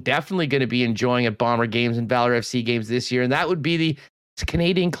what, we're definitely going to be enjoying at Bomber games and Valor FC games this year, and that would be the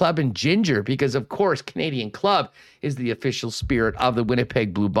Canadian Club and Ginger, because of course Canadian Club is the official spirit of the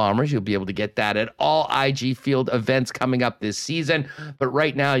Winnipeg Blue Bombers. You'll be able to get that at all IG Field events coming up this season, but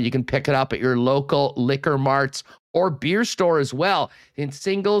right now you can pick it up at your local liquor marts or beer store as well, in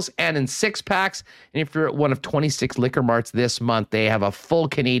singles and in 6-packs. And if you're at one of 26 liquor marts this month, they have a full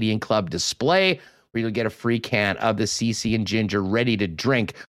Canadian Club display where you'll get a free can of the CC and Ginger ready to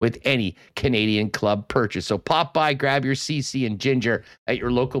drink with any Canadian Club purchase. So pop by, grab your CC and Ginger at your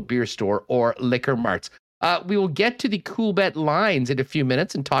local beer store or liquor marts. We will get to the Cool Bet lines in a few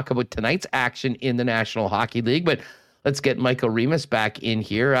minutes and talk about tonight's action in the National Hockey League, but let's get Michael Remus back in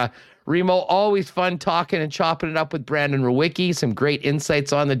here. Remo, always fun talking and chopping it up with Brandon Rewucki. Some great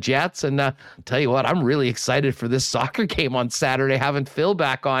insights on the Jets. And tell you what, I'm really excited for this soccer game on Saturday, having Phil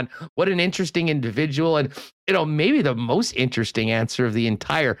back on. What an interesting individual. And, maybe the most interesting answer of the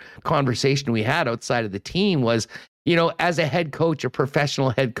entire conversation we had outside of the team was, as a head coach, a professional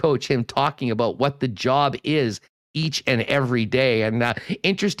head coach, him talking about what the job is each and every day. And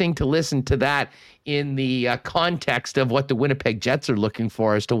interesting to listen to that in the context of what the Winnipeg Jets are looking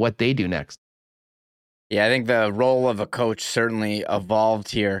for as to what they do next. Yeah, I think the role of a coach certainly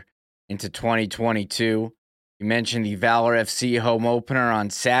evolved here into 2022. You mentioned the Valor FC home opener on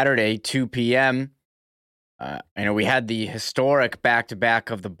Saturday, 2 p.m. We had the historic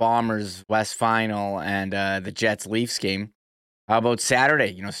back-to-back of the Bombers West Final and the Jets Leafs game. How about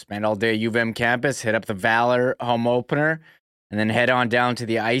Saturday? Spend all day at U of M campus, hit up the Valor home opener, and then head on down to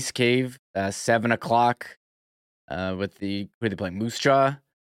the Ice Cave, 7 o'clock with who they play? Moose Jaw?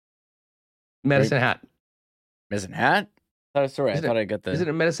 Medicine Hat. Medicine Hat? I thought I got the... Is it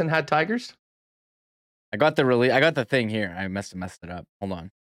a Medicine Hat Tigers? I got the thing here. I messed it up. Hold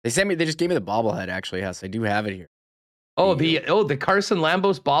on. They just gave me the bobblehead, actually, Hess. I do have it here. Oh, the Carson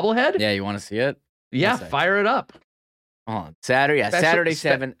Lambos bobblehead? Yeah, you want to see it? Yeah, fire it up. Oh, Saturday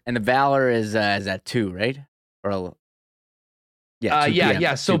 7, and the Valor is at 2, right? Or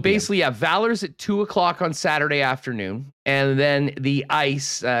yeah. So basically, Valor's at 2 o'clock on Saturday afternoon, and then the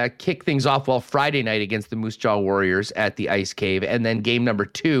Ice kick things off Friday night against the Moose Jaw Warriors at the Ice Cave, and then game number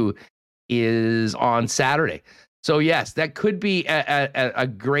 2 is on Saturday. So yes, that could be a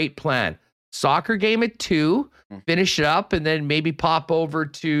great plan. Soccer game at 2, finish it up, and then maybe pop over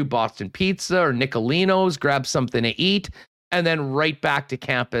to Boston Pizza or Nicolino's, grab something to eat, and then right back to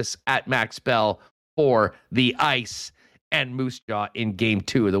campus at Max Bell for the Ice and Moose Jaw in game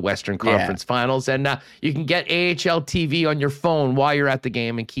 2 of the Western Conference Finals. And you can get AHL TV on your phone while you're at the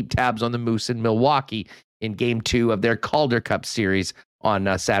game and keep tabs on the Moose in Milwaukee in game 2 of their Calder Cup series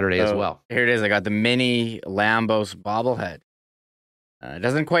on Saturday as well. Here it is. I got the mini Lambos bobblehead.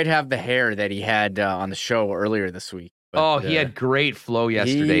 Doesn't quite have the hair that he had on the show earlier this week. But, he had great flow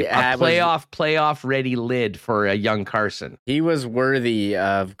yesterday. A playoff ready lid for a young Carson. He was worthy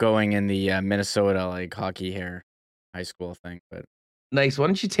of going in the Minnesota like hockey hair high school thing. But nice. Why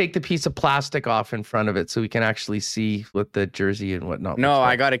don't you take the piece of plastic off in front of it so we can actually see what the jersey and whatnot? No,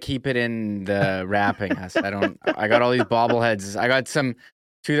 I got to keep it in the wrapping. I got all these bobbleheads. I got some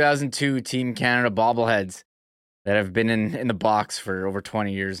 2002 Team Canada bobbleheads that have been in the box for over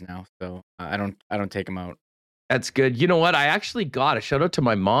 20 years now. So I don't take them out. That's good. You know what? I actually got a shout out to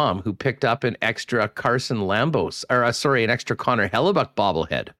my mom who picked up an extra Carson Lambos, an extra Connor Hellebuck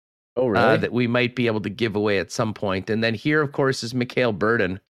bobblehead. Oh, really? That we might be able to give away at some point. And then here, of course, is Mikhail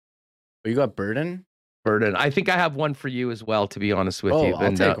Burden. Oh, you got Burden? Burden. I think I have one for you as well, to be honest with you.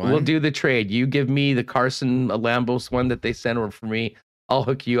 I'll take one. We'll do the trade. You give me the Carson Lambos one that they sent over for me. I'll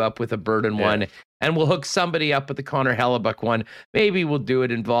hook you up with a Burden one. And we'll hook somebody up with the Connor Hellebuck one. Maybe we'll do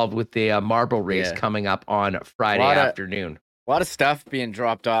it involved with the marble race coming up on Friday afternoon. A lot of stuff being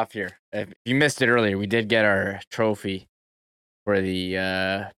dropped off here. If you missed it earlier, we did get our trophy for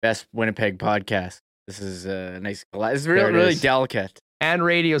the best Winnipeg podcast. This is a nice. It's really delicate. And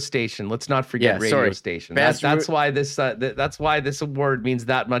radio station. Let's not forget radio station. That's why this award means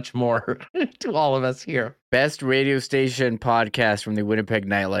that much more to all of us here. Best radio station podcast from the Winnipeg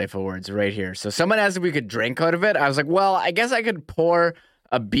Nightlife Awards right here. So someone asked if we could drink out of it. I was like, well, I guess I could pour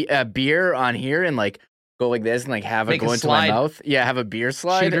a beer on here and like go like this and like have it go into my mouth. Yeah, have a beer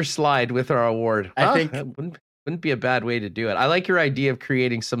slide. Shooter slide with our award. I think that wouldn't be a bad way to do it. I like your idea of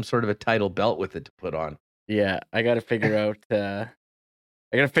creating some sort of a title belt with it to put on. Yeah, I got to figure out.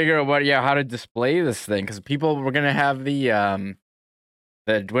 How to display this thing, because we're gonna have the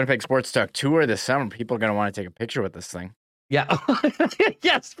Winnipeg Sports Talk tour this summer. People are gonna want to take a picture with this thing. Yeah.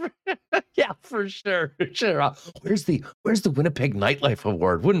 Yes. For sure. Where's the Winnipeg Nightlife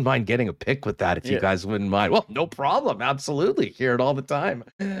Award? Wouldn't mind getting a pic with that if you guys wouldn't mind. Well, no problem. Absolutely. Hear it all the time.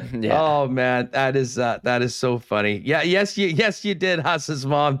 Yeah. Oh man, that is so funny. Yeah. Yes, you did, Huss's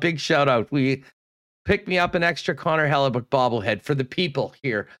mom. Big shout out. We picked me up an extra Connor Hellebuck bobblehead for the people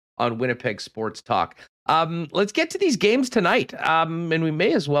here on Winnipeg Sports Talk. Let's get to these games tonight. And we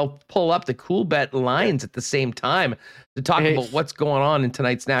may as well pull up the Cool Bet lines at the same time to talk about what's going on in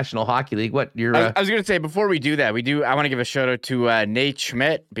tonight's National Hockey League. I was going to say, before we do that, I want to give a shout out to Nate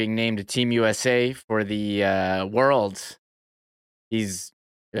Schmidt being named to Team USA for the Worlds. He's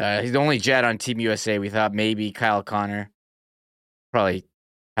the only Jet on Team USA. We thought maybe Kyle Connor probably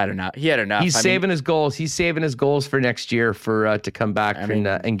had enough. He had enough. He's saving his goals. He's saving his goals for next year to come back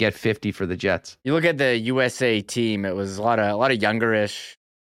and get 50 for the Jets. You look at the USA team; it was a lot of youngerish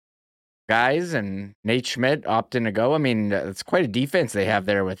guys, and Nate Schmidt opting to go. I mean, it's quite a defense they have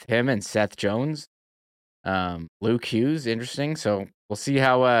there with him and Seth Jones, Luke Hughes. Interesting. So we'll see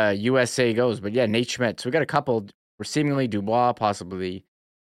how USA goes. But yeah, Nate Schmidt. So we got a couple. We're seemingly Dubois, possibly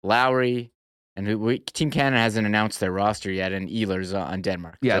Lowry. And Team Canada hasn't announced their roster yet, and Ehlers on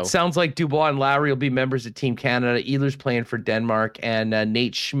Denmark. Yeah, so it sounds like Dubois and Lowry will be members of Team Canada. Ehlers playing for Denmark, and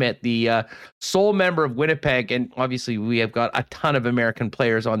Nate Schmidt, the sole member of Winnipeg. And obviously, we have got a ton of American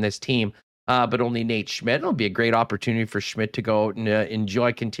players on this team, but only Nate Schmidt. It'll be a great opportunity for Schmidt to go out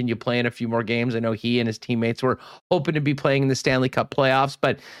and continue playing a few more games. I know he and his teammates were hoping to be playing in the Stanley Cup playoffs,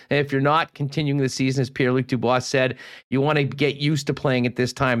 but if you're not continuing the season, as Pierre-Luc Dubois said, you want to get used to playing at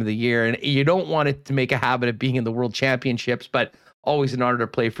this time of the year, and you don't want it to make a habit of being in the World Championships, but always an honor to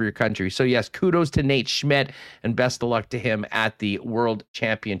play for your country. So yes, kudos to Nate Schmidt, and best of luck to him at the World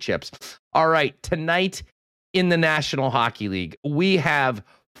Championships. All right, tonight in the National Hockey League, we have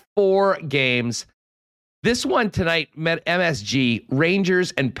 4 games. This one tonight met MSG,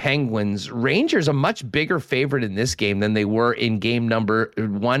 Rangers and Penguins. Rangers a much bigger favorite in this game than they were in game number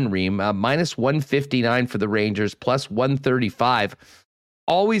 1, Reem. Minus 159 for the Rangers, plus 135.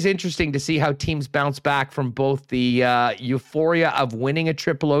 Always interesting to see how teams bounce back from both the euphoria of winning a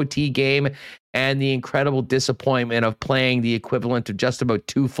triple OT game and the incredible disappointment of playing the equivalent of just about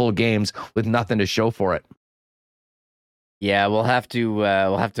 2 full games with nothing to show for it. Yeah, we'll have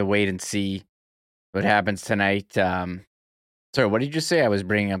to wait and see what happens tonight. Sorry, what did you say? I was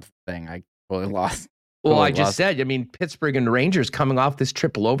bringing up the thing. I totally lost. Well, I just said, Pittsburgh and Rangers coming off this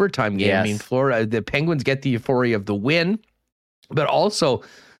triple overtime game. Yes. Florida, the Penguins get the euphoria of the win, but also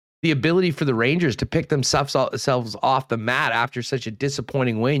the ability for the Rangers to pick themselves off the mat after such a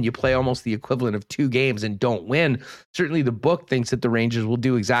disappointing win. You play almost the equivalent of 2 games and don't win. Certainly the book thinks that the Rangers will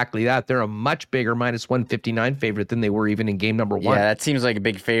do exactly that. They're a much bigger minus 159 favorite than they were even in game number 1. Yeah, that seems like a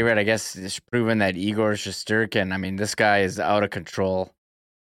big favorite. I guess it's proven that Igor Shesterkin, this guy is out of control.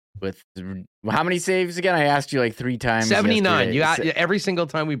 with how many saves again? I asked you like 3 times. 79. Yesterday. You got every single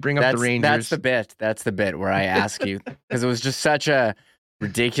time we bring up the Rangers. That's the bit where I ask you because it was just such a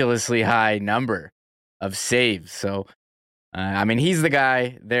ridiculously high number of saves. So, I mean, he's the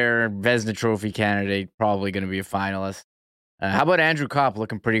guy. Their Vezina Trophy candidate, probably going to be a finalist. How about Andrew Kopp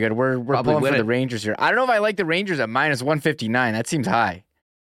looking pretty good? We're pulling for the Rangers here. I don't know if I like the Rangers at minus 159. That seems high.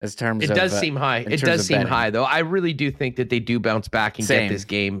 It does seem high. It does seem high, though. I really do think that they do bounce back and get this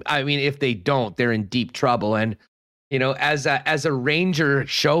game. I mean, if they don't, they're in deep trouble. And, you know, as a Ranger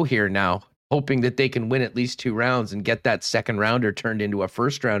show here now, hoping that they can win at least 2 rounds and get that second rounder turned into a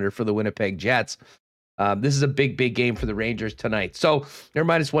first rounder for the Winnipeg Jets. This is a big game for the Rangers tonight. So they're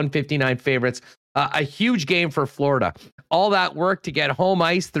minus 159 favorites. A huge game for Florida. All that work to get home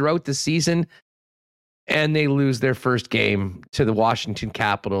ice throughout the season, and they lose their first game to the Washington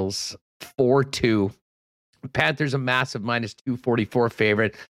Capitals 4-2. Panthers a massive minus 244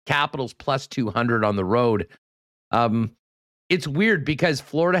 favorite. Capitals plus 200 on the road. It's weird because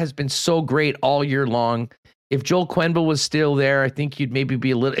Florida has been so great all year long. If Joel Quenneville was still there, I think you'd maybe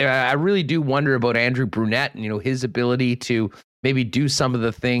be a little. I really do wonder about Andrew Brunette and, you know, his ability to maybe do some of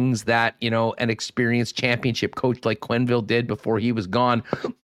the things that, you know, an experienced championship coach like Quenneville did before he was gone.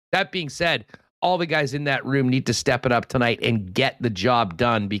 That being said, all the guys in that room need to step it up tonight and get the job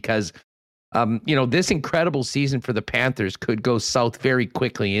done because, you know, this incredible season for the Panthers could go south very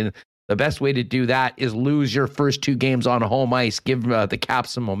quickly. And the best way to do that is lose your first 2 games on home ice, give the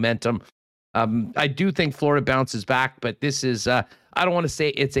Caps some momentum. I do think Florida bounces back, but this is, I don't want to say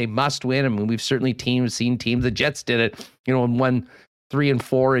it's a must win. I mean, we've certainly seen teams, the Jets did it, you know, and won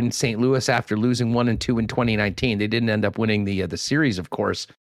 3-4 in St. Louis after losing 1-2 in 2019. They didn't end up winning the series, of course.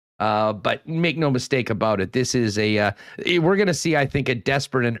 But make no mistake about it. This is we're going to see, I think, a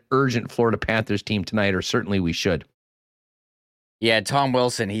desperate and urgent Florida Panthers team tonight, or certainly we should. Yeah, Tom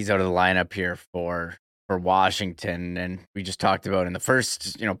Wilson, he's out of the lineup here for Washington. And we just talked about in the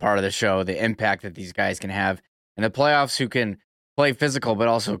first, you know, part of the show, the impact that these guys can have in the playoffs, who can play physical, but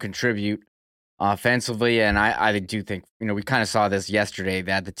also contribute offensively. And I do think, you know, we kind of saw this yesterday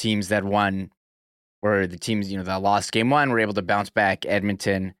that the teams that won were the teams, you know, that lost game 1 were able to bounce back.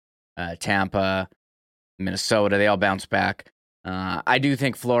 Edmonton, Tampa, Minnesota, they all bounce back. I do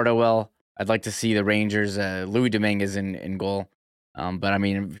think Florida will. I'd like to see the Rangers, Louis Dominguez in goal. But I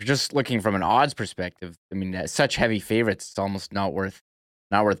mean, just looking from an odds perspective, I mean, such heavy favorites, it's almost not worth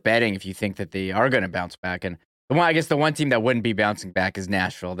betting if you think that they are going to bounce back. And I guess the one team that wouldn't be bouncing back is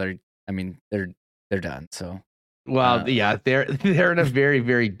Nashville. They're done. So, well, yeah, they're in a very,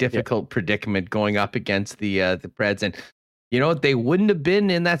 very difficult predicament going up against the Preds. And you know, they wouldn't have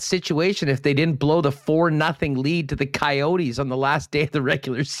been in that situation if they didn't blow the 4-0 lead to the Coyotes on the last day of the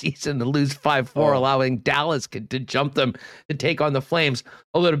regular season to lose 5-4, allowing Dallas to jump them to take on the Flames.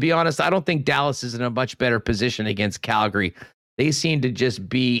 Although, to be honest, I don't think Dallas is in a much better position against Calgary. They seem to just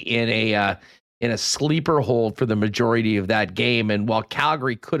be in a sleeper hold for the majority of that game. And while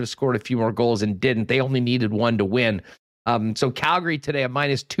Calgary could have scored a few more goals and didn't, they only needed 1 to win. So Calgary today, a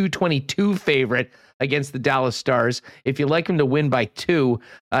minus 222 favorite against the Dallas Stars. If you like them to win by 2,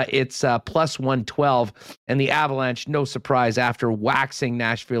 it's plus 112. And the Avalanche, no surprise, after waxing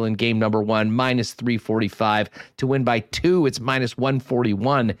Nashville in game number 1, minus 345. To win by 2, it's minus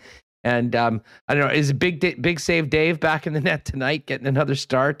 141. And I don't know, is Big Save Dave back in the net tonight, getting another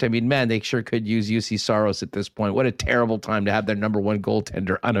start? I mean, man, they sure could use UC Saros at this point. What a terrible time to have their number 1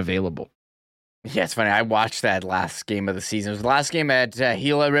 goaltender unavailable. Yeah, it's funny. I watched that last game of the season. It was the last game at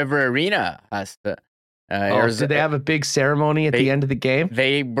Gila River Arena. Did they have a big ceremony at the end of the game?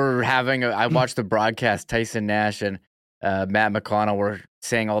 They were having I watched the broadcast. Tyson Nash and Matt McConnell were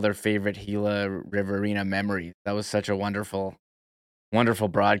saying all their favorite Gila River Arena memories. That was such a wonderful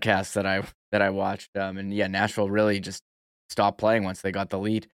broadcast that I watched. And yeah, Nashville really just stopped playing once they got the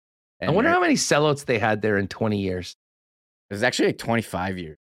lead. And I wonder how many sellouts they had there in 20 years. It was actually like 25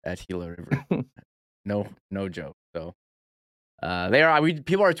 years at Gila River. No joke. So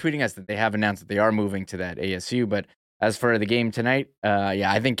people are tweeting us that they have announced that they are moving to that ASU. But as for the game tonight,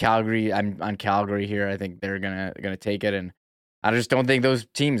 I think Calgary. I'm on Calgary here. I think they're gonna take it, and I just don't think those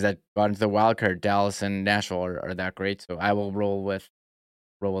teams that got into the wild card, Dallas and Nashville, are that great. So I will roll with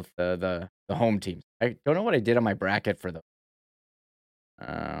the home teams. I don't know what I did on my bracket for them.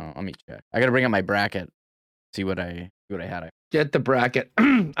 Let me check. I gotta bring up my bracket, see what I had. Get the bracket.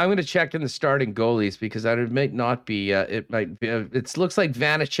 I'm going to check in the starting goalies because it might not be. It might be. It looks like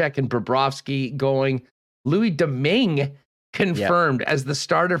Vanacek and Bobrovsky going. Louis Domingue confirmed as the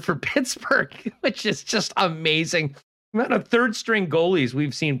starter for Pittsburgh, which is just amazing. The amount of third string goalies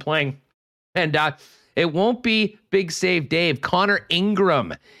we've seen playing, and It won't be Big Save Dave. Connor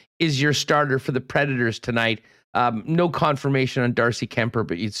Ingram is your starter for the Predators tonight. No confirmation on Darcy Kemper,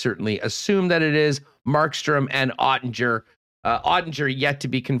 but you'd certainly assume that it is Markstrom and Ottinger. Ottinger yet to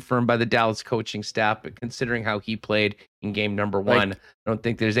be confirmed by the Dallas coaching staff, but considering how he played in game number one, I don't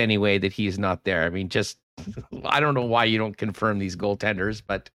think there's any way that he's not there. I mean, I don't know why you don't confirm these goaltenders,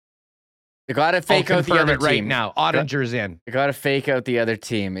 but you got to fake out the other team right now. Ottinger's in. You got to fake out the other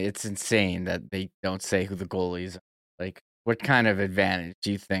team. It's insane that they don't say who the goalies are. Like, what kind of advantage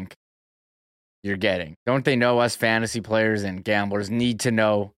do you think you're getting? Don't they know us fantasy players and gamblers need to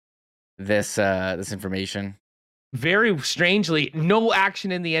know this information? Very strangely, no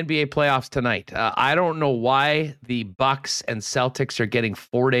action in the NBA playoffs tonight. I don't know why the Bucks and Celtics are getting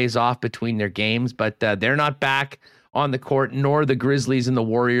 4 days off between their games, but they're not back on the court, nor the Grizzlies and the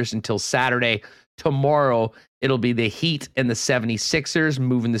Warriors until Saturday. Tomorrow, it'll be the Heat and the 76ers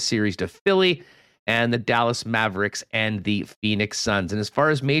moving the series to Philly, and the Dallas Mavericks and the Phoenix Suns. And as far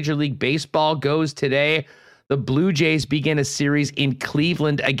as Major League Baseball goes today, the Blue Jays begin a series in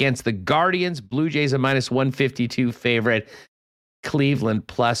Cleveland against the Guardians. Blue Jays a -152 favorite. Cleveland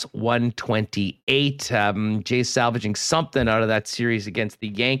plus 128. Jays salvaging something out of that series against the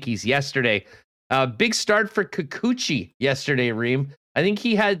Yankees yesterday. Big start for Kikuchi yesterday, Reem. I think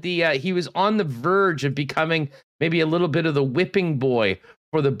he had he was on the verge of becoming maybe a little bit of the whipping boy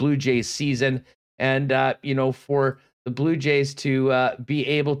for the Blue Jays season. And, for the Blue Jays to be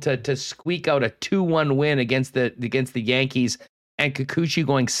able to squeak out a 2-1 win against the Yankees, and Kikuchi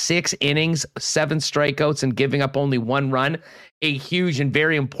going 6 innings, 7 strikeouts, and giving up only 1 run. A huge and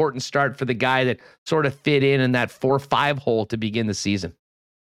very important start for the guy that sort of fit in that 4-5 hole to begin the season.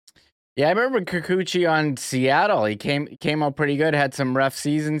 Yeah, I remember Kikuchi on Seattle. He came out pretty good, had some rough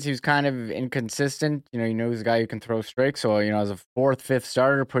seasons. He was kind of inconsistent. He's a guy who can throw strikes. So, as a 4th, 5th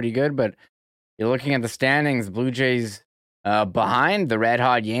starter, pretty good. But you're looking at the standings, Blue Jays behind the red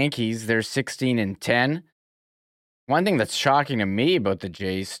hot Yankees. They're 16-10. One thing that's shocking to me about the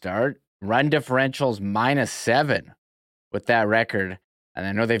Jays start, run differentials -7 with that record. And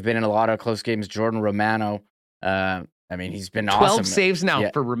I know they've been in a lot of close games. Jordan Romano, he's been 12 awesome. saves now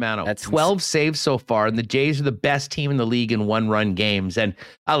for Romano. That's 12 saves so far, and the Jays are the best team in the league in 1-run games. And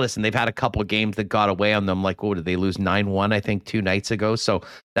listen, they've had a couple of games that got away on them. Like, what did they lose 9-1, I think, 2 nights ago? So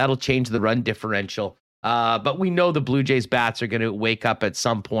that'll change the run differential. But we know the Blue Jays bats are going to wake up at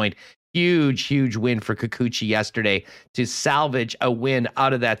some point. Huge win for Kikuchi yesterday to salvage a win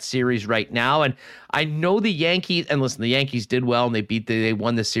out of that series right now. And I know the Yankees, and listen, the Yankees did well, and they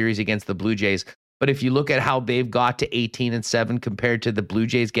won the series against the Blue Jays. But if you look at how they've got to 18-7 compared to the Blue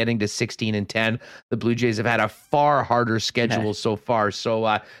Jays getting to 16-10, the Blue Jays have had a far harder schedule so far.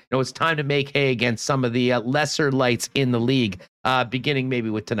 So, it's time to make hay against some of the lesser lights in the league, beginning maybe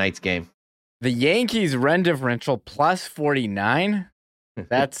with tonight's game. The Yankees run differential plus 49.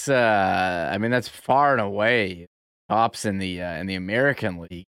 That's, that's far and away tops in the American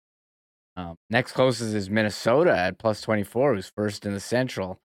League. Next closest is Minnesota at plus 24, who's first in the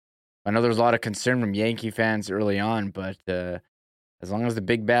Central. I know there's a lot of concern from Yankee fans early on, but as long as the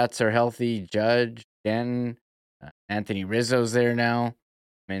big bats are healthy, Judge, Jen, Anthony Rizzo's there now.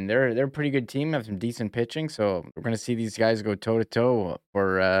 I mean, they're a pretty good team, have some decent pitching, so we're going to see these guys go toe-to-toe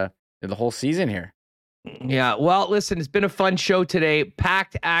for the whole season here. Yeah, well, listen, it's been a fun show today.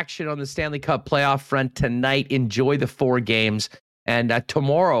 Packed action on the Stanley Cup playoff front tonight. Enjoy the 4 games. And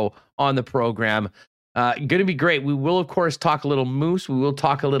tomorrow on the program, going to be great. We will, of course, talk a little Moose. We will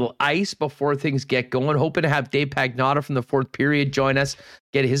talk a little ice before things get going. Hoping to have Dave Pagnotta from the 4th period join us,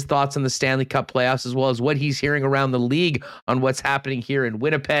 get his thoughts on the Stanley Cup playoffs, as well as what he's hearing around the league on what's happening here in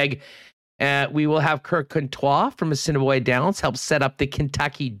Winnipeg. We will have Kirk Contois from Assiniboia Downs help set up the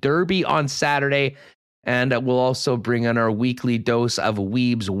Kentucky Derby on Saturday. And we'll also bring on our weekly dose of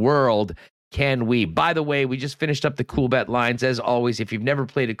Weeb's World. Can we? By the way, we just finished up the Cool Bet lines. As always, if you've never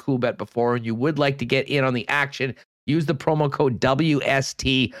played a Cool Bet before and you would like to get in on the action, use the promo code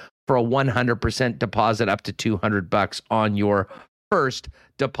WST for a 100% deposit up to $200 on your first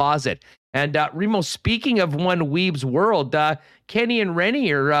deposit. And Remo, speaking of one Weeb's World, Kenny and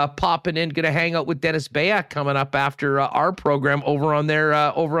Rennie are popping in, going to hang out with Dennis Bayak coming up after our program over on their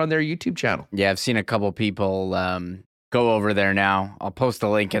YouTube channel. Yeah, I've seen a couple people go over there now. I'll post a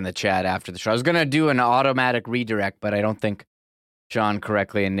link in the chat after the show. I was going to do an automatic redirect, but I don't think Sean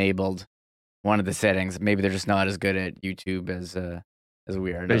correctly enabled one of the settings. Maybe they're just not as good at YouTube as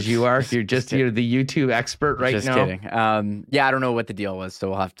we are. As you are. You're the YouTube expert right now. Just kidding. Yeah, I don't know what the deal was,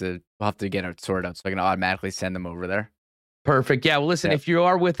 so we'll have to get it sorted out so I can automatically send them over there. Perfect. Yeah. Well, listen, if you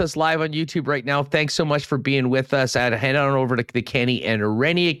are with us live on YouTube right now, thanks so much for being with us. I'd head on over to the Kenny and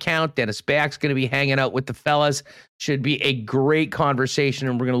Rennie account. Dennis Back's going to be hanging out with the fellas. Should be a great conversation,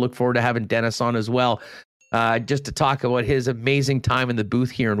 and we're going to look forward to having Dennis on as well. Just to talk about his amazing time in the booth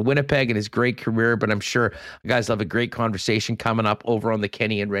here in Winnipeg and his great career. But I'm sure you guys will have a great conversation coming up over on the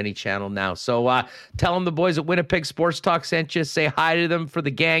Kenny and Rennie channel now. So tell them the boys at Winnipeg Sports Talk sent you. Say hi to them for the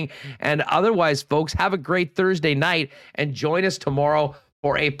gang. And otherwise, folks, have a great Thursday night and join us tomorrow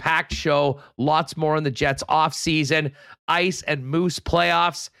for a packed show. Lots more in the Jets off-season, Ice and Moose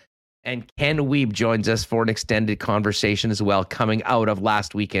playoffs. And Ken Wiebe joins us for an extended conversation as well, coming out of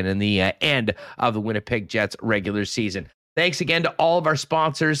last weekend and the end of the Winnipeg Jets regular season. Thanks again to all of our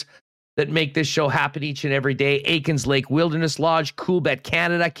sponsors that make this show happen each and every day. Aikens Lake Wilderness Lodge, Coolbet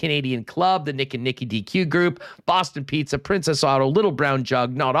Canada, Canadian Club, the Nick and Nicky DQ Group, Boston Pizza, Princess Auto, Little Brown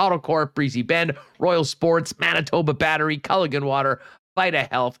Jug, Not Auto Corp, Breezy Bend, Royal Sports, Manitoba Battery, Culligan Water, Vita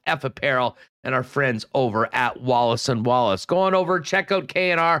Health, F Apparel, and our friends over at Wallace & Wallace. Go on over, check out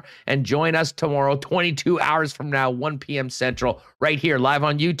K&R, and join us tomorrow, 22 hours from now, 1 p.m. Central, right here, live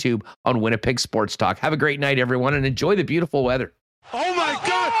on YouTube on Winnipeg Sports Talk. Have a great night, everyone, and enjoy the beautiful weather. Oh, my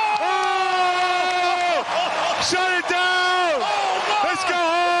God! Oh! Shut it down! Let's go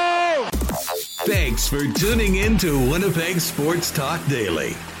home! Thanks for tuning in to Winnipeg Sports Talk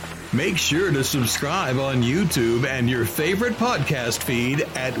Daily. Make sure to subscribe on YouTube and your favorite podcast feed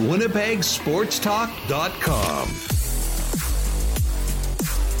at winnipegsportstalk.com.